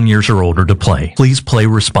 21 years or older to play. Please play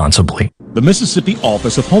responsibly. The Mississippi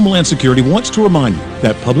Office of Homeland Security wants to remind you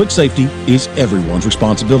that public safety is everyone's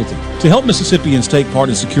responsibility. To help Mississippians take part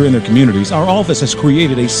in securing their communities, our office has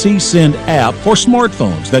created a CSend app for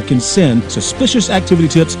smartphones that can send suspicious activity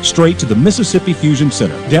tips straight to the Mississippi Fusion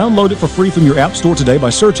Center. Download it for free from your app store today by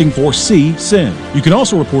searching for CSend. You can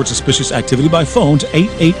also report suspicious activity by phone to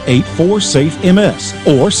 888-4SAFE-MS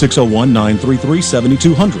or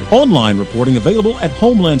 601-933-7200. Online reporting available at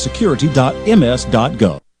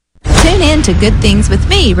homelandsecurity.ms.gov. Tune in to Good Things with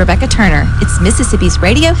me, Rebecca Turner. It's Mississippi's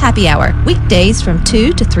Radio Happy Hour, weekdays from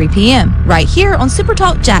 2 to 3 p.m., right here on Super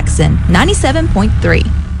Talk Jackson 97.3.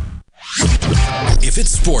 If it's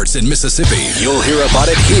sports in Mississippi, you'll hear about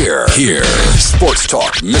it here. Here, Sports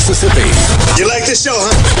Talk Mississippi. You like this show,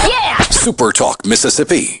 huh? Yeah! Super Talk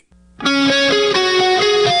Mississippi.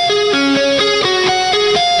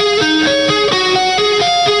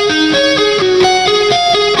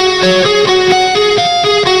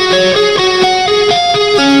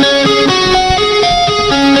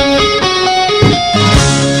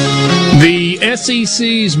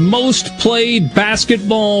 SEC's most played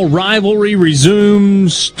basketball rivalry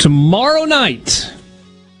resumes tomorrow night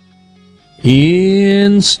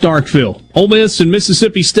in Starkville. Ole Miss and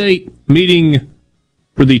Mississippi State meeting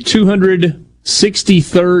for the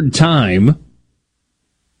 263rd time.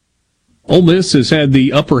 Ole Miss has had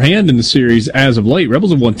the upper hand in the series as of late.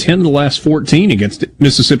 Rebels have won 10 of the last 14 against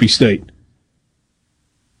Mississippi State.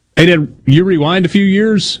 You rewind a few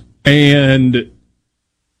years, and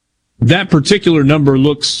that particular number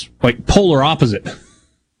looks like polar opposite.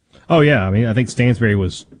 Oh, yeah. I mean, I think Stansbury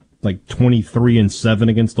was like 23-7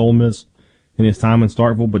 against Ole Miss in his time in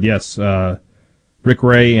Starkville. But yes, Rick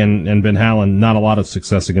Ray and Ben Howland, not a lot of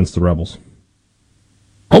success against the Rebels.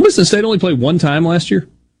 Ole Miss and State only played one time last year?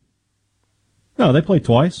 No, they played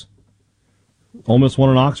twice. Ole Miss won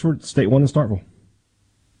in Oxford, State won in Starkville.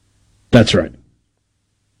 That's right.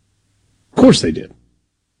 Of course they did.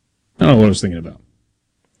 I don't know what I was thinking about.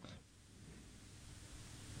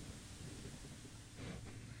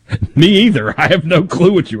 Me either. I have no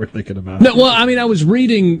clue what you were thinking about. No, well, I mean, I was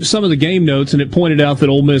reading some of the game notes, and it pointed out that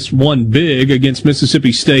Ole Miss won big against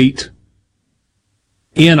Mississippi State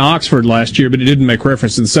in Oxford last year, but it didn't make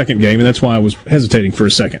reference to the second game, and that's why I was hesitating for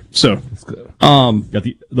a second. So, got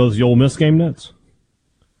those Ole Miss game notes?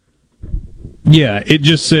 Yeah, it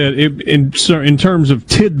just said, in terms of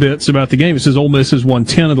tidbits about the game, it says Ole Miss has won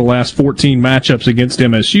 10 of the last 14 matchups against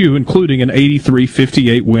MSU, including an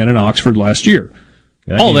 83-58 win in Oxford last year.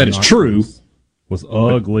 All that is true. Was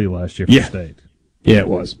ugly last year for State. Yeah, it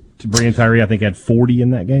was. Brian Tyree, I think, had 40 in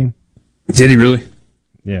that game. Did he really?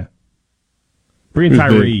 Yeah. Brian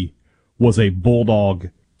Tyree was a Bulldog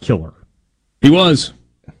killer. He was.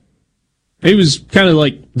 He was kind of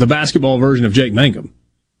like the basketball version of Jake Mangum.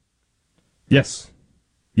 Yes.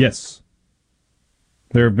 Yes.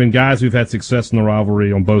 There have been guys who've had success in the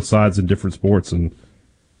rivalry on both sides in different sports, and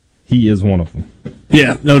he is one of them.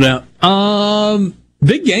 Yeah, no doubt.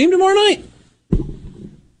 Big game tomorrow night?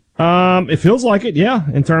 It feels like it, yeah,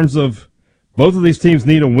 in terms of both of these teams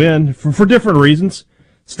need a win for different reasons.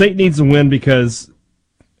 State needs a win because,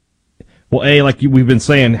 well, like we've been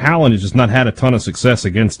saying, Howland has just not had a ton of success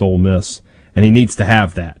against Ole Miss, and he needs to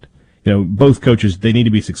have that. You know, both coaches, they need to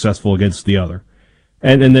be successful against the other.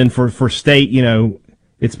 And then for State, you know,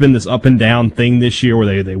 it's been this up and down thing this year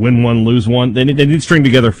where they win one, lose one. They need to string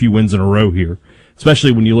together a few wins in a row here,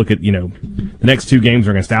 especially when you look at, you know, the next two games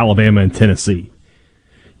are against Alabama and Tennessee.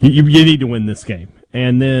 You need to win this game.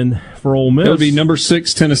 And then for Ole Miss, it would be number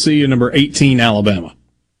 6 Tennessee and number 18 Alabama.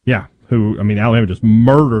 Yeah, Alabama just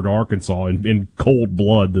murdered Arkansas in cold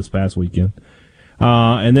blood this past weekend.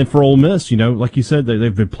 And then for Ole Miss, you know, like you said,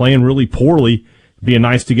 they've been playing really poorly. It'd be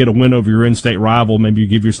nice to get a win over your in-state rival. Maybe you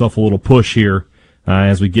give yourself a little push here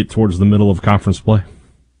as we get towards the middle of conference play.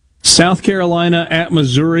 South Carolina at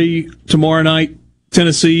Missouri tomorrow night.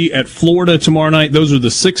 Tennessee at Florida tomorrow night. Those are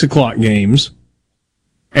the 6 o'clock games.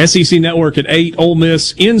 SEC Network at 8. Ole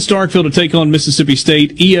Miss in Starkville to take on Mississippi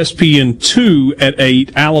State. ESPN 2 at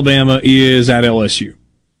 8. Alabama is at LSU.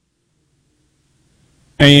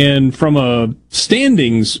 And from a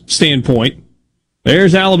standings standpoint,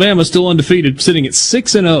 there's Alabama still undefeated, sitting at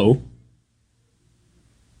 6-0,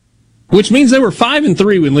 which means they were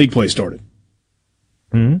 5-3 when league play started.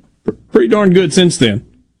 Mm-hmm. Pretty darn good since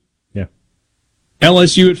then. Yeah.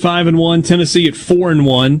 LSU at 5-1, Tennessee at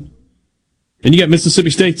 4-1, and you got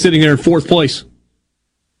Mississippi State sitting there in 4th place,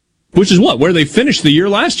 which is where they finished the year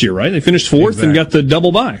last year, right? They finished 4th and got the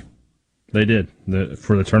double bye. They did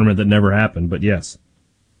for the tournament that never happened, but yes.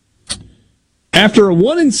 After a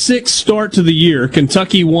 1-6 start to the year,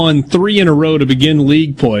 Kentucky won 3 in a row to begin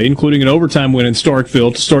league play, including an overtime win in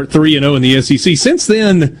Starkville to start 3-0 in the SEC. Since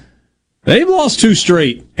then, they've lost 2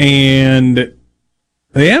 straight, and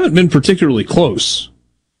they haven't been particularly close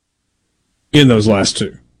in those last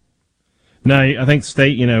 2. No, I think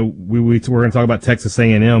State, you know, we're going to talk about Texas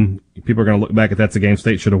A&M. People are going to look back at that's a game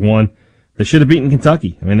State should have won. They should have beaten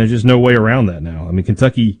Kentucky. I mean, there's just no way around that now. I mean,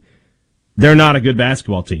 Kentucky, they're not a good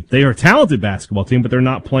basketball team. They are a talented basketball team, but they're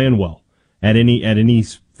not playing well at any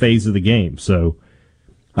phase of the game. So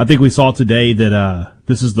I think we saw today that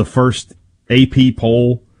this is the first AP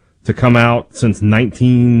poll to come out since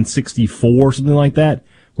 1964, something like that,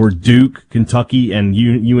 where Duke, Kentucky, and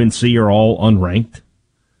UNC are all unranked.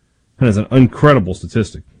 That is an incredible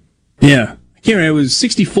statistic. Yeah. I can't remember. It was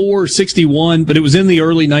 64 or 61, but it was in the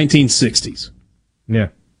early 1960s. Yeah.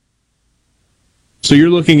 So you're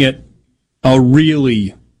looking at a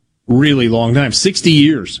really, really long time. 60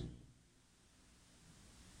 years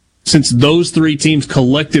since those 3 teams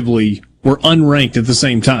collectively were unranked at the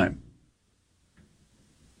same time.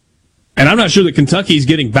 And I'm not sure that Kentucky's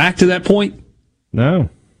getting back to that point. No.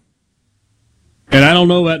 And I don't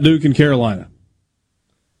know about Duke and Carolina.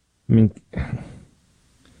 I mean,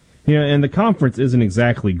 you know, and the conference isn't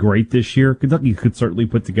exactly great this year. Kentucky could certainly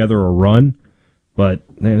put together a run, but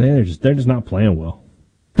they're just not playing well.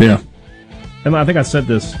 Yeah. And I think I said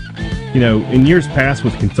this in years past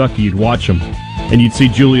with Kentucky, you'd watch them, and you'd see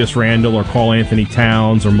Julius Randle or Karl Anthony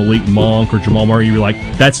Towns or Malik Monk or Jamal Murray. You'd be like,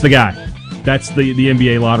 that's the guy. That's the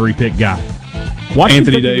NBA lottery pick guy. Watch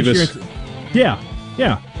Anthony Kentucky Davis. Yeah.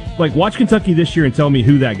 Like, watch Kentucky this year and tell me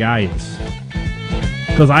who that guy is.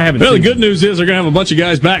 Because I haven't Well, seen the good news is they're going to have a bunch of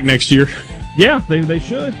guys back next year. Yeah, they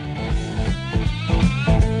should.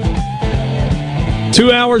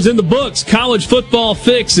 2 hours in the books. College Football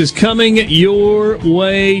Fix is coming your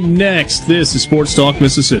way next. This is Sports Talk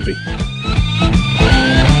Mississippi.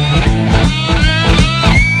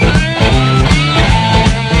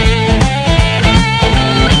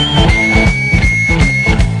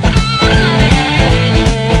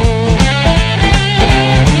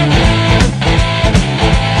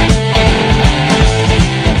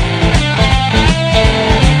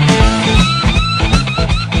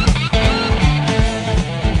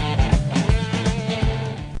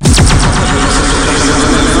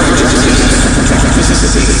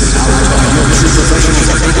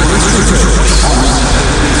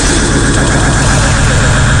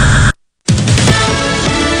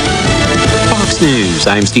 News.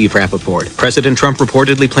 I'm Steve Rappaport. President Trump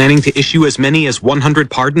reportedly planning to issue as many as 100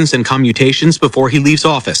 pardons and commutations before he leaves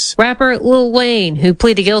office. Rapper Lil Wayne, who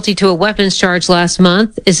pleaded guilty to a weapons charge last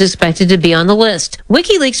month, is expected to be on the list.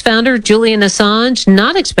 WikiLeaks founder Julian Assange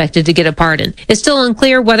not expected to get a pardon. It's still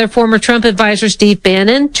unclear whether former Trump advisor Steve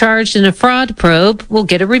Bannon, charged in a fraud probe, will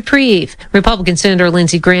get a reprieve. Republican Senator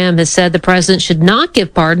Lindsey Graham has said the president should not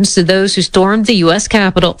give pardons to those who stormed the U.S.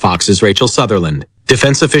 Capitol. Fox's Rachel Sutherland.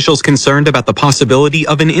 Defense officials concerned about the possibility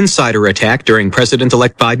of an insider attack during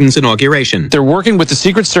President-elect Biden's inauguration. They're working with the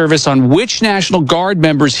Secret Service on which National Guard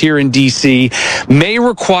members here in D.C. may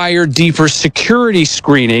require deeper security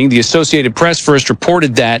screening. The Associated Press first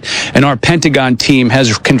reported that, and our Pentagon team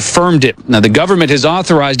has confirmed it. Now, the government has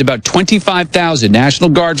authorized about 25,000 National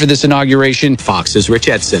Guard for this inauguration. Fox's Rich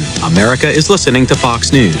Edson. America is listening to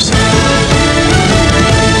Fox News.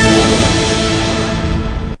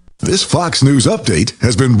 This Fox News update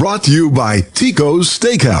has been brought to you by Tico's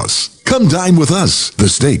Steakhouse. Come dine with us. The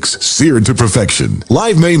steaks seared to perfection.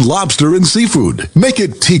 Live Maine lobster and seafood. Make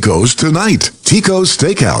it Tico's tonight. Tico's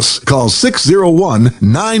Steakhouse. Call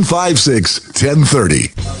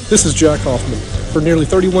 601-956-1030. This is Jack Hoffman. For nearly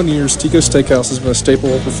 31 years, Tico's Steakhouse has been a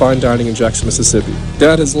staple of fine dining in Jackson, Mississippi.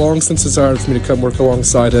 Dad has long since desired for me to come work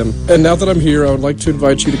alongside him. And now that I'm here, I would like to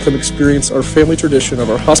invite you to come experience our family tradition of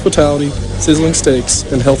our hospitality, sizzling steaks,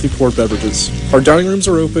 and healthy poured beverages. Our dining rooms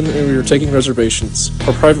are open and we are taking reservations.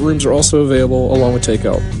 Our private rooms are also available along with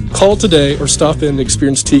takeout. Call today or stop in to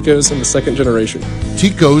experience Tico's in the second generation.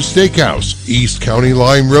 Tico's Steakhouse, East County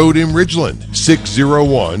Line Road in Ridgeland,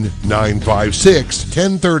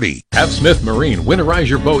 601-956-1030. Have Smith Marine winterize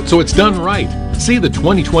your boat so it's done right. See the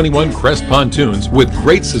 2021 Crest pontoons with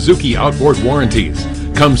great Suzuki outboard warranties.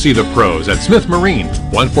 Come see the pros at Smith Marine,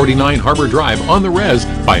 149 Harbor Drive on the Res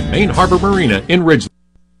by Maine Harbor Marina in Ridgeland.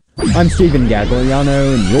 I'm Stephen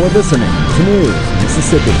Gagliano, and you're listening to News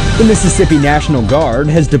Mississippi. The Mississippi National Guard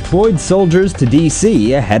has deployed soldiers to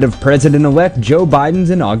D.C. ahead of President-elect Joe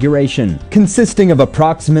Biden's inauguration. Consisting of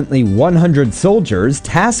approximately 100 soldiers,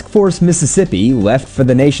 Task Force Mississippi left for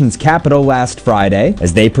the nation's capital last Friday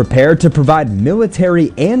as they prepare to provide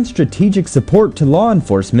military and strategic support to law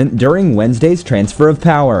enforcement during Wednesday's transfer of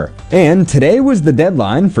power. And today was the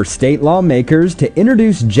deadline for state lawmakers to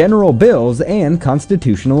introduce general bills and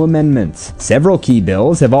constitutional amendments. Several key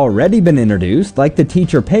bills have already been introduced, like the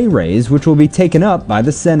teacher pay raise, which will be taken up by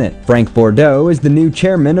the Senate. Frank Bordeaux is the new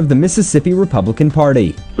chairman of the Mississippi Republican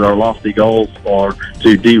Party. Our lofty goals are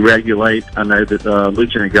to deregulate. I know that the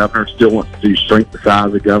Lieutenant Governor still wants to shrink the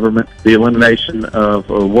size of government. The elimination of,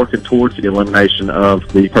 or working towards the elimination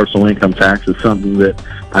of the personal income tax is something that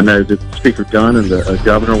I know that Speaker Gunn and the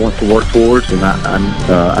Governor wants to work towards, and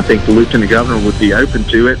I think the Lieutenant Governor would be open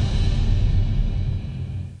to it.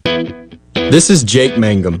 This is Jake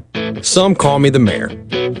Mangum. Some call me the mayor.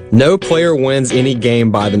 No player wins any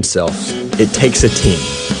game by themselves. It takes a team.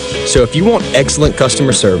 So if you want excellent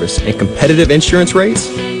customer service and competitive insurance rates,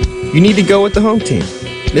 you need to go with the home team,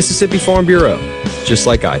 Mississippi Farm Bureau, just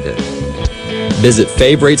like I did. Visit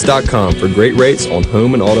favrates.com for great rates on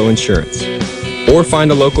home and auto insurance, or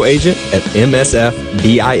find a local agent at msfbins.com.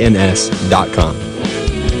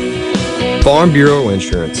 Farm Bureau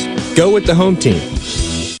Insurance. Go with the home team.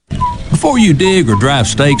 Before you dig or drive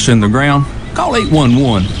stakes in the ground, call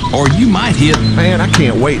 811, or you might hit... Man, I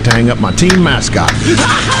can't wait to hang up my team mascot.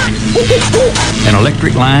 An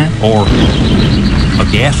electric line or a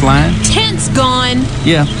gas line. Tent's gone.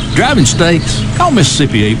 Yeah, driving stakes, call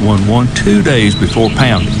Mississippi 811 2 days before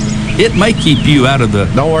pounding. It may keep you out of the...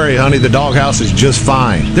 Don't worry, honey, the doghouse is just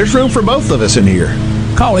fine. There's room for both of us in here.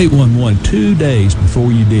 Call 811 2 days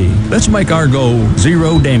before you dig. Let's make our goal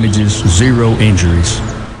 0 damages, 0 injuries.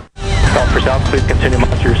 Call for South, please continue to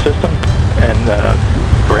monitor your system, and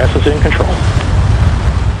grass is in control.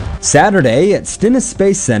 Saturday at Stennis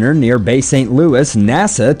Space Center near Bay St. Louis,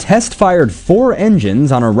 NASA test-fired 4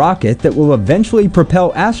 engines on a rocket that will eventually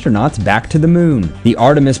propel astronauts back to the moon. The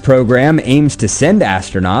Artemis program aims to send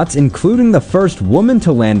astronauts, including the first woman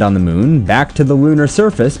to land on the moon, back to the lunar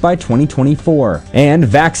surface by 2024. And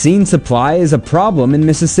vaccine supply is a problem in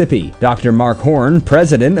Mississippi. Dr. Mark Horn,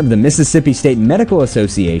 president of the Mississippi State Medical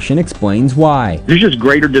Association, explains why. There's just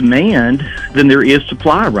greater demand than there is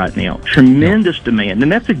supply right now. Tremendous demand.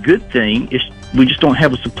 And that's a good thing. We just don't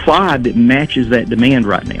have a supply that matches that demand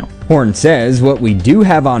right now. Horn says what we do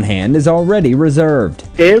have on hand is already reserved.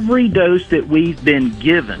 Every dose that we've been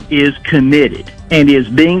given is committed and is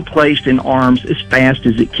being placed in arms as fast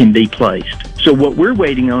as it can be placed. So what we're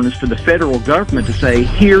waiting on is for the federal government to say,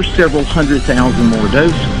 here's several 100,000 more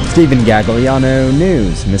doses. Stephen Gagliano,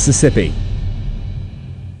 News, Mississippi.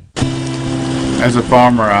 As a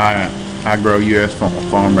farmer, I grow U.S.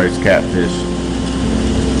 farm-raised catfish.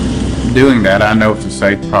 Doing that, I know it's a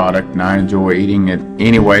safe product, and I enjoy eating it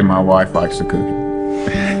any way my wife likes to cook it.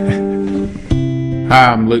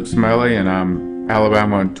 Hi, I'm Luke Smelly, and I'm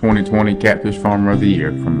Alabama 2020 Catfish Farmer of the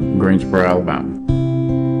Year from Greensboro, Alabama.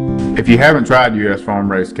 If you haven't tried U.S.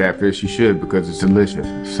 farm-raised catfish, you should, because it's delicious.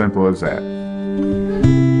 Simple as that.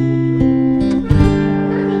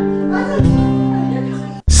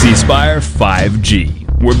 C Spire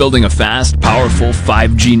 5G. We're building a fast, powerful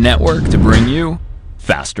 5G network to bring you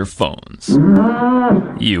faster phones.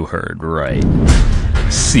 You heard right.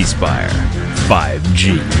 C Spire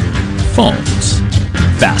 5G. Phones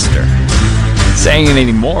faster. Saying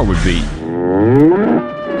anything more would be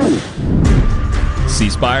C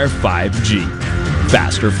Spire 5G.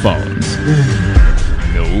 Faster phones.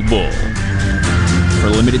 No bull. For a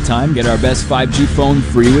limited time, get our best 5G phone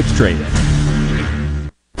free with trade-in.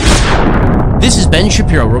 This is Ben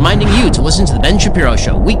Shapiro reminding you to listen to The Ben Shapiro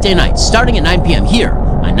Show weekday nights starting at 9 p.m. here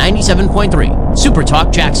on 97.3 Super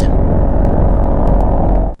Talk Jackson.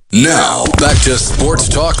 Now, back to Sports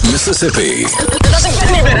Talk Mississippi. It doesn't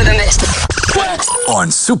get any better than this.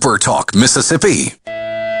 On Super Talk Mississippi.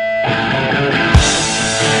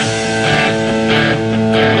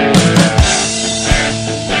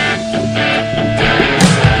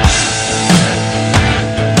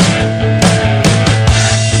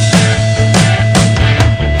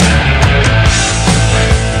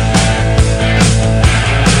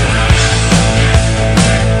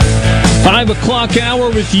 O'clock hour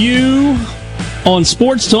with you on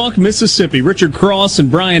Sports Talk Mississippi. Richard Cross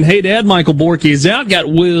and Brian Haydad. Michael Borky is out. Got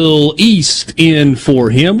Will East in for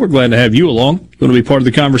him. We're glad to have you along. You want to be part of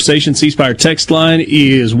the conversation? C Spire text line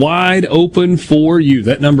is wide open for you.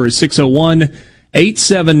 That number is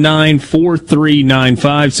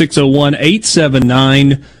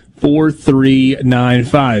 601-879-4395.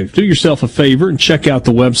 601-879-4395. Do yourself a favor and check out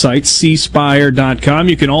the website, cspire.com.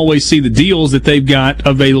 You can always see the deals that they've got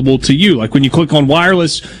available to you. Like when you click on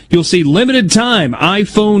wireless, you'll see limited time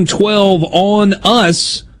iPhone 12 on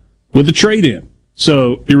us with a trade-in.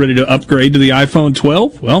 So you're ready to upgrade to the iPhone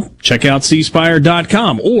 12? Well, check out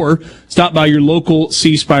cspire.com or stop by your local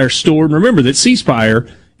C Spire store. And remember that C Spire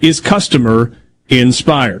is customer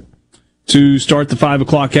inspired. To start the 5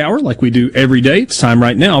 o'clock hour, like we do every day, it's time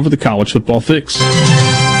right now for the College Football Fix.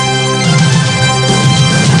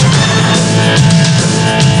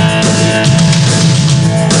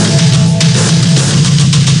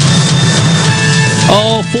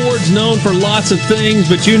 Oh, Ford's known for lots of things,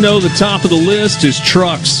 but you know the top of the list is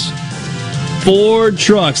trucks. Ford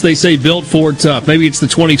trucks. They say built Ford tough. Maybe it's the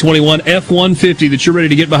 2021 F-150 that you're ready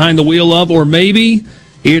to get behind the wheel of, or maybe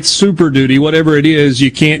it's Super Duty. Whatever it is,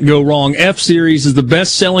 you can't go wrong. F-Series is the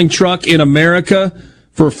best-selling truck in America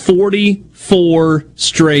for 44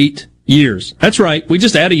 straight years. That's right. We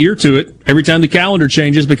just add a year to it every time the calendar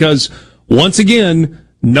changes because, once again,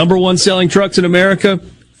 number one selling trucks in America,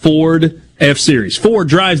 Ford F-Series. Ford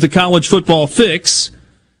drives the College Football Fix.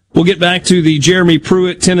 We'll get back to the Jeremy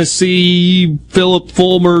Pruitt, Tennessee, Philip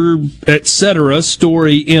Fulmer, etc.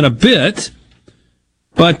 story in a bit.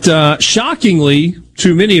 But shockingly,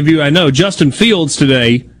 to many of you I know, Justin Fields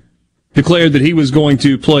today declared that he was going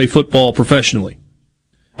to play football professionally.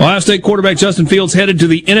 Ohio State quarterback Justin Fields headed to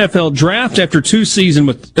the NFL draft after 2 seasons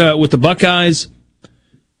with the Buckeyes.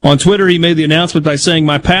 On Twitter, he made the announcement by saying,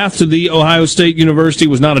 "My path to the Ohio State University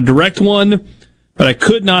was not a direct one, but I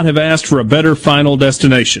could not have asked for a better final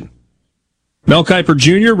destination." Mel Kiper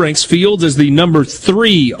Jr. ranks Fields as the number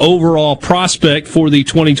 3 overall prospect for the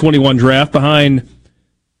 2021 draft behind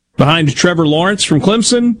Trevor Lawrence from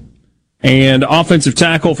Clemson and offensive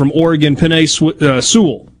tackle from Oregon, Penei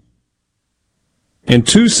Sewell. In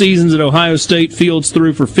 2 seasons at Ohio State, Fields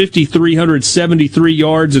threw for 5,373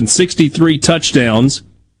 yards and 63 touchdowns,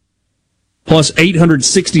 plus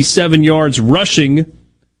 867 yards rushing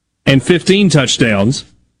and 15 touchdowns.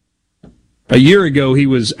 A year ago, he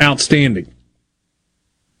was outstanding.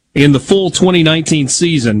 In the full 2019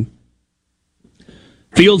 season,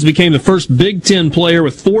 Fields became the first Big Ten player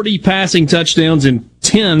with 40 passing touchdowns and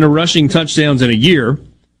 10 rushing touchdowns in a year.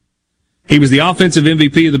 He was the offensive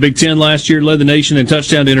MVP of the Big Ten last year, led the nation in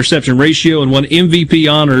touchdown-to-interception ratio, and won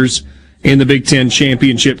MVP honors in the Big Ten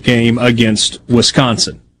championship game against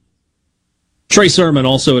Wisconsin. Trey Sermon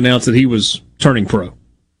also announced that he was turning pro.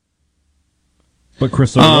 But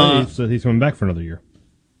Chris Olave said he's coming back for another year.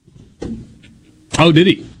 Oh, did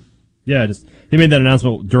he? Yeah, he made that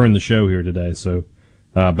announcement during the show here today. So,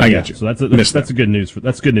 I got you. So that's good news for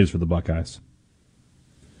the Buckeyes.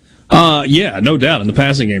 Yeah, no doubt in the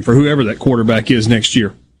passing game for whoever that quarterback is next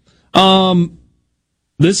year.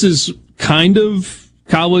 This is kind of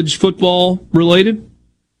college football related.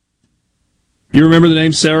 You remember the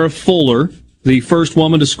name Sarah Fuller, the first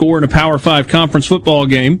woman to score in a Power 5 conference football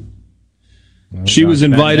game. She was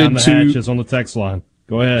invited to hatches on the text line.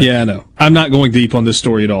 Go ahead. Yeah, I know. I'm not going deep on this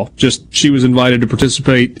story at all. Just she was invited to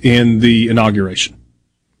participate in the inauguration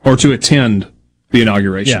or to attend the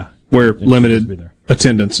inauguration, where limited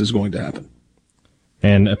attendance is going to happen.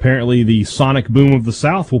 And apparently, the Sonic Boom of the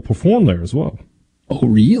South will perform there as well. Oh,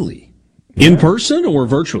 really? Yeah. In person or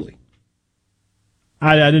virtually?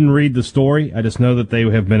 I didn't read the story. I just know that they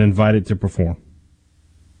have been invited to perform.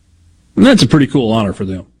 And that's a pretty cool honor for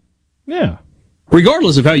them. Yeah.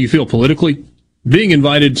 Regardless of how you feel politically, being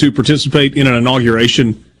invited to participate in an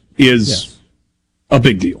inauguration is a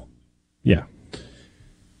big deal. Yeah.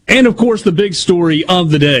 And, of course, the big story of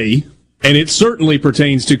the day, and it certainly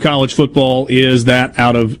pertains to college football, is that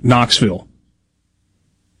out of Knoxville.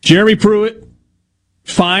 Jeremy Pruitt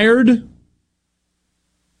fired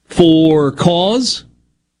for cause.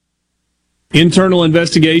 Internal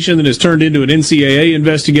investigation that has turned into an NCAA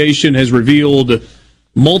investigation has revealed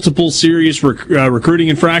multiple serious recruiting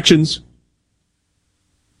infractions.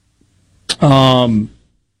 Guy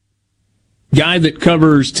that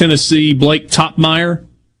covers Tennessee, Blake Topmeyer,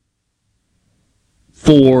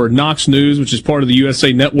 for Knox News, which is part of the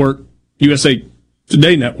USA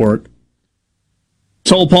Today Network,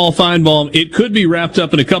 told Paul Feinbaum it could be wrapped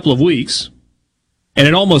up in a couple of weeks, and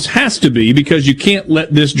it almost has to be because you can't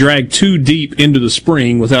let this drag too deep into the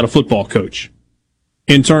spring without a football coach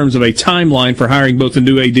in terms of a timeline for hiring both a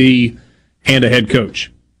new AD and a head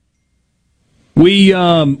coach. We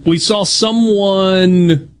saw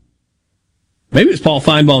someone, maybe it was Paul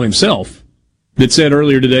Feinbaum himself, that said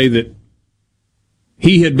earlier today that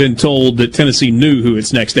he had been told that Tennessee knew who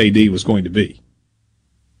its next AD was going to be.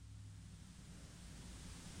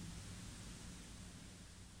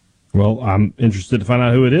 Well, I'm interested to find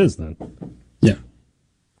out who it is then. Yeah.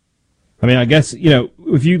 I mean, I guess,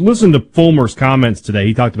 if you listen to Fulmer's comments today,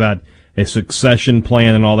 he talked about a succession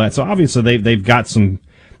plan and all that. So obviously they've got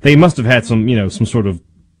they must have had some sort of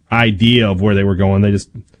idea of where they were going. They just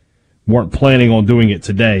weren't planning on doing it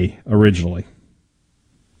today originally.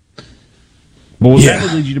 But that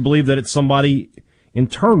would lead you to believe that it's somebody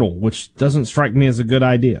internal, which doesn't strike me as a good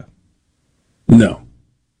idea. No.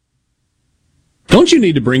 Don't you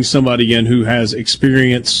need to bring somebody in who has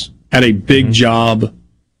experience at a big job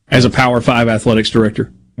as a Power 5 athletics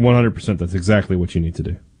director? 100%. That's exactly what you need to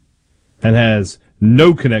do. And has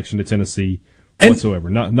no connection to Tennessee whatsoever.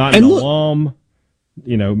 Not an alum,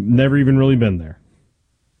 never even really been there.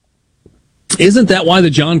 Isn't that why the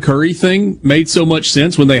John Curry thing made so much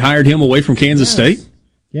sense when they hired him away from Kansas State?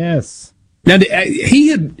 Yes. Now,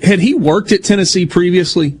 had he worked at Tennessee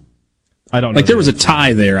previously? I don't know. There was a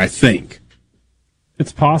tie there, I think.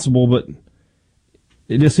 It's possible, but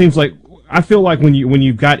it just seems like I feel like when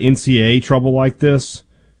you've got NCAA trouble like this,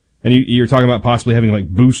 and you're talking about possibly having like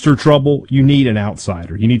booster trouble, you need an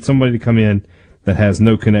outsider. You need somebody to come in that has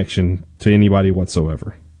no connection to anybody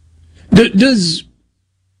whatsoever.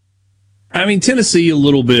 Tennessee a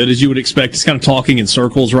little bit, as you would expect, is kind of talking in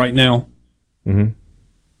circles right now. Mm-hmm.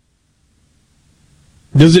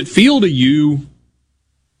 Does it feel to you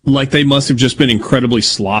like they must have just been incredibly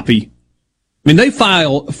sloppy? I mean, they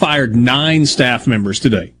fired 9 staff members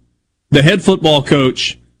today. The head football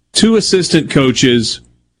coach, 2 assistant coaches,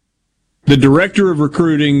 the director of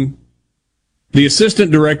recruiting, the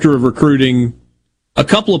assistant director of recruiting, a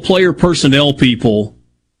couple of player personnel people,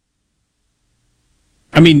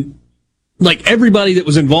 I mean, like everybody that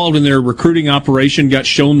was involved in their recruiting operation got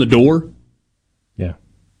shown the door. Yeah.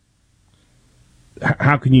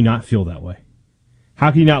 How can you not feel that way?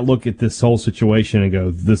 How can you not look at this whole situation and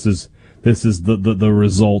go, this is the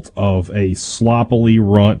result of a sloppily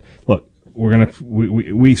run? Look,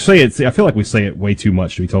 we say it. I feel like we say it way too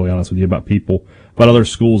much, to be totally honest with you, about people, about other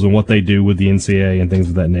schools and what they do with the NCAA and things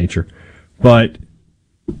of that nature. But,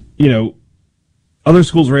 other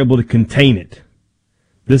schools are able to contain it.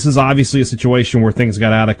 This is obviously a situation where things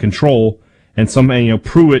got out of control, and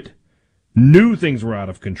Pruitt knew things were out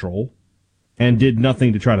of control and did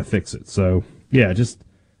nothing to try to fix it. So, yeah, just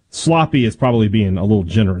sloppy is probably being a little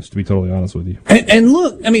generous, to be totally honest with you. And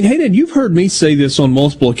look, I mean, hey, Dad, you've heard me say this on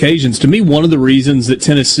multiple occasions. To me, one of the reasons that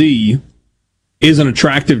Tennessee is an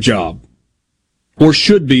attractive job, or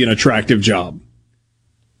should be an attractive job,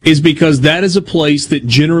 is because that is a place that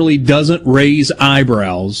generally doesn't raise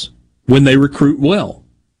eyebrows when they recruit well.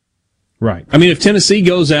 Right. I mean, if Tennessee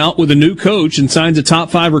goes out with a new coach and signs a top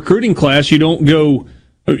 5 recruiting class, you don't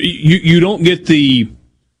get the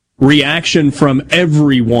reaction from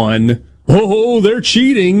everyone, oh, they're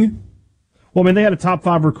cheating. Well, I mean, they had a top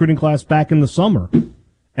 5 recruiting class back in the summer,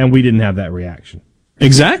 and we didn't have that reaction.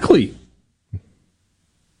 Exactly.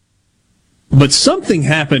 But something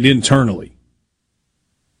happened internally.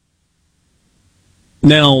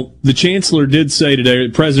 Now, the chancellor did say today,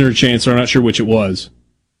 the president or chancellor, I'm not sure which it was,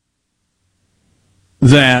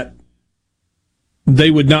 that they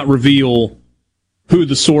would not reveal who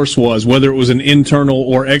the source was, whether it was an internal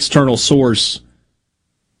or external source,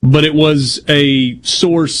 but it was a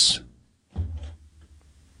source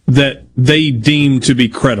that they deemed to be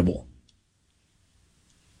credible.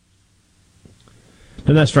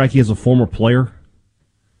 Doesn't that strike you as a former player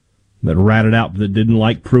that ratted out that didn't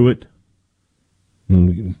like Pruitt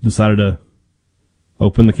and decided to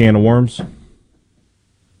open the can of worms?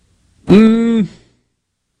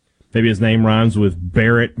 Maybe his name rhymes with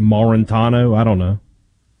Barrett Marantano. I don't know.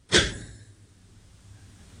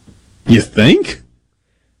 You think?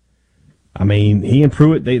 I mean, he and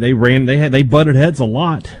Pruitt, they butted heads a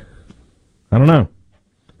lot. I don't know.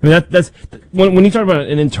 I mean, that's when you talk about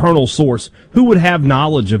an internal source, who would have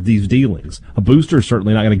knowledge of these dealings? A booster is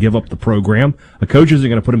certainly not going to give up the program. A coach isn't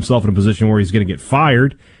going to put himself in a position where he's going to get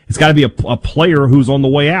fired. It's got to be a player who's on the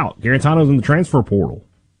way out. Garantano's in the transfer portal.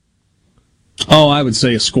 Oh, I would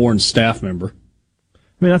say a scorned staff member. I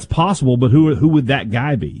mean, that's possible, but who would that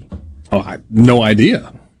guy be? Oh, I have no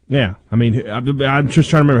idea. Yeah, I mean, I'm just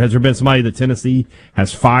trying to remember, has there been somebody that Tennessee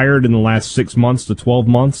has fired in the last 6 months to 12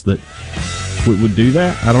 months that would do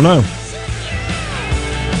that? I don't know.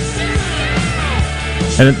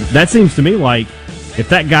 And that seems to me like if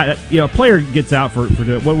that guy, a player gets out for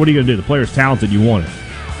what are you going to do? The player's talented, you want it.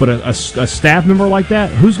 But a staff member like that,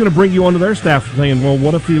 who's going to bring you onto their staff saying, well,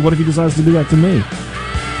 what if he decides to do that to me?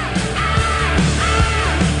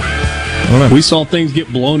 I don't know. We saw things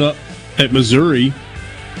get blown up at Missouri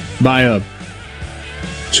by a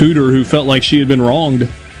tutor who felt like she had been wronged.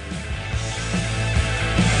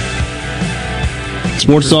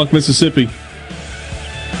 Sports Talk Mississippi.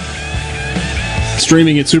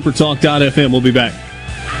 Streaming at supertalk.fm. We'll be back.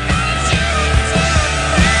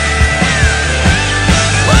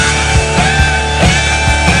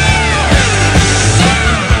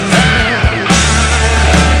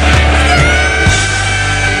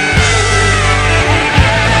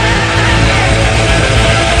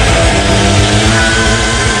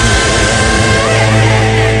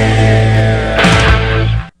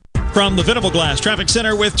 From the Venable Glass Traffic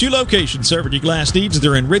Center with 2 locations serving your glass needs.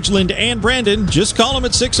 They're in Ridgeland and Brandon. Just call them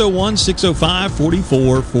at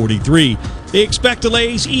 601-605-4443. They expect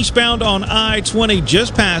delays eastbound on I-20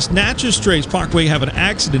 just past Natchez Trace Parkway. Have an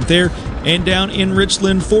accident there. And down in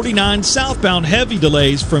Richland, 49 southbound, heavy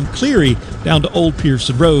delays from Cleary down to Old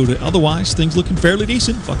Pearson Road. Otherwise, things looking fairly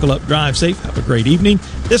decent. Buckle up, drive safe, have a great evening.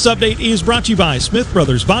 This update is brought to you by Smith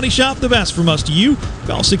Brothers Body Shop, the best from us to you.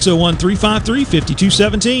 Call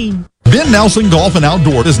 601-353-5217. Ben Nelson Golf and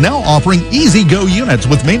Outdoor is now offering easy-go units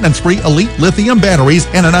with maintenance-free elite lithium batteries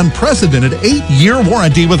and an unprecedented 8-year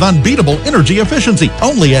warranty with unbeatable energy efficiency.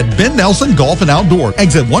 Only at Ben Nelson Golf and Outdoor,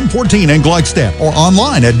 exit 114 in Gluckstadt, or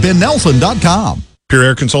online at bennelson.com. Pure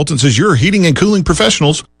Air Consultants is your heating and cooling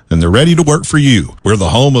professionals, and they're ready to work for you. We're the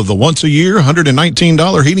home of the once-a-year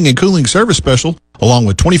 $119 heating and cooling service special, along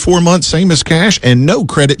with 24 months same as cash and no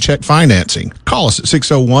credit check financing. Call us at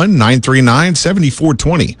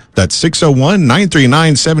 601-939-7420. That's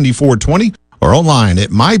 601-939-7420, or online at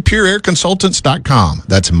mypureairconsultants.com.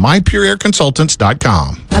 That's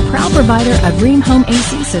mypureairconsultants.com. A proud provider of Rheem Home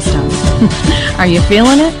AC systems. Are you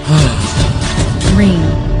feeling it?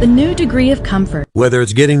 Rheem. the new degree of comfort. Whether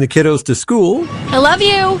it's getting the kiddos to school, I love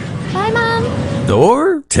you. Bye, Mom.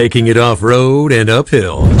 or taking it off-road and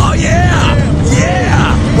uphill. Oh, yeah!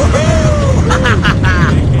 Yeah!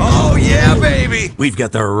 Woohoo! Oh, yeah, baby! We've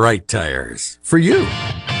got the right tires for you.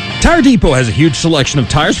 Tire Depot has a huge selection of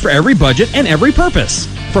tires for every budget and every purpose.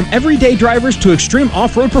 From everyday drivers to extreme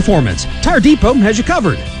off-road performance, Tire Depot has you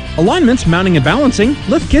covered. Alignments, mounting and balancing,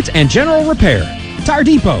 lift kits, and general repair. Tire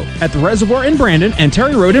Depot at the Reservoir in Brandon and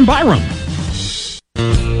Terry Road in Byram.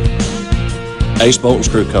 Ace Bolt and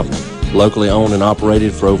Screw Company, locally owned and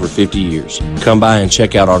operated for over 50 years. Come by and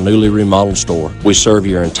check out our newly remodeled store. We serve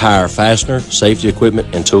your entire fastener, safety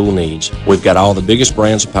equipment, and tool needs. We've got all the biggest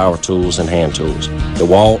brands of power tools and hand tools.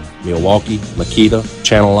 DeWalt, Milwaukee, Makita,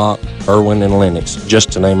 Channel Lock, Irwin, and Lennox,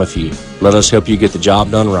 just to name a few. Let us help you get the job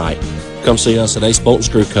done right. Come see us at Ace Bolt and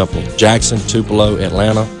Screw Company, Jackson, Tupelo,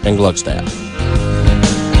 Atlanta, and Gluckstadt.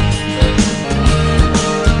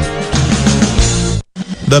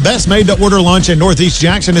 The best made-to-order lunch in Northeast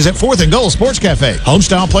Jackson is at 4th and Goal Sports Cafe.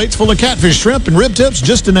 Homestyle plates full of catfish, shrimp, and rib tips,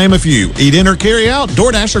 just to name a few. Eat in or carry out,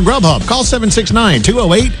 DoorDash or Grubhub. Call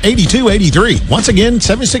 769-208-8283. Once again,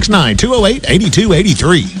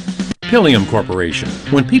 769-208-8283. Pilium Corporation.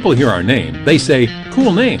 When people hear our name, they say,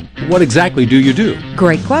 cool name. What exactly do you do?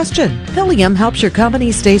 Great question. Pilium helps your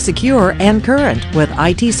company stay secure and current with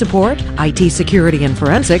IT support, IT security and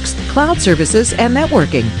forensics, cloud services, and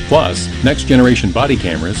networking. Plus, next-generation body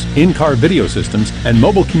cameras, in-car video systems, and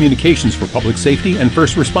mobile communications for public safety and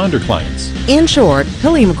first responder clients. In short,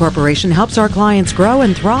 Pilium Corporation helps our clients grow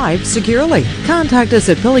and thrive securely. Contact us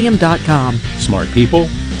at Pilium.com. Smart people,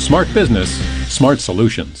 smart business, smart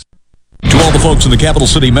solutions. To all the folks in the Capital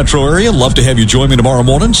City metro area, love to have you join me tomorrow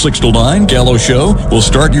morning, 6 till 9, Gallo Show. We'll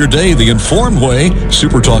start your day the informed way.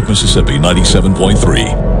 Super Talk Mississippi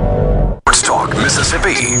 97.3. Sports Talk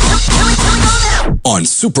Mississippi. On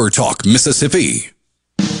Super Talk Mississippi.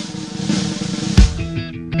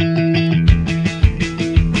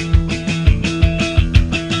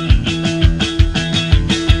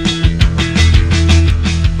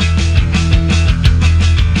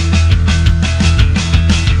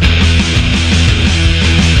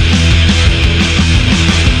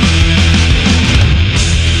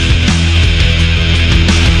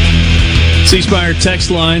 C-Spire text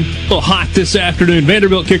line, a little hot this afternoon.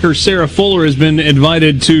 Vanderbilt kicker Sarah Fuller has been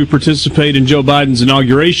invited to participate in Joe Biden's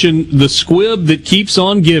inauguration. The squib that keeps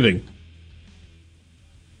on giving.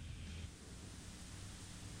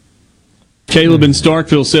 Caleb in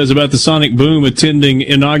Starkville says about the Sonic Boom attending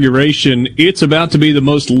inauguration, it's about to be the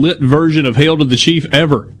most lit version of Hail to the Chief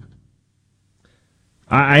ever.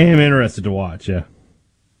 I am interested to watch, yeah.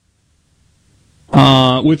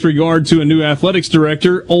 With regard to a new athletics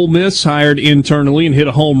director, Ole Miss hired internally and hit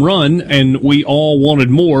a home run, and we all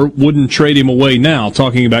wanted more, wouldn't trade him away now,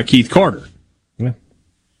 talking about Keith Carter. Yeah.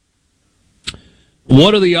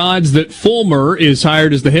 What are the odds that Fulmer is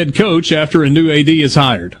hired as the head coach after a new AD is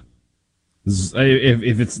hired?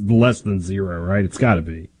 If it's less than 0, right? It's got to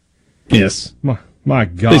be. Yes. My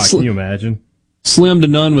God, can you imagine? Slim to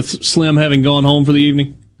none with Slim having gone home for the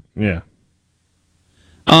evening. Yeah.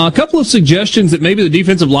 A couple of suggestions that maybe the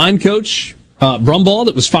defensive line coach, Brumbaugh,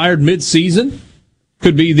 that was fired mid-season,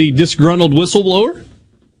 could be the disgruntled whistleblower.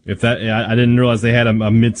 If that, I didn't realize they had a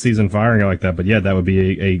mid-season firing like that, but yeah, that would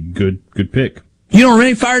be a good pick. You know,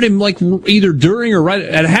 Renee fired him like either during or right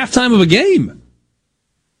at halftime of a game.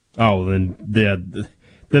 Oh, then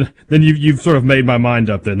you've sort of made my mind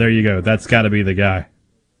up. Then there you go. That's got to be the guy.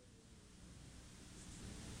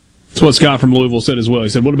 That's what Scott from Louisville said as well. He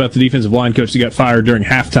said, what about the defensive line coach that got fired during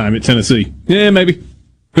halftime at Tennessee? Yeah, maybe.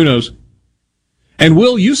 Who knows? And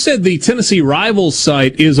Will, you said the Tennessee Rivals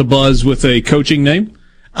site is abuzz with a coaching name?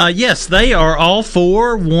 Yes, they are all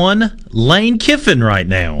for one Lane Kiffin right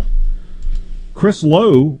now. Chris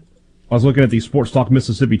Lowe, I was looking at the Sports Talk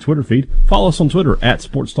Mississippi Twitter feed. Follow us on Twitter at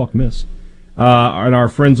Sports Talk Miss. And our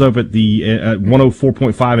friends up at the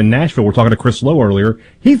 104.5 in Nashville were talking to Chris Lowe earlier.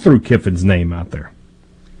 He threw Kiffin's name out there.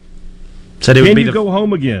 Said it would be go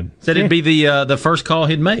home again. Said it'd be the first call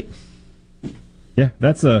he'd make. Yeah,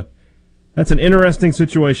 that's an interesting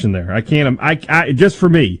situation there. I can't. I just for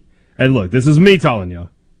me. And look, this is me telling you.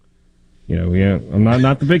 You know, yeah, I'm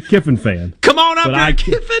not the big Kiffin fan. Come on up here,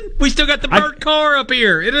 Kiffin. We still got the Burt Carr up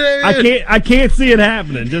here. I can't see it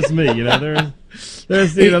happening. Just me. You know,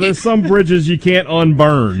 there's some bridges you can't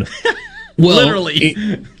unburn. Well, literally,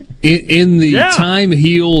 in the time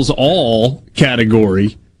heals all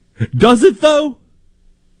category. Does it, though?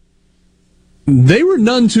 They were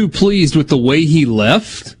none too pleased with the way he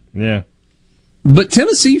left. Yeah. But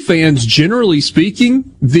Tennessee fans, generally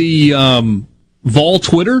speaking, the Vol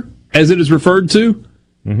Twitter, as it is referred to,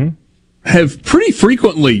 have pretty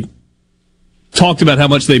frequently talked about how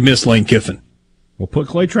much they miss Lane Kiffin. We'll put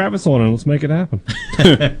Clay Travis on and let's make it happen.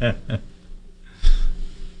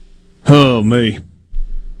 Oh, me.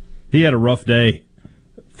 He had a rough day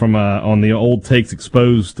from on the old Takes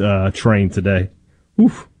Exposed train today.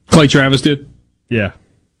 Oof. Clay Travis did? Yeah.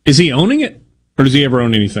 Is he owning it, or does he ever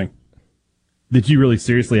own anything? Did you really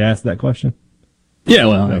seriously ask that question? Yeah,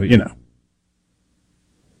 well, no.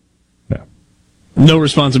 No. No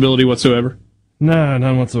responsibility whatsoever? No,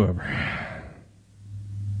 none whatsoever.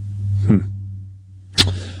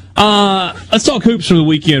 Let's talk hoops from the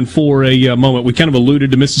weekend for a moment. We kind of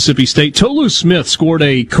alluded to Mississippi State. Tolu Smith scored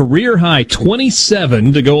a career-high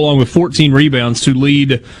 27 to go along with 14 rebounds to lead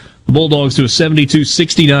the Bulldogs to a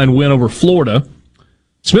 72-69 win over Florida.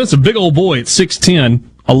 Smith's a big old boy at 6'10",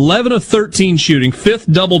 11 of 13 shooting,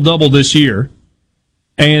 fifth double-double this year.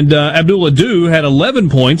 And Abdul Adu had 11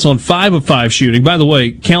 points on 5 of 5 shooting. By the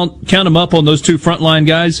way, count them up on those two frontline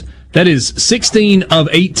guys. That is 16 of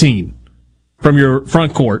 18 from your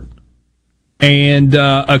front court. And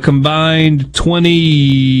a combined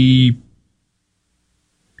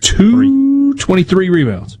 23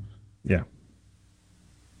 rebounds. Yeah.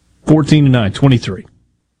 14-9, 23.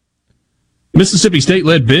 Mississippi State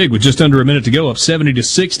led big with just under a minute to go, up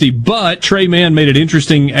 70-60, but Trey Mann made it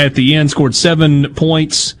interesting at the end, scored 7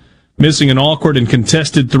 points, missing an awkward and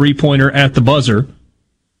contested three-pointer at the buzzer.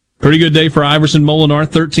 Pretty good day for Iverson Molinar,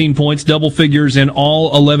 13 points, double figures in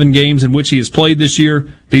all 11 games in which he has played this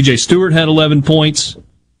year. DJ Stewart had 11 points.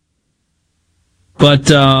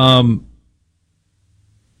 But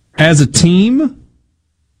as a team,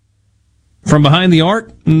 from behind the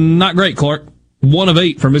arc, not great, Clark. 1 of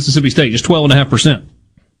 8 for Mississippi State, just 12.5%.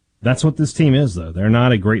 That's what this team is, though. They're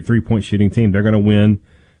not a great three-point shooting team. They're going to win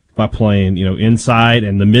by playing, inside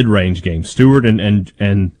and the mid-range game. Stewart and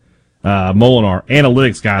Molinar,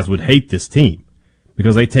 analytics guys, would hate this team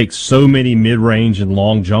because they take so many mid-range and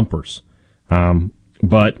long jumpers.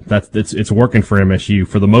 But it's working for MSU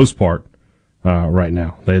for the most part right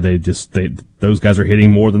now. Those guys are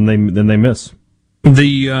hitting more than they miss.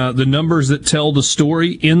 The numbers that tell the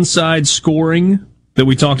story, inside scoring that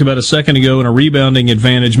we talked about a second ago, and a rebounding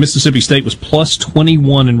advantage. Mississippi State was plus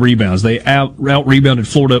 21 in rebounds. They out-rebounded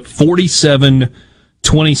Florida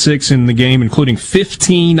 47-26 in the game, including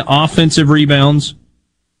 15 offensive rebounds,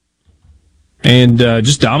 and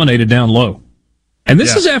just dominated down low. And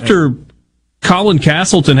this is after Colin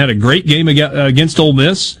Castleton had a great game against Ole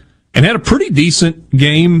Miss and had a pretty decent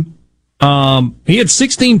game. He had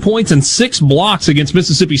 16 points and 6 blocks against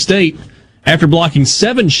Mississippi State after blocking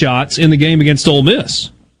 7 shots in the game against Ole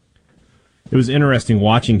Miss. It was interesting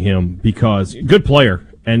watching him because good player,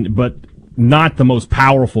 but not the most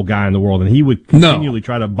powerful guy in the world, and he would continually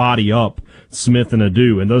try to body up Smith and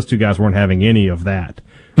Adu, and those two guys weren't having any of that.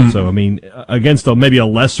 So, against maybe a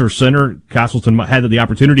lesser center, Castleton had the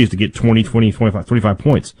opportunities to get 20, 25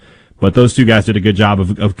 points, but those two guys did a good job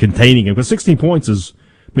of containing him, because 16 points is,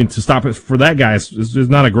 to stop it for that guy is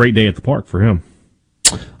not a great day at the park for him.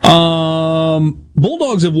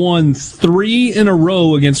 Bulldogs have won 3 in a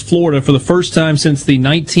row against Florida for the first time since the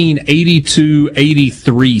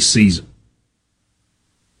 1982-83 season.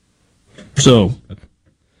 So,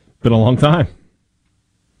 been a long time.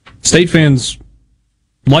 State fans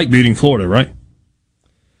like beating Florida, right?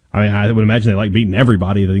 I would imagine they like beating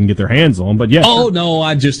everybody that they can get their hands on, but yeah. Oh, no,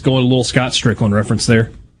 I just going a little Scott Strickland reference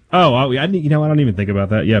there. Oh, I don't even think about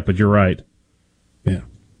that yet, but you're right. Yeah.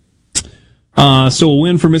 So a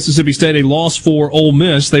win for Mississippi State, a loss for Ole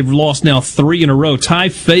Miss. They've lost now 3 in a row. Ty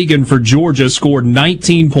Fagan for Georgia scored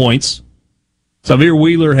 19 points. Xavier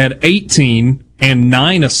Wheeler had 18 and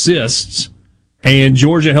 9 assists. And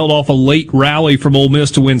Georgia held off a late rally from Ole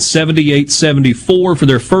Miss to win 78-74 for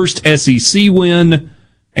their first SEC win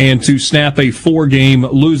and to snap a 4-game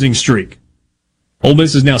losing streak. Ole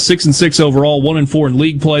Miss is now 6-6 overall, 1-4 in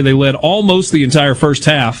league play. They led almost the entire first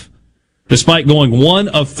half, despite going 1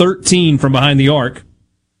 of 13 from behind the arc.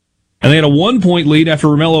 And they had a 1-point lead after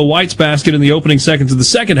Romello White's basket in the opening seconds of the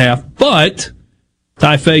second half, but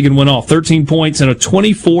Ty Fagan went off 13 points and a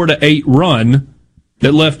 24-8 run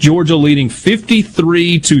that left Georgia leading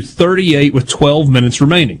 53-38 with 12 minutes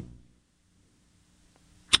remaining.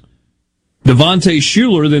 Devontae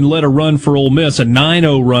Shuler then led a run for Ole Miss, a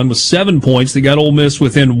 9-0 run with 7 points that got Ole Miss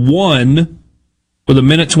within 1 with a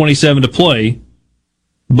minute 27 to play.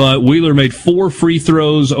 But Wheeler made 4 free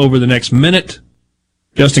throws over the next minute.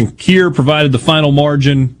 Justin Keir provided the final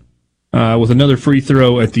margin with another free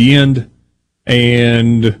throw at the end,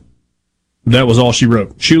 and that was all she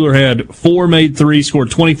wrote. Shuler had 4 made threes, scored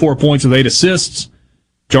 24 points with 8 assists.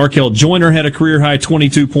 Jarkel Joyner had a career-high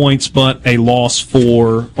 22 points, but a loss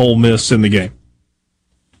for Ole Miss in the game.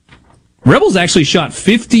 Rebels actually shot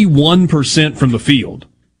 51% from the field,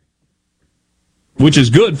 which is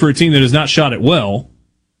good for a team that has not shot it well.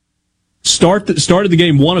 Started the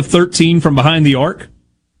game 1 of 13 from behind the arc,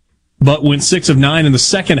 but went 6 of 9 in the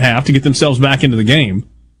second half to get themselves back into the game.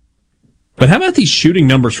 But how about these shooting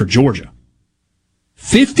numbers for Georgia?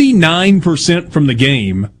 59% from the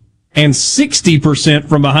game and 60%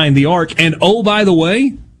 from behind the arc. And oh, by the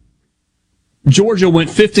way, Georgia went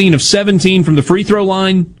 15 of 17 from the free throw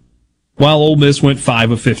line, while Ole Miss went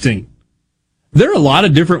 5 of 15. There are a lot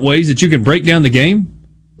of different ways that you can break down the game,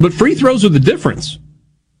 but free throws are the difference.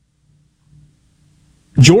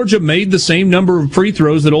 Georgia made the same number of free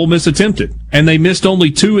throws that Ole Miss attempted, and they missed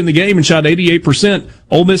only 2 in the game and shot 88%.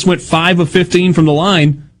 Ole Miss went 5 of 15 from the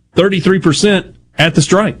line, 33% at the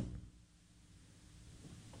stripe.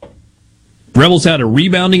 Rebels had a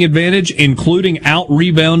rebounding advantage, including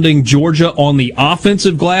out-rebounding Georgia on the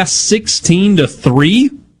offensive glass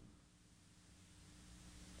 16-3.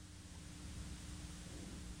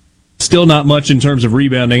 Still not much in terms of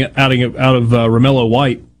rebounding out of Romello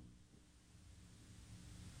White.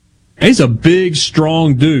 He's a big,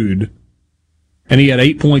 strong dude, and he had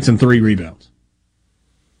 8 points and 3 rebounds.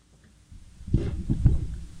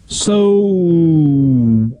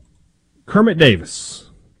 So, Kermit Davis.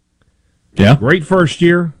 Yeah. Great first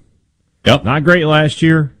year. Yep. Not great last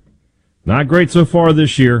year. Not great so far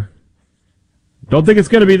this year. Don't think it's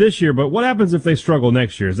going to be this year, but what happens if they struggle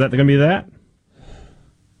next year? Is that going to be that?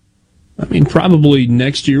 I mean, probably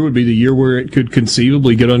next year would be the year where it could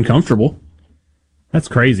conceivably get uncomfortable. That's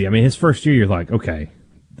crazy. I mean, his first year, you're like, okay,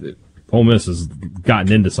 Ole Miss has gotten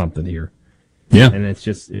into something here. Yeah. And it's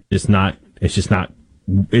just not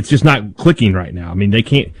clicking right now. I mean,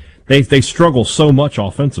 they struggle so much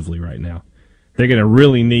offensively right now. They're going to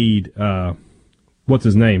really need, what's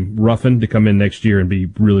his name? Ruffin to come in next year and be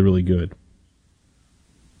really, really good.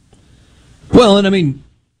 Well, and I mean,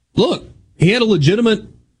 look, he had a legitimate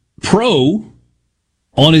pro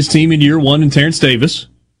on his team in year 1 in Terrence Davis.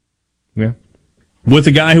 Yeah. With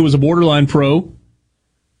a guy who was a borderline pro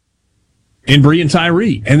in Breein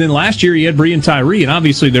Tyree. And then last year he had Breein Tyree, and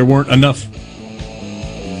obviously there weren't enough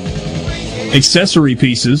accessory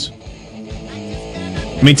pieces.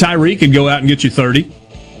 I mean, Tyree could go out and get you 30.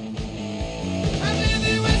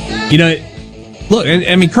 You know, look,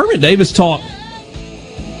 I mean, Kermit Davis talked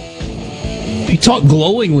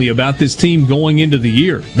glowingly about this team going into the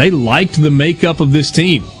year. They liked the makeup of this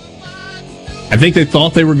team. I think they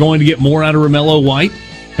thought they were going to get more out of Romello White.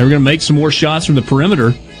 They were going to make some more shots from the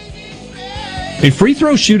perimeter. And free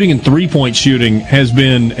throw shooting and three-point shooting has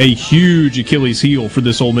been a huge Achilles heel for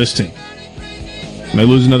this Ole Miss team. They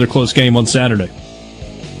lose another close game on Saturday.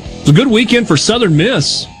 It's a good weekend for Southern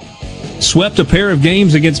Miss. Swept a pair of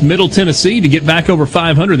games against Middle Tennessee to get back over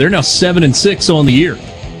 500. They're now 7-6 on the year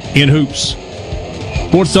in hoops.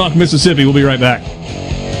 Sports Talk Mississippi. We'll be right back.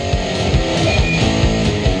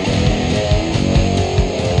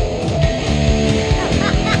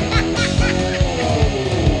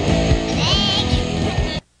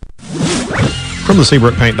 From the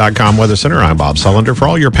SeabrookPaint.com Weather Center, I'm Bob Sullender. For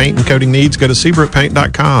all your paint and coating needs, go to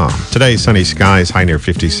SeabrookPaint.com. Today, sunny skies, high near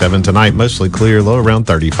 57. Tonight, mostly clear, low around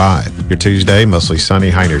 35. Your Tuesday, mostly sunny,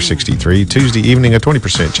 high near 63. Tuesday evening, a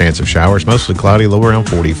 20% chance of showers, mostly cloudy, low around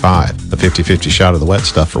 45. A 50-50 shot of the wet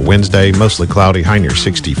stuff for Wednesday, mostly cloudy, high near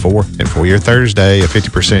 64. And for your Thursday, a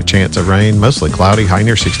 50% chance of rain, mostly cloudy, high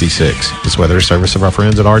near 66. This weather is service of our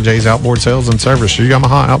friends at RJ's Outboard Sales and Service, your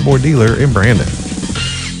Yamaha outboard dealer in Brandon.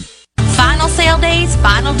 Final sale days,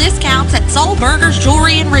 final discounts at Soul Burgers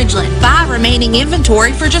Jewelry in Ridgeland. Buy remaining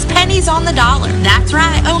inventory for just pennies on the dollar. That's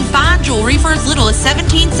right, own fine jewelry for as little as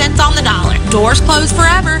 17 cents on the dollar. Doors closed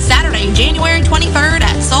forever, Saturday, January 23rd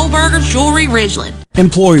at Soul Burgers Jewelry Ridgeland.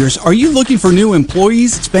 Employers, are you looking for new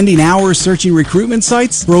employees, spending hours searching recruitment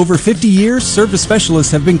sites? For over 50 years, service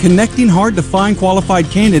specialists have been connecting hard to find qualified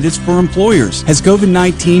candidates for employers. Has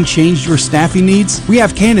COVID-19 changed your staffing needs? We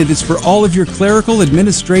have candidates for all of your clerical,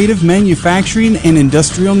 administrative, manufacturing, and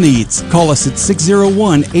industrial needs. Call us at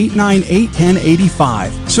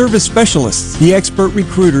 601-898-1085. Service Specialists, the expert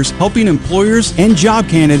recruiters helping employers and job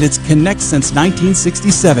candidates connect since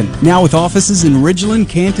 1967. Now with offices in Ridgeland,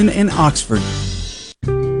 Canton, and Oxford.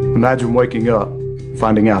 Imagine waking up and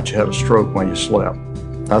finding out you had a stroke when you slept.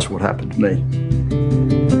 That's what happened to me.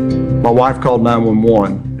 My wife called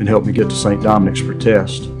 911 and helped me get to St. Dominic's for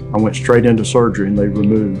tests. I went straight into surgery and they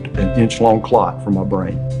removed an inch-long clot from my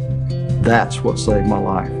brain. That's what saved my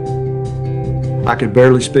life. I could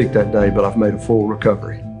barely speak that day, but I've made a full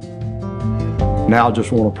recovery. Now I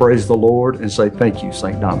just want to praise the Lord and say thank you,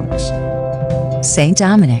 St. Dominic's. St.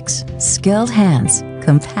 Dominic's, skilled hands,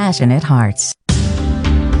 compassionate hearts.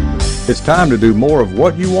 It's time to do more of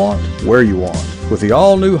what you want, where you want. With the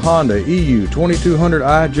all-new Honda EU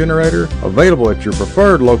 2200i generator available at your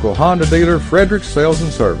preferred local Honda dealer, Frederick's Sales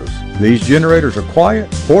and Service. These generators are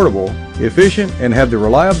quiet, portable, efficient, and have the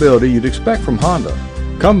reliability you'd expect from Honda.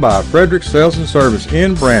 Come by Frederick's Sales and Service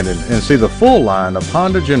in Brandon and see the full line of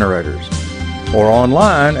Honda generators. Or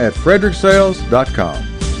online at fredericksales.com.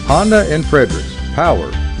 Honda and Fredericks. Power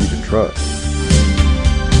you can trust.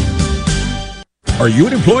 Are you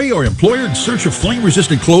an employee or employer in search of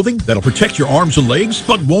flame-resistant clothing that'll protect your arms and legs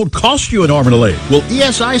but won't cost you an arm and a leg? Well,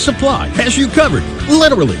 ESI Supply has you covered,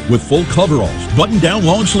 literally, with full coveralls, button-down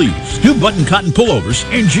long sleeves, 2-button cotton pullovers,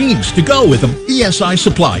 and jeans to go with them. ESI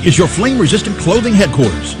Supply is your flame-resistant clothing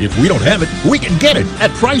headquarters. If we don't have it, we can get it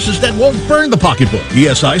at prices that won't burn the pocketbook.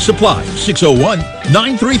 ESI Supply,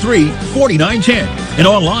 601-933-4910, and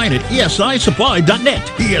online at esisupply.net.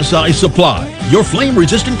 ESI Supply, your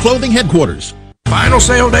flame-resistant clothing headquarters. Final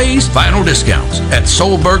sale days, final discounts at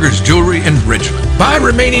Soulburgers Jewelry in Ridgeland. Buy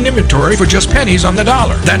remaining inventory for just pennies on the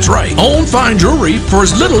dollar. That's right. Own fine jewelry for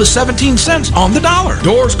as little as 17 cents on the dollar.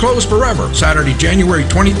 Doors closed forever. Saturday, January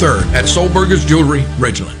 23rd at Soulburgers Jewelry,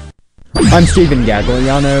 Ridgeland. I'm Stephen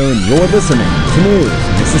Gagliano, and you're listening to News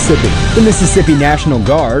Mississippi. The Mississippi National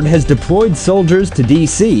Guard has deployed soldiers to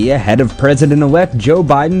D.C. ahead of President-elect Joe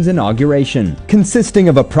Biden's inauguration. Consisting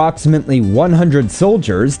of approximately 100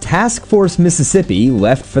 soldiers, Task Force Mississippi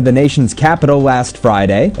left for the nation's capital last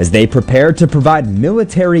Friday as they prepare to provide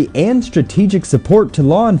military and strategic support to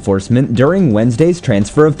law enforcement during Wednesday's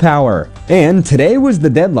transfer of power. And today was the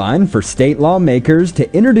deadline for state lawmakers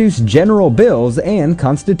to introduce general bills and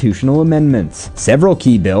constitutional amendments. Several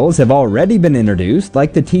key bills have already been introduced,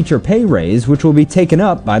 like the teacher pay raise, which will be taken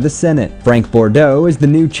up by the Senate. Frank Bordeaux is the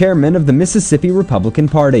new chairman of the Mississippi Republican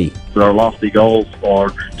Party. Our lofty goals are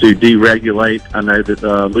to deregulate. I know that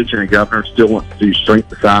the Lieutenant Governor still wants to shrink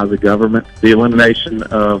the size of government. The elimination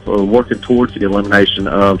of, working towards the elimination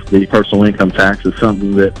of the personal income tax is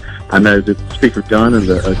something that I know that Speaker Gunn and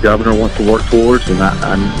the governor wants to work towards, and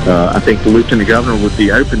I think the Lieutenant Governor would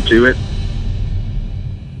be open to it.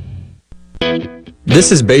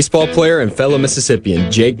 This is baseball player and fellow Mississippian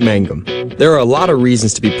Jake Mangum. There are a lot of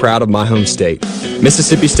reasons to be proud of my home state.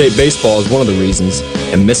 Mississippi State Baseball is one of the reasons,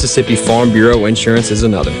 and Mississippi Farm Bureau Insurance is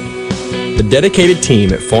another. The dedicated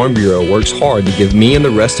team at Farm Bureau works hard to give me and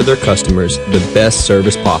the rest of their customers the best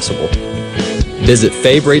service possible. Visit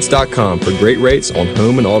favrates.com for great rates on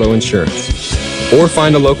home and auto insurance, or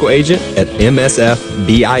find a local agent at msfbins.com.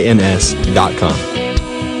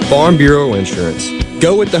 Farm Bureau Insurance.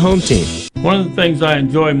 Go with the home team. One of the things I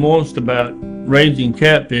enjoy most about raising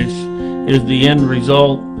catfish is the end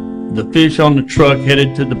result, the fish on the truck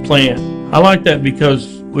headed to the plant. I like that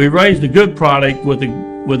because we raised a good product with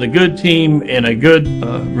a good team and a good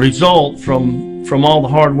result from all the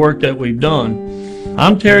hard work that we've done.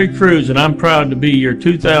 I'm Terry Cruz, and I'm proud to be your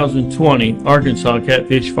 2020 Arkansas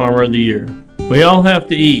Catfish Farmer of the Year. We all have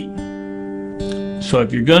to eat. So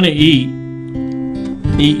if you're going to eat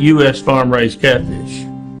U.S. farm-raised catfish.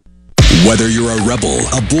 Whether you're a Rebel,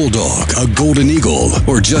 a Bulldog, a Golden Eagle,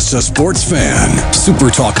 or just a sports fan,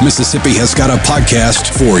 Super Talk Mississippi has got a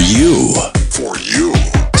podcast for you. For you.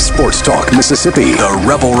 Sports Talk Mississippi, the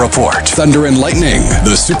Rebel Report, Thunder and Lightning,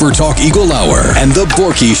 the Super Talk Eagle Hour, and the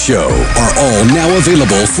Borky Show are all now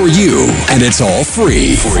available for you. And it's all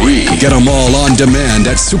free. Get them all on demand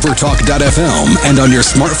at supertalk.fm and on your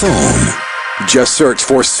smartphone. Just search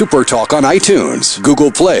for Super Talk on iTunes,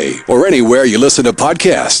 Google Play, or anywhere you listen to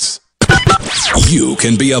podcasts. You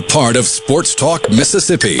can be a part of Sports Talk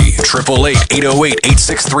Mississippi.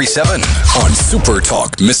 888-808-8637 on Super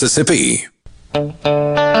Talk Mississippi. Turn it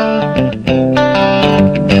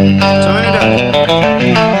up.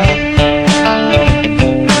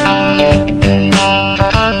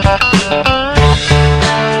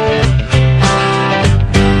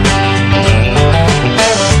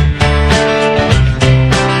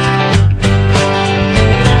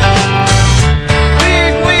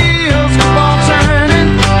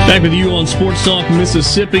 Back with you on Sports Talk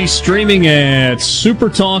Mississippi, streaming at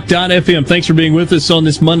supertalk.fm. Thanks for being with us on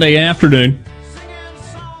this Monday afternoon.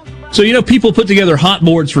 So, people put together hot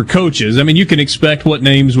boards for coaches. I mean, you can expect what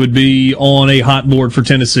names would be on a hot board for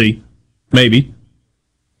Tennessee. Maybe.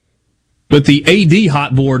 But the AD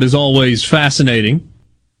hot board is always fascinating,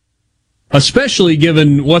 especially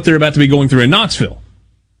given what they're about to be going through in Knoxville.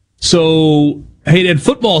 So, Hey Dad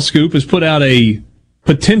Football Scoop has put out a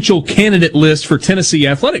potential candidate list for Tennessee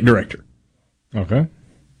athletic director. Okay.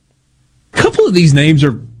 A couple of these names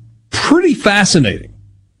are pretty fascinating.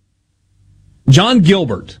 John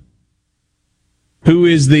Gilbert, who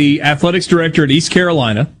is the athletics director at East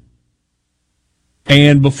Carolina,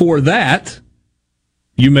 and before that,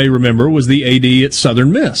 you may remember, was the AD at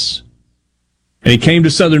Southern Miss. And he came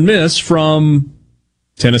to Southern Miss from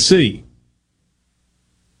Tennessee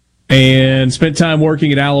and spent time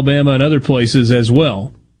working at Alabama and other places as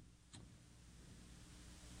well.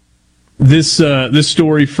 This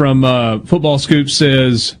story from Football Scoop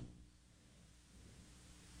says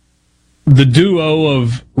the duo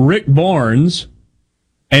of Rick Barnes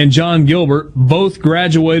and John Gilbert both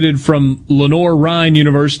graduated from Lenoir-Rhyne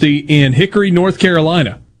University in Hickory, North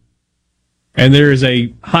Carolina. And there is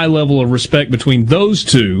a high level of respect between those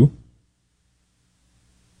two.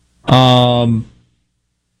 So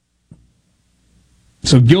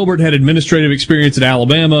Gilbert had administrative experience at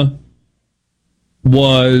Alabama,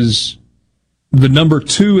 was the number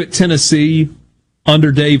 2 at Tennessee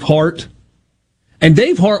under Dave Hart. And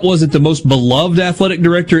Dave Hart wasn't the most beloved athletic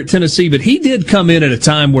director at Tennessee, but he did come in at a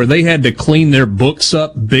time where they had to clean their books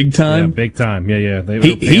up big time. Yeah, big time. Yeah.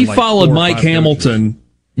 He followed Mike Hamilton. Coaches.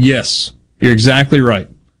 Yes, you're exactly right.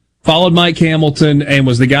 Followed Mike Hamilton and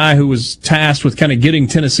was the guy who was tasked with kind of getting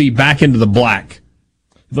Tennessee back into the black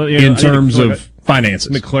in terms of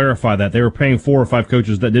finances. Let me clarify that. They were paying 4 or 5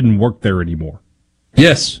 coaches that didn't work there anymore.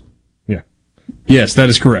 Yes. Yeah. Yes, that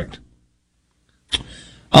is correct.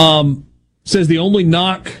 Says the only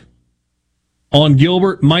knock on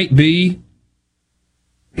Gilbert might be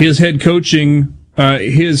his head coaching,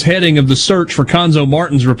 his heading of the search for Conzo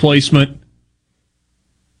Martin's replacement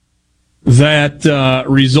that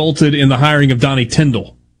resulted in the hiring of Donnie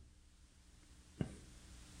Tyndall.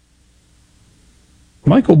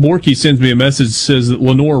 Michael Borky sends me a message that says that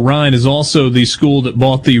Lenoir-Rhyne is also the school that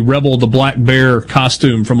bought the Rebel the Black Bear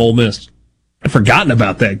costume from Ole Miss. I'd forgotten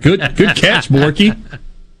about that. Good catch, Borky.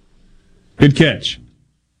 Good catch.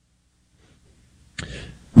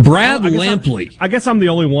 Brad Lampley. I guess I'm the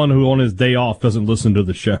only one who on his day off doesn't listen to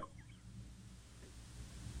the show.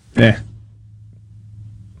 Yeah.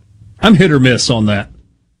 I'm hit or miss on that.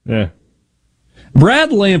 Yeah. Brad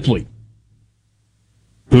Lampley.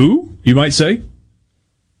 Who, you might say?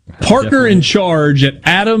 Partner Definitely. in charge at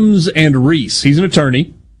Adams and Reese. He's an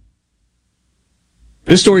attorney.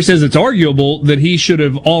 This story says it's arguable that he should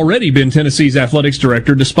have already been Tennessee's athletics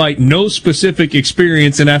director despite no specific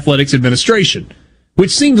experience in athletics administration, which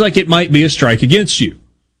seems like it might be a strike against you.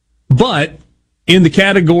 But in the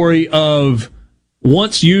category of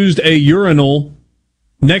once used a urinal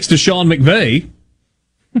next to Sean McVay,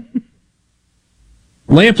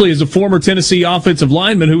 Lampley is a former Tennessee offensive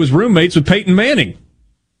lineman who was roommates with Peyton Manning.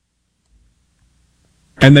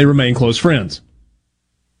 And they remain close friends.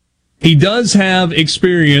 He does have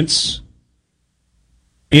experience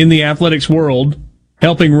in the athletics world,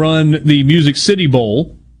 helping run the Music City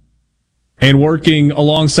Bowl and working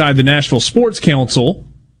alongside the Nashville Sports Council.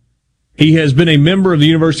 He has been a member of the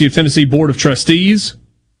University of Tennessee Board of Trustees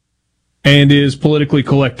and is politically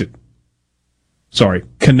connected.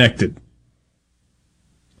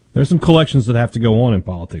 There's some collections that have to go on in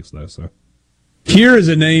politics, though, so. Here is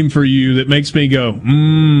a name for you that makes me go,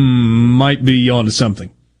 might be onto something.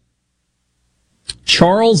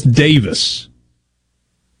 Charles Davis,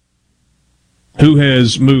 who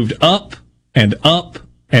has moved up and up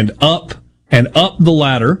and up and up the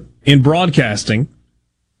ladder in broadcasting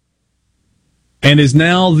and is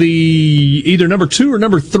now the either number 2 or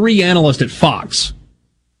number 3 analyst at Fox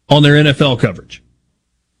on their NFL coverage.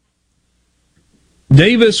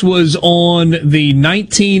 Davis was on the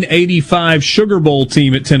 1985 Sugar Bowl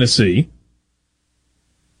team at Tennessee,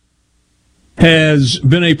 has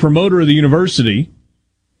been a promoter of the university,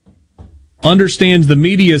 understands the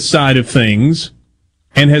media side of things,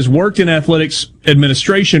 and has worked in athletics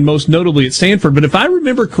administration, most notably at Stanford. But if I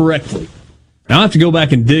remember correctly, now I have to go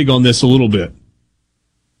back and dig on this a little bit.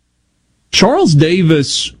 Charles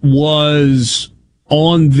Davis was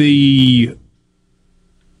on the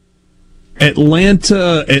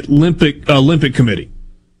Atlanta Olympic Committee.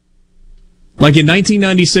 Like in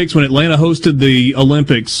 1996 when Atlanta hosted the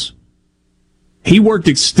Olympics, he worked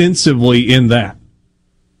extensively in that.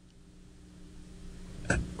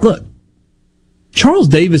 Look, Charles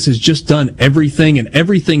Davis has just done everything, and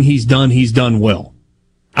everything he's done well.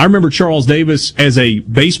 I remember Charles Davis as a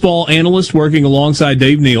baseball analyst working alongside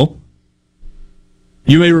Dave Neal.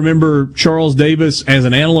 You may remember Charles Davis as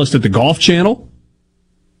an analyst at the Golf Channel.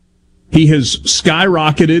 He has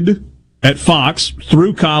skyrocketed at Fox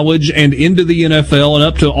through college and into the NFL and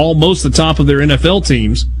up to almost the top of their NFL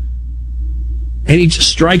teams. And he just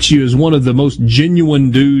strikes you as one of the most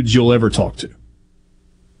genuine dudes you'll ever talk to.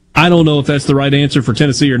 I don't know if that's the right answer for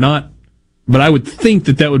Tennessee or not. but I would think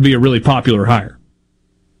that would be a really popular hire.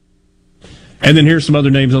 And then here's some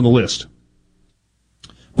other names on the list.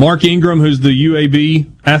 Mark Ingram, who's the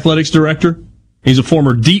UAB athletics director. He's a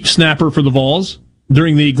former deep snapper for the Vols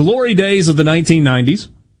during the glory days of the 1990s.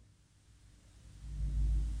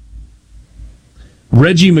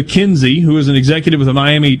 Reggie McKenzie, who is an executive with the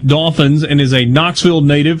Miami Dolphins and is a Knoxville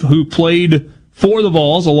native who played for the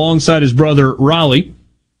Vols alongside his brother Raleigh.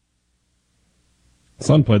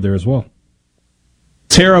 Son played there as well.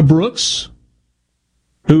 Tara Brooks,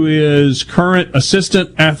 who is current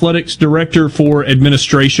assistant athletics director for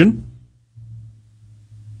administration.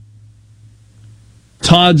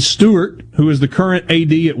 Todd Stewart, who is the current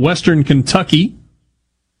AD at Western Kentucky.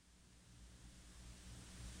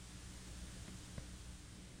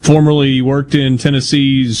 Formerly worked in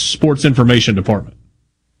Tennessee's sports information department.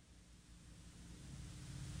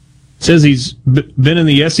 Says he's been in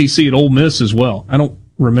the SEC at Ole Miss as well. I don't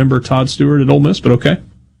remember Todd Stewart at Ole Miss, but okay.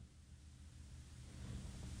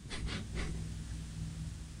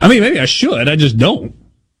 I mean, maybe I should. I just don't.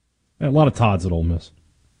 A lot of Todds at Ole Miss.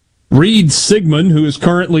 Reed Sigmund, who is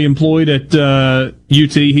currently employed at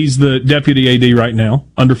UT. He's the deputy AD right now,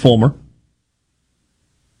 under Fulmer.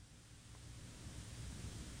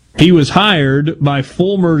 He was hired by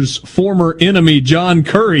Fulmer's former enemy, John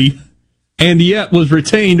Curry, and yet was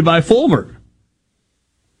retained by Fulmer.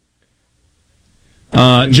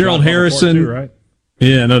 Gerald Harrison. Too, right?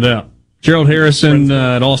 Yeah, no doubt. Gerald Harrison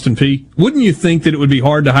at Austin Peay. Wouldn't you think that it would be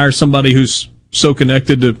hard to hire somebody who's so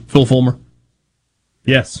connected to Phil Fulmer?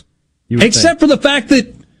 Yes. Except for the fact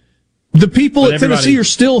that the people at Tennessee are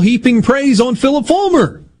still heaping praise on Philip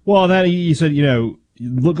Fulmer. Well, that you said,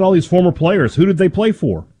 look at all these former players. Who did they play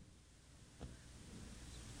for?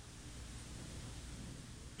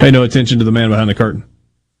 Pay no attention to the man behind the curtain.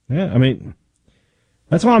 Yeah, I mean,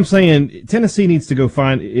 that's why I'm saying Tennessee needs to go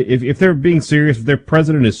find, if they're being serious, if their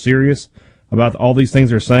president is serious about all these things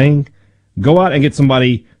they're saying, go out and get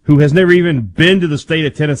somebody who has never even been to the state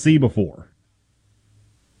of Tennessee before.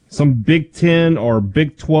 Some Big 10 or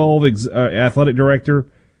Big 12 athletic director,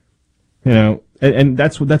 and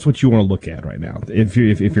that's what you want to look at right now, if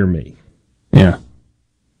you're me. Yeah.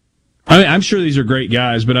 I mean, I'm sure these are great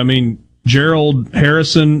guys, but I mean, Gerald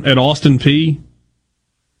Harrison at Austin Peay.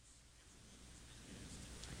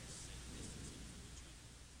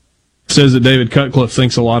 Says that David Cutcliffe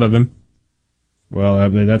thinks a lot of him. Well, I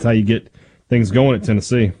mean, that's how you get things going at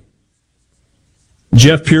Tennessee.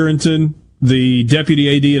 Jeff Purinton, the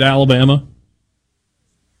deputy AD at Alabama.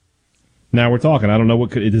 Now we're talking. I don't know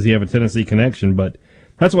does he have a Tennessee connection, but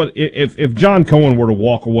that's what if John Cohen were to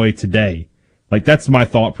walk away today, like that's my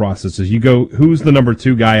thought process. Is you go, who's the number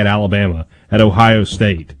 2 guy at Alabama, at Ohio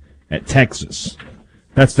State, at Texas?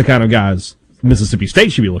 That's the kind of guys Mississippi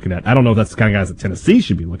State should be looking at. I don't know if that's the kind of guys that Tennessee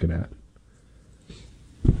should be looking at.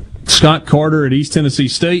 Scott Carter at East Tennessee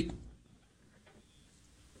State.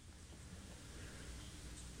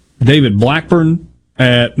 David Blackburn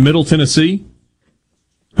at Middle Tennessee,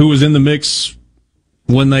 who was in the mix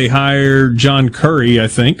when they hired John Curry, I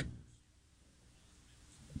think.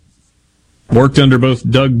 Worked under both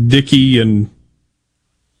Doug Dickey and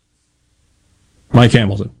Mike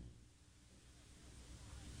Hamilton.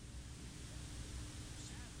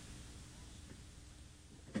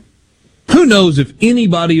 Who knows if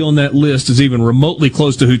anybody on that list is even remotely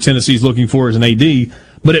close to who Tennessee's looking for as an AD,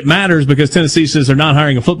 but it matters because Tennessee says they're not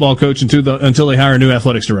hiring a football coach until they hire a new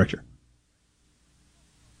athletics director.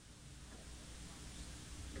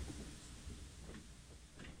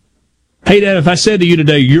 Hey, Dad, if I said to you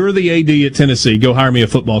today, you're the AD at Tennessee, go hire me a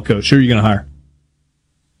football coach, who are you going to hire?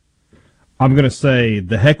 I'm going to say,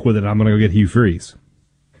 the heck with it, I'm going to go get Hugh Freeze.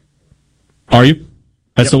 Are you?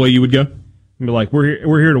 That's the way you would go? Be like,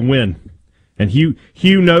 we're here to win. And Hugh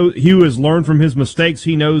has learned from his mistakes.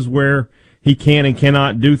 He knows where he can and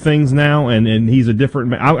cannot do things now, and he's a different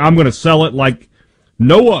man. I'm going to sell it like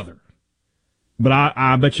no other. But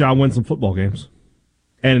I bet you I'll win some football games.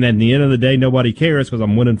 And at the end of the day, nobody cares because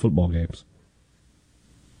I'm winning football games.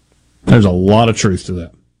 There's a lot of truth to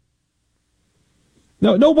that.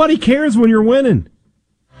 No, nobody cares when you're winning.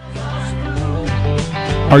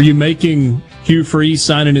 Are you making Hugh Freeze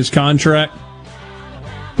signing his contract?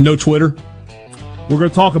 No Twitter? We're going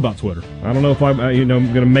to talk about Twitter. I don't know if I'm going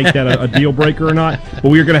to make that a deal breaker or not, but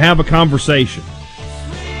we're going to have a conversation.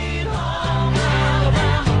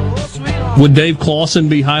 Would Dave Clawson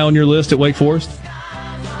be high on your list at Wake Forest?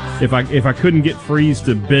 If I couldn't get Freeze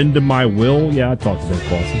to bend to my will, yeah, I'd talk to Dave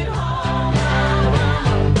Clawson.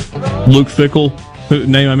 Luke Fickell,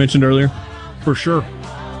 name I mentioned earlier? For sure.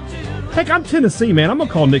 Heck, I'm Tennessee, man. I'm going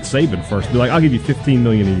to call Nick Saban first. Be like, I'll give you $15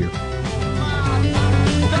 million a year.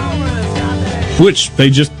 Which they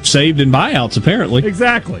just saved in buyouts, apparently.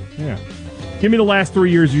 Exactly. Yeah. Give me the last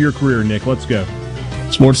 3 years of your career, Nick. Let's go.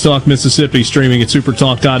 Sports Talk Mississippi, streaming at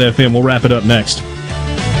supertalk.fm. We'll wrap it up next.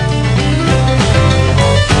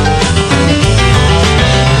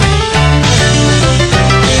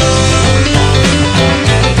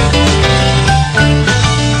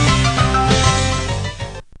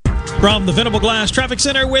 From the Venable Glass Traffic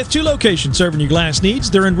Center with 2 locations serving your glass needs.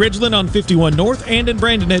 They're in Ridgeland on 51 North and in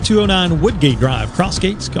Brandon at 209 Woodgate Drive. Cross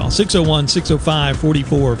Gates, call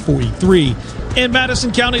 601-605-4443. In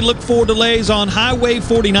Madison County, look for delays on Highway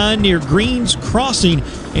 49 near Greens Crossing.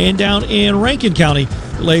 And down in Rankin County,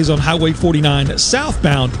 delays on Highway 49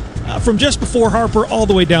 southbound from just before Harper all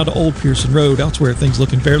the way down to Old Pearson Road. Elsewhere, things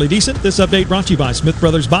looking fairly decent. This update brought to you by Smith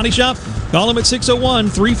Brothers Body Shop. Call them at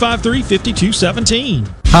 601-353-5217.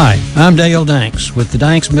 Hi, I'm Dale Danks with the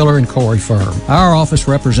Danks, Miller & Corey firm. Our office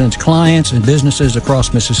represents clients and businesses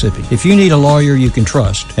across Mississippi. If you need a lawyer you can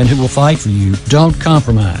trust and who will fight for you, don't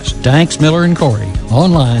compromise. Danks, Miller & Corey,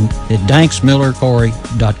 online at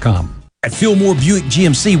danksmillercorey.com. At Fillmore Buick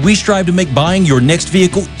GMC, we strive to make buying your next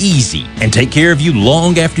vehicle easy and take care of you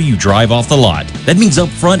long after you drive off the lot. That means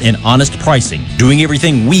upfront and honest pricing, doing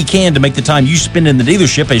everything we can to make the time you spend in the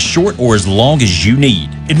dealership as short or as long as you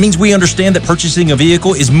need. It means we understand that purchasing a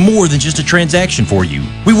vehicle is more than just a transaction for you.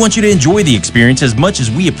 We want you to enjoy the experience as much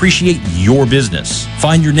as we appreciate your business.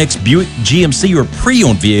 Find your next Buick, GMC, or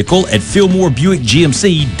pre-owned vehicle at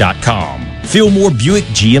FillmoreBuickGMC.com. Fillmore Buick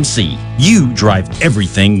GMC. You drive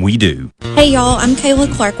everything we do. Hey y'all, I'm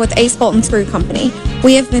Kayla Clark with Ace Bolton Screw Company.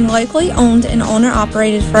 We have been locally owned and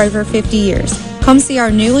owner-operated for over 50 years. Come see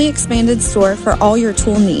our newly expanded store for all your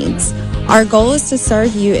tool needs. Our goal is to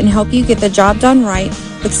serve you and help you get the job done right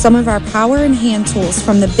with some of our power and hand tools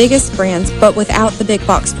from the biggest brands, but without the big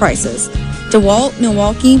box prices. DeWalt,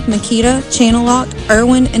 Milwaukee, Makita, Channellock,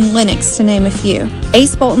 Irwin, and Lennox, to name a few.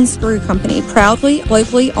 Ace Bolton Screw Company, proudly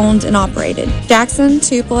locally owned and operated. Jackson,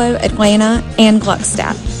 Tupelo, Atlanta, and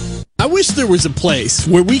Gluckstadt. I wish there was a place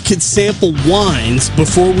where we could sample wines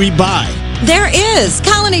before we buy. There is.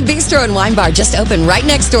 Colony Bistro and Wine Bar just opened right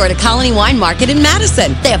next door to Colony Wine Market in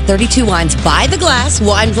Madison. They have 32 wines by the glass,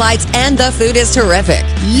 wine flights, and the food is terrific.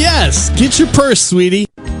 Yes, get your purse, sweetie.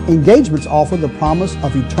 Engagements offer the promise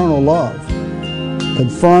of eternal love.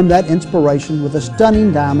 Confirm that inspiration with a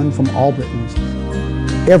stunning diamond from Albritton's.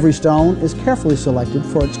 Every stone is carefully selected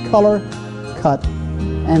for its color, cut,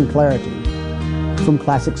 and clarity. From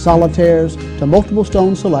classic solitaires to multiple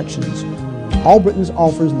stone selections, Albritton's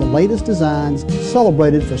offers the latest designs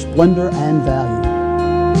celebrated for splendor and value.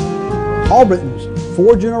 Albritton's,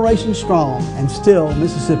 4 generations strong and still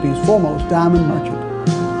Mississippi's foremost diamond merchant.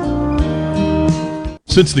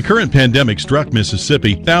 Since the current pandemic struck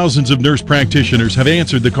Mississippi, thousands of nurse practitioners have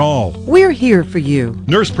answered the call. We're here for you.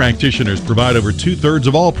 Nurse practitioners provide over 2/3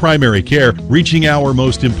 of all primary care, reaching our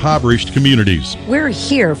most impoverished communities. We're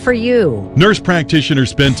here for you. Nurse practitioners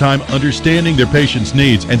spend time understanding their patients'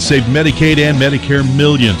 needs and save Medicaid and Medicare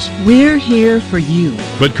millions. We're here for you.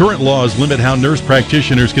 But current laws limit how nurse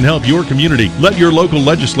practitioners can help your community. Let your local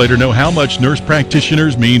legislator know how much nurse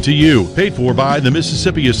practitioners mean to you. Paid for by the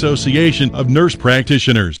Mississippi Association of Nurse Practitioners.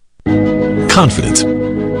 Confidence,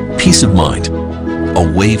 peace of mind, a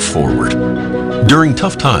way forward. During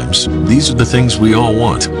tough times, these are the things we all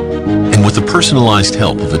want. And with the personalized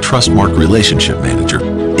help of a Trustmark relationship manager,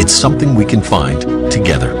 it's something we can find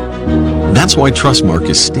together. That's why Trustmark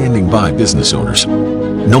is standing by business owners.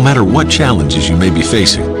 No matter what challenges you may be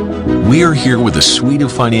facing, we are here with a suite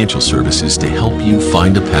of financial services to help you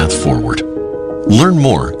find a path forward. Learn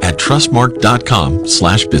more at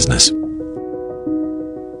trustmark.com/business.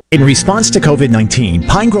 In response to COVID-19,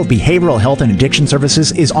 Pine Grove Behavioral Health and Addiction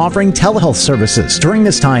Services is offering telehealth services. During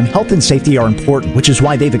this time, health and safety are important, which is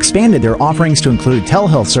why they've expanded their offerings to include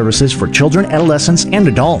telehealth services for children, adolescents, and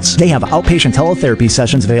adults. They have outpatient teletherapy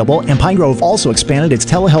sessions available, and Pine Grove also expanded its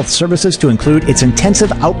telehealth services to include its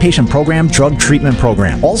intensive outpatient program, drug treatment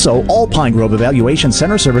program. Also, all Pine Grove Evaluation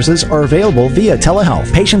Center services are available via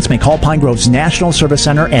telehealth. Patients may call Pine Grove's National Service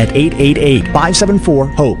Center at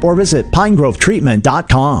 888-574-HOPE or visit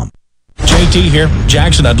pinegrovetreatment.com. JT here.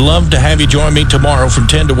 Jackson, I'd love to have you join me tomorrow from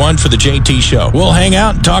 10 to 1 for the JT Show. We'll hang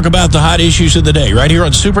out and talk about the hot issues of the day right here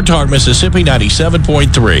on Super Talk Mississippi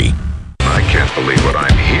 97.3. I can't believe what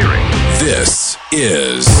I'm hearing. This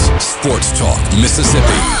is Sports Talk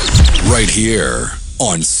Mississippi, right here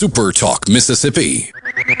on Super Talk Mississippi.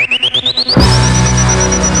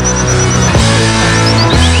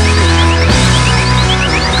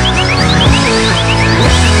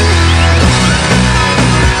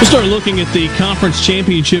 We'll start looking at the conference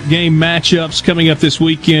championship game matchups coming up this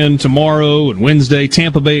weekend, tomorrow and Wednesday.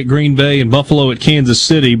 Tampa Bay at Green Bay and Buffalo at Kansas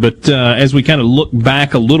City. But as we kind of look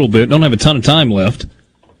back a little bit, don't have a ton of time left.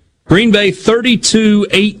 Green Bay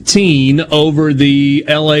 32-18 over the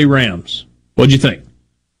L.A. Rams. What'd you think?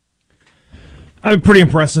 Pretty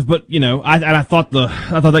impressive, but I thought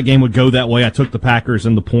that game would go that way. I took the Packers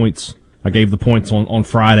and the points. I gave the points on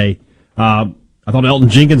Friday. I thought Elton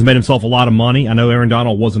Jenkins made himself a lot of money. I know Aaron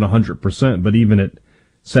Donald wasn't 100%, but even at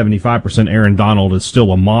 75%, Aaron Donald is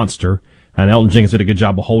still a monster. And Elton Jenkins did a good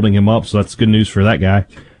job of holding him up, so that's good news for that guy.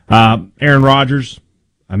 Aaron Rodgers,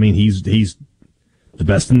 I mean, he's the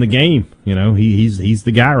best in the game. He's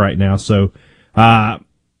the guy right now. So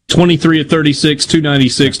 23 of 36,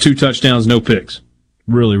 296, 2 touchdowns, no picks.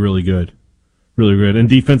 Really, really good. Really good. And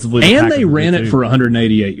defensively, and they ran it for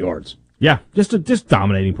 188 yards. Yeah, just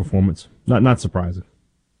dominating performance. Not surprising.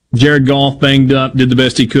 Jared Goff banged up, did the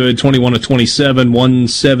best he could, 21 of 27,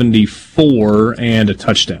 174, and a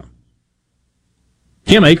touchdown.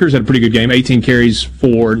 Cam Akers had a pretty good game, 18 carries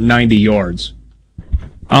for 90 yards.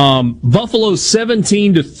 Buffalo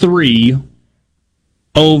 17-3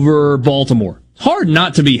 over Baltimore. Hard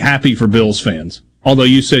not to be happy for Bills fans, although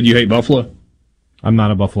you said you hate Buffalo. I'm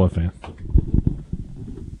not a Buffalo fan.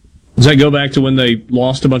 Does that go back to when they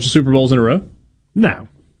lost a bunch of Super Bowls in a row? No,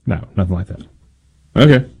 nothing like that.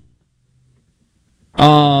 Okay.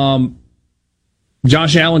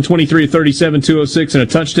 Josh Allen, 23 of 37, 206, and a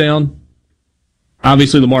touchdown.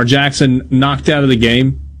 Obviously, Lamar Jackson knocked out of the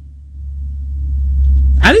game.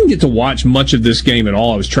 I didn't get to watch much of this game at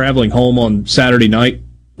all. I was traveling home on Saturday night.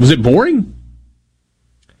 Was it boring?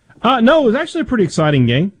 No, it was actually a pretty exciting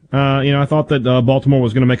game. I thought that Baltimore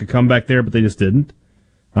was going to make a comeback there, but they just didn't.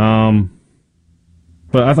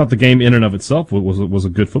 But I thought the game in and of itself was a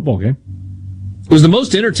good football game. Was the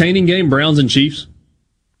most entertaining game Browns and Chiefs?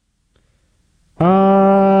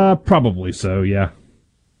 Probably so, yeah.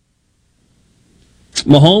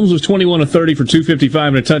 Mahomes was 21 of 30 for 255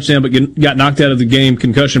 and a touchdown, but got knocked out of the game.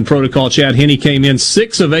 Concussion protocol. Chad Henne came in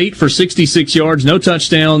 6 of 8 for 66 yards, no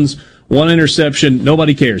touchdowns, 1 interception.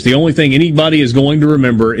 Nobody cares. The only thing anybody is going to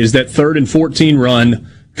remember is that 3rd and 14 run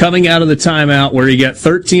coming out of the timeout where he got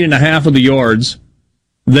 13 and a half of the yards.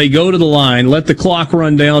 They go to the line, let the clock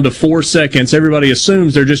run down to 4 seconds. Everybody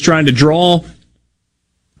assumes they're just trying to draw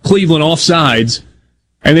Cleveland off sides.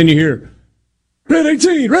 And then you hear, Red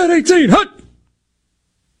 18, hut!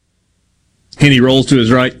 Henne rolls to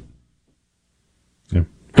his right. Yeah.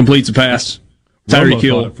 Completes a pass. Tyreek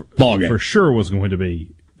Hill, ball game. For sure was going to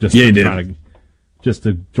be just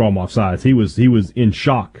to draw him off sides. He was in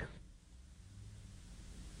shock.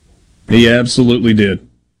 He absolutely did.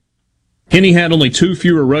 Henne had only 2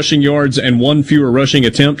 fewer rushing yards and 1 fewer rushing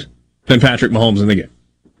attempt than Patrick Mahomes in the game.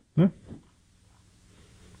 Yeah.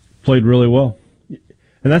 Played really well.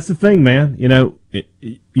 And that's the thing, man. You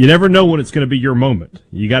never know when it's going to be your moment.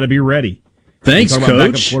 You got to be ready. Thanks,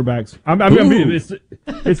 Coach. Quarterbacks. I mean,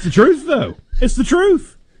 it's the truth, though. It's the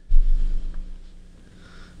truth.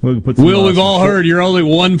 We've all heard you're only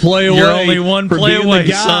one play away. You're only one play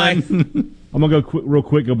away, son. I'm gonna go real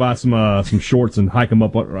quick. Go buy some shorts and hike them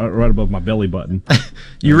up right above my belly button.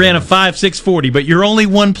 You ran a 5.640, but you're only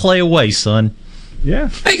one play away, son. Yeah.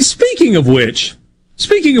 Hey, speaking of which,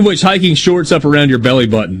 hiking shorts up around your belly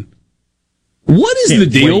button. What is the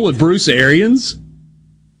deal with Bruce Arians?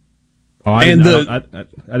 Oh, I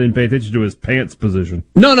didn't pay attention to his pants position.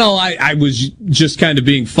 No, I was just kind of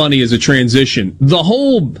being funny as a transition. The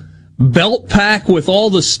whole belt pack with all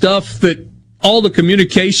the stuff that all the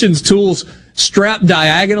communications tools strapped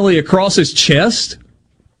diagonally across his chest.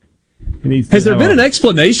 Has there been an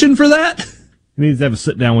explanation for that? He needs to have a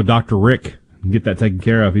sit down with Dr. Rick and get that taken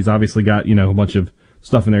care of. He's obviously got, a bunch of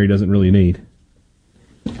stuff in there he doesn't really need.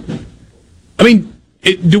 I mean,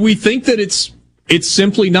 do we think that it's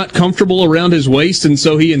simply not comfortable around his waist, and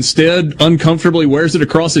so he instead uncomfortably wears it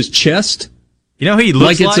across his chest? He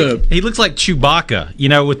looks he looks like Chewbacca,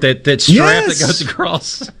 with that strap that goes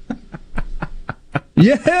across.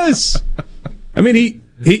 Yes. I mean,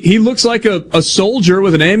 he looks like a soldier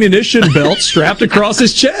with an ammunition belt strapped across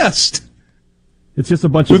his chest. It's just a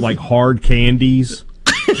bunch of hard candies,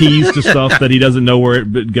 keys to stuff that he doesn't know where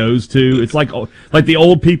it goes to. It's like the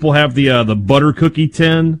old people have the butter cookie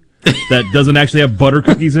tin that doesn't actually have butter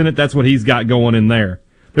cookies in it. That's what he's got going in there.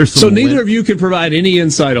 So neither of you can provide any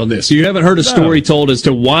insight on this. You haven't heard a story told as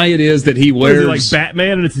to why it is that he wears like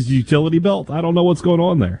Batman and it's his utility belt. I don't know what's going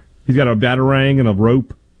on there. He's got a batarang and a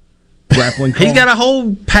rope, grappling call. He's got a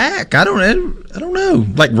whole pack. I don't know,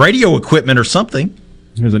 like radio equipment or something.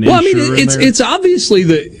 There's an it's obviously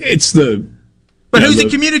the. But who's he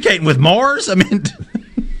communicating with? Mars? I mean,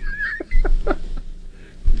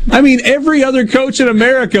 I mean, every other coach in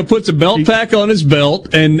America puts a belt pack on his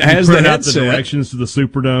belt and has the headset. The directions to the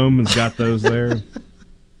Superdome and's got those there.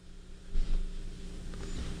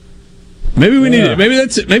 Maybe we need. Maybe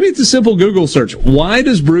it's a simple Google search. Why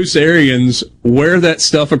does Bruce Arians wear that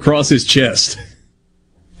stuff across his chest?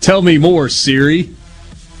 Tell me more, Siri.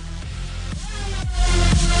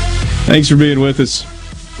 Thanks for being with us.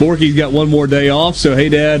 Borky's got one more day off, so hey,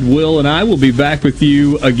 Dad, Will, and I will be back with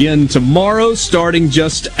you again tomorrow, starting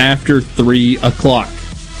just after 3 o'clock.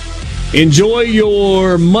 Enjoy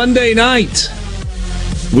your Monday night.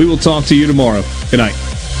 We will talk to you tomorrow. Good night.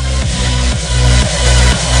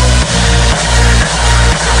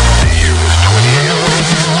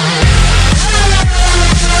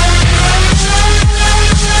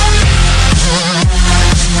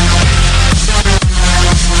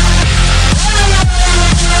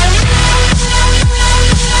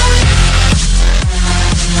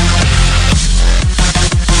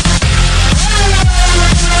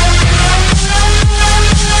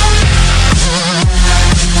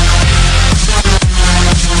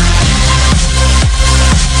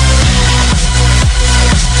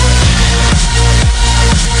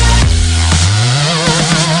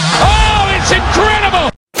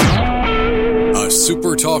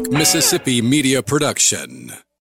 Super Talk Mississippi Media Production.